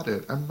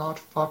lighthearted and not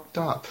fucked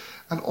up.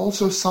 And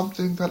also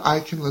something that I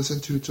can listen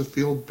to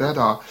feel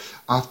better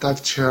after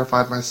I've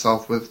terrified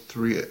myself with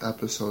 3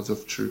 episodes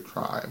of true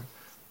crime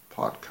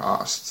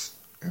podcasts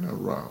in a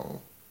row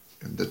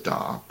in the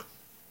dark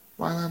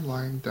while I'm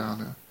lying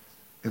down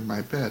in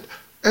my bed.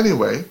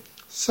 Anyway,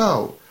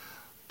 so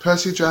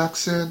Percy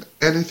Jackson,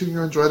 anything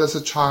you enjoyed as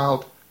a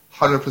child,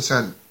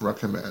 100%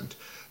 recommend.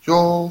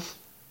 You'll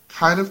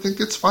kind of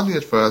think it's funny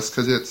at first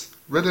because it's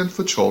written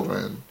for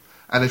children.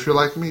 And if you're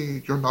like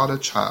me, you're not a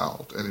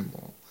child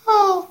anymore.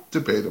 Well,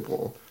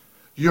 debatable.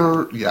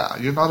 You're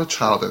not a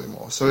child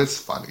anymore, so it's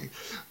funny.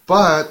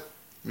 But,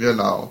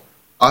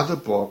 other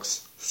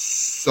books,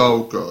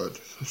 so good.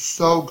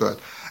 So good.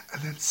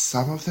 And then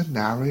some of the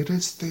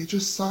narrators, they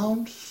just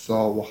sound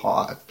so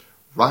hot,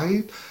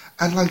 right?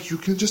 And like you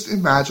can just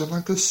imagine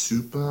like a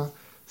super,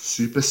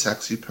 super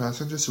sexy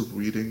person just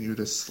reading you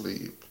to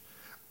sleep.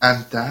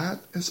 And that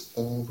is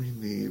all we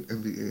need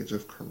in the age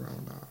of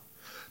Corona.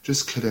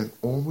 Just kidding.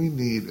 All we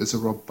need is a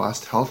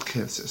robust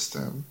healthcare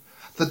system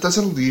that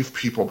doesn't leave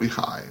people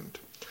behind.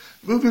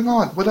 Moving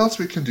on, what else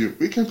we can do?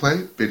 We can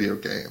play video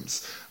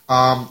games.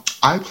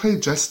 I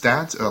played Just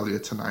Dance earlier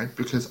tonight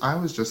because I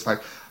was just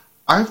like,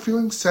 I'm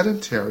feeling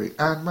sedentary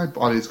and my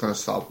body's going to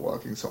stop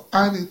working, so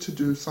I need to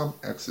do some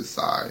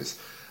exercise.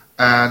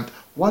 And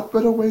what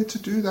better way to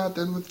do that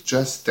than with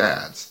Just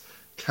Dance?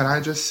 Can I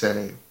just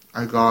say,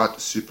 I got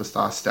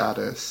superstar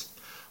status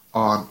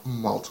on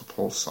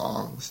multiple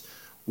songs.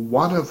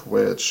 One of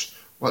which,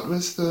 what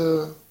was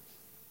the...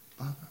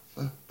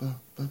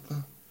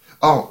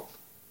 Oh,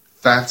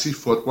 Fancy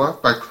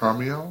Footwork by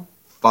Chromeo.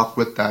 Fuck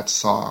with that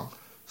song.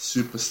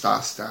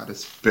 Superstar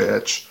status,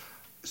 bitch.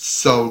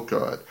 So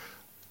good.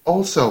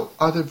 Also,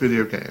 other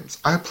video games.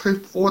 I play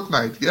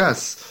Fortnite,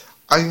 yes.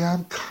 I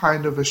am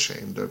kind of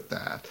ashamed of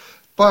that.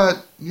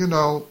 But,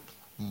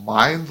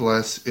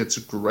 mindless, it's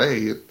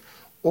great.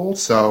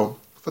 Also,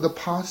 for the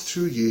past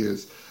 2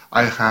 years,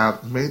 I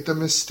have made the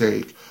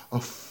mistake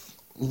of,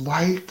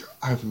 like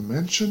I've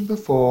mentioned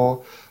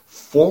before,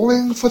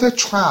 falling for the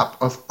trap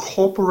of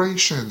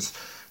corporations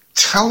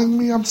telling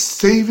me I'm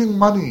saving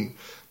money,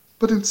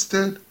 but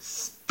instead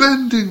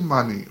spending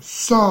money.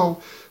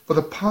 So, for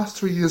the past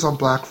 3 years on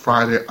Black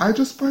Friday, I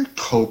just buy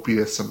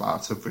copious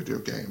amounts of video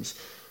games.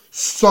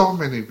 So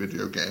many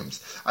video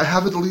games. I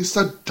have at least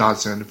a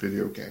dozen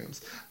video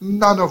games,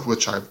 none of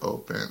which I've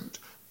opened.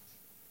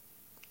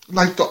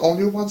 Like, the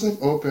only ones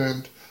I've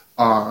opened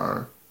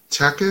are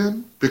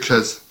Tekken,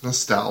 because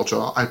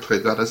nostalgia. I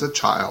played that as a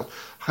child.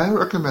 Highly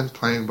recommend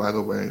playing, by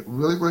the way.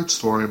 Really great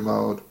story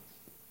mode.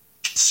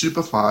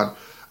 Super fun.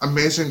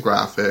 Amazing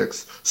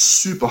graphics.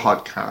 Super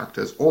hot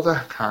characters. All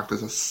the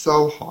characters are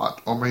so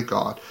hot. Oh my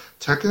god.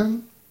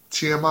 Tekken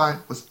TMI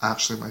was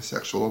actually my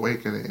sexual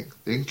awakening.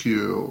 Thank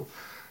you.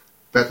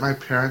 Bet my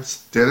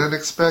parents didn't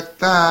expect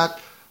that.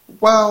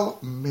 Well,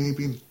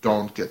 maybe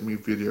don't get me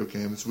video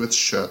games with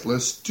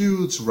shirtless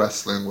dudes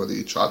wrestling with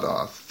each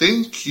other.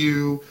 Thank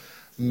you.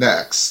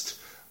 Next,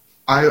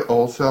 I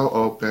also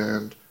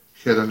opened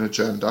Hidden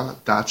Agenda.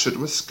 That shit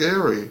was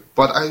scary,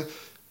 but I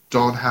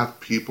don't have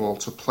people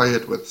to play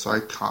it with, so I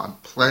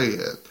can't play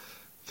it.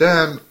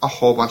 Then a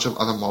whole bunch of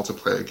other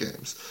multiplayer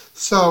games.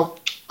 So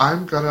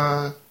I'm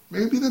gonna,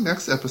 maybe the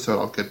next episode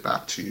I'll get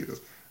back to you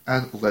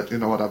and let you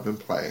know what I've been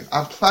playing.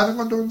 I'm planning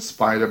on doing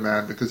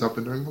Spider-Man because I've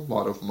been doing a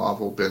lot of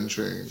Marvel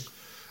binging.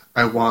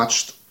 I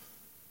watched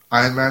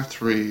Iron Man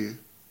 3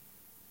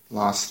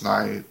 last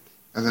night,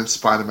 and then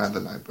Spider-Man the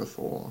night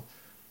before.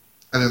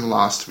 And then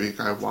last week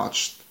I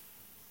watched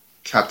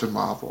Captain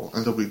Marvel,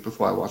 and the week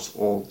before I watched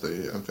all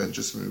the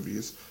Avengers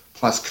movies,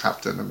 plus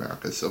Captain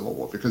America Civil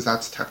War, because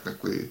that's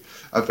technically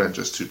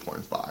Avengers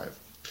 2.5.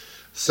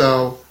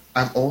 So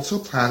I'm also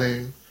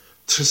planning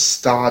to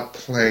start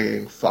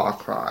playing Far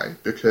Cry,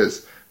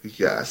 because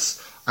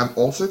yes, I'm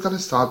also going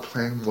to start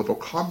playing Mortal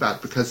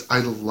Kombat because I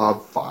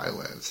love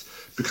violence,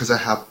 because I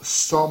have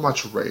so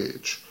much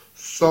rage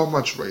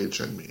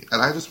in me,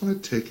 and I just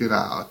want to take it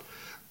out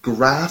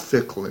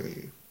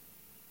graphically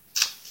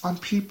on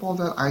people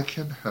that I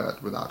can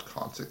hurt without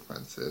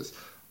consequences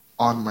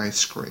on my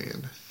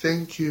screen.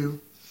 Thank you.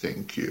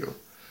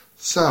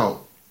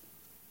 So,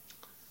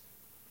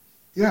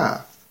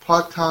 yeah,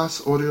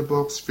 podcasts,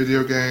 audiobooks,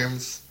 video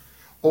games.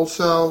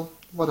 Also,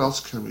 what else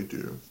can we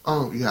do?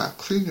 Oh, yeah,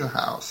 clean your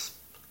house.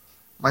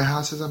 My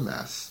house is a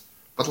mess,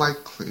 but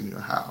clean your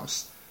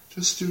house.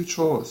 Just do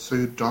chores so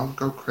you don't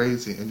go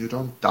crazy and you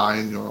don't die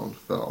in your own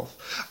filth.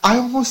 I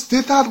almost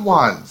did that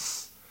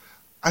once.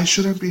 I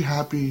shouldn't be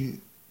happy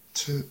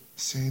to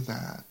say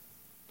that.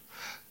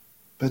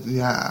 But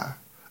yeah,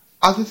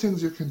 other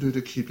things you can do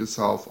to keep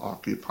yourself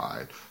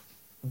occupied.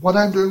 What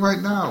I'm doing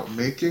right now,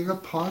 making a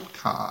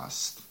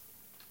podcast.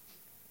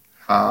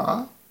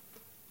 Huh?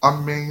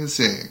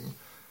 Amazing.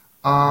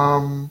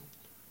 Talk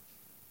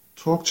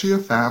to your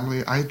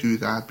family. I do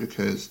that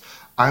because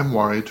I'm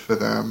worried for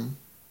them.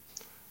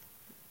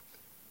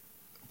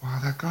 Wow,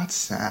 that got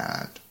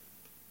sad.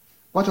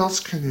 What else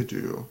can you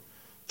do?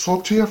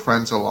 Talk to your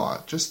friends a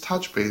lot. Just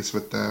touch base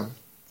with them.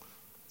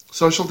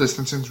 Social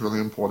distancing is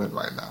really important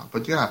right now.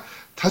 But yeah,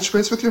 touch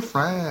base with your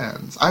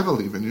friends. I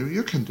believe in you.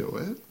 You can do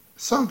it.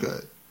 So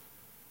good.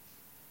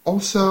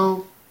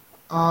 Also,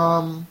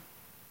 I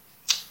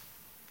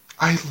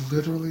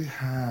literally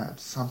had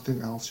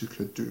something else you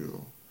could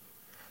do.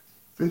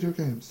 Video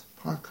games,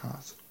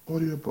 podcasts,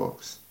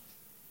 audiobooks.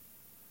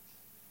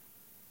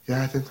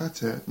 Yeah, I think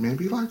that's it.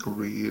 Maybe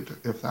read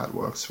if that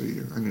works for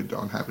you and you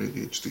don't have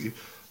ADHD.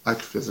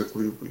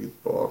 Physically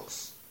read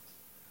books.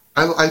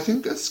 I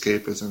think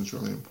escapism is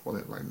really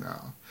important right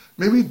now.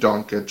 Maybe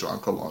don't get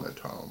drunk alone at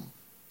home.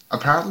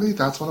 Apparently,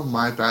 that's one of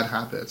my bad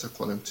habits,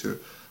 according to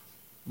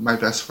my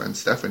best friend,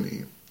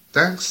 Stephanie.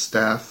 Thanks,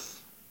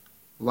 Steph.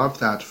 Love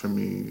that for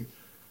me.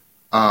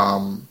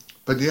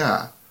 But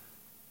yeah,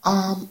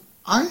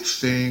 I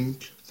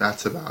think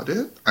that's about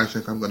it. I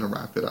think I'm going to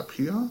wrap it up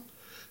here.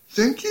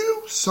 Thank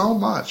you so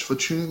much for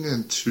tuning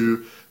in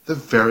to the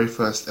very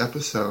first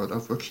episode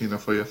of Wekina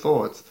for Your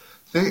Thoughts.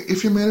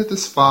 If you made it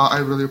this far, I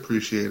really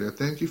appreciate it.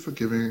 Thank you for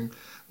giving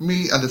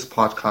me and this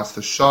podcast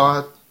a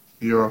shot.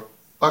 You're a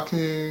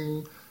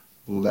fucking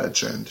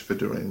legend for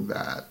doing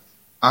that.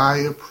 I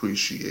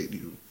appreciate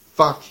you.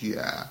 Fuck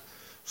yeah.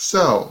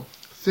 So,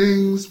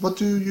 what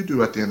do you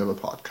do at the end of a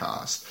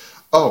podcast?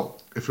 Oh,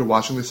 if you're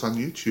watching this on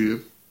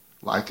YouTube,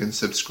 like and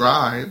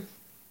subscribe.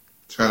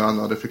 Turn on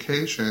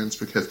notifications,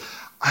 because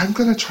I'm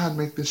going to try and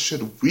make this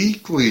shit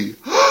weekly.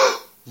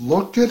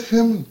 Look at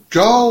him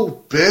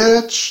go,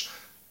 bitch!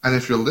 And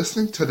if you're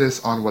listening to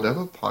this on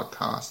whatever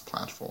podcast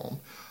platform,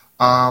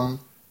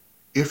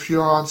 if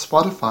you're on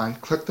Spotify,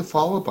 click the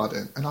follow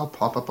button and I'll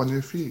pop up on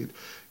your feed.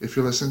 If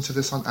you're listening to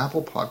this on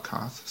Apple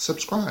Podcasts,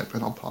 subscribe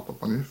and I'll pop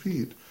up on your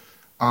feed.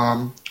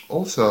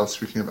 Also,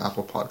 speaking of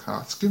Apple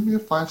Podcasts, give me a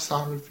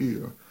 5-star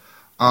review.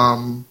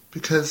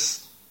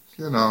 Because,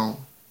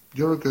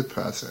 you're a good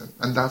person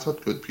and that's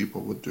what good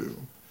people would do.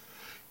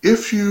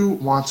 If you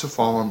want to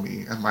follow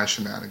me and my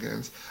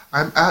shenanigans,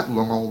 I'm at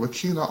Lungol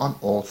Wekina on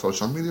all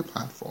social media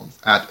platforms,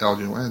 at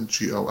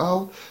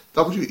LUNGOLWEKINA.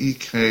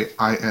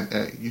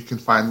 You can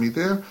find me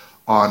there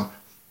on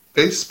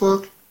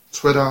Facebook,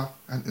 Twitter,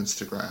 and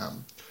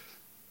Instagram.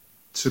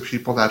 To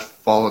people that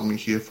followed me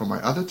here from my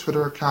other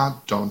Twitter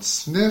account, don't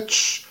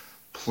snitch.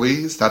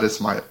 Please, that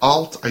is my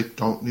alt. I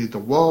don't need the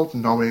world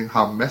knowing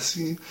how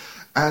messy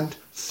and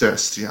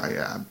thirsty I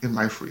am in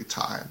my free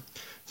time.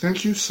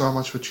 Thank you so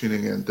much for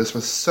tuning in. This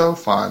was so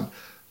fun.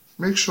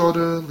 Make sure to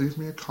leave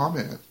me a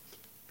comment.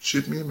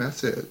 Shoot me a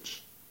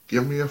message.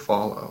 Give me a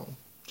follow.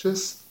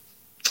 This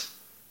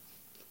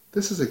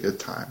is a good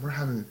time. We're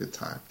having a good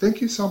time.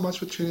 Thank you so much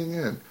for tuning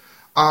in.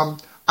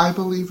 I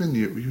believe in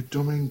you. You're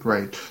doing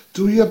great.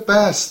 Do your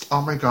best.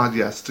 Oh my God,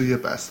 yes, do your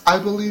best. I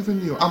believe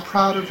in you. I'm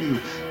proud of you.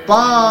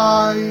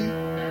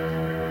 Bye.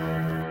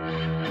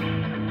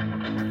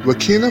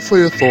 Wekina for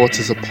Your Thoughts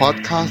is a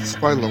podcast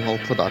by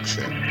Lungol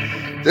production.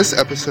 This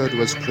episode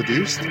was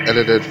produced,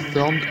 edited,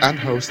 filmed, and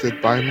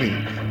hosted by me,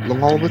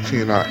 Lungol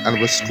Wekina,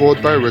 and was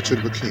scored by Richard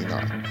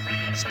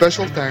Wekina.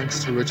 Special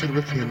thanks to Richard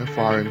Wekina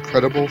for our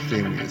incredible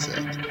theme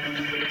music.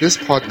 This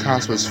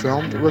podcast was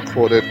filmed,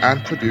 recorded,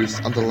 and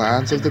produced on the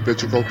lands of the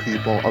Bidjigal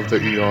people of the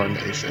Eora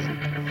Nation.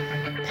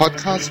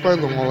 Podcast by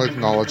Lungol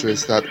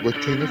acknowledges that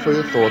Wekina for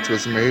Your Thoughts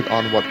was made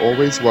on what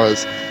always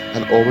was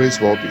and always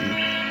will be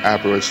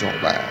Aboriginal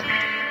land.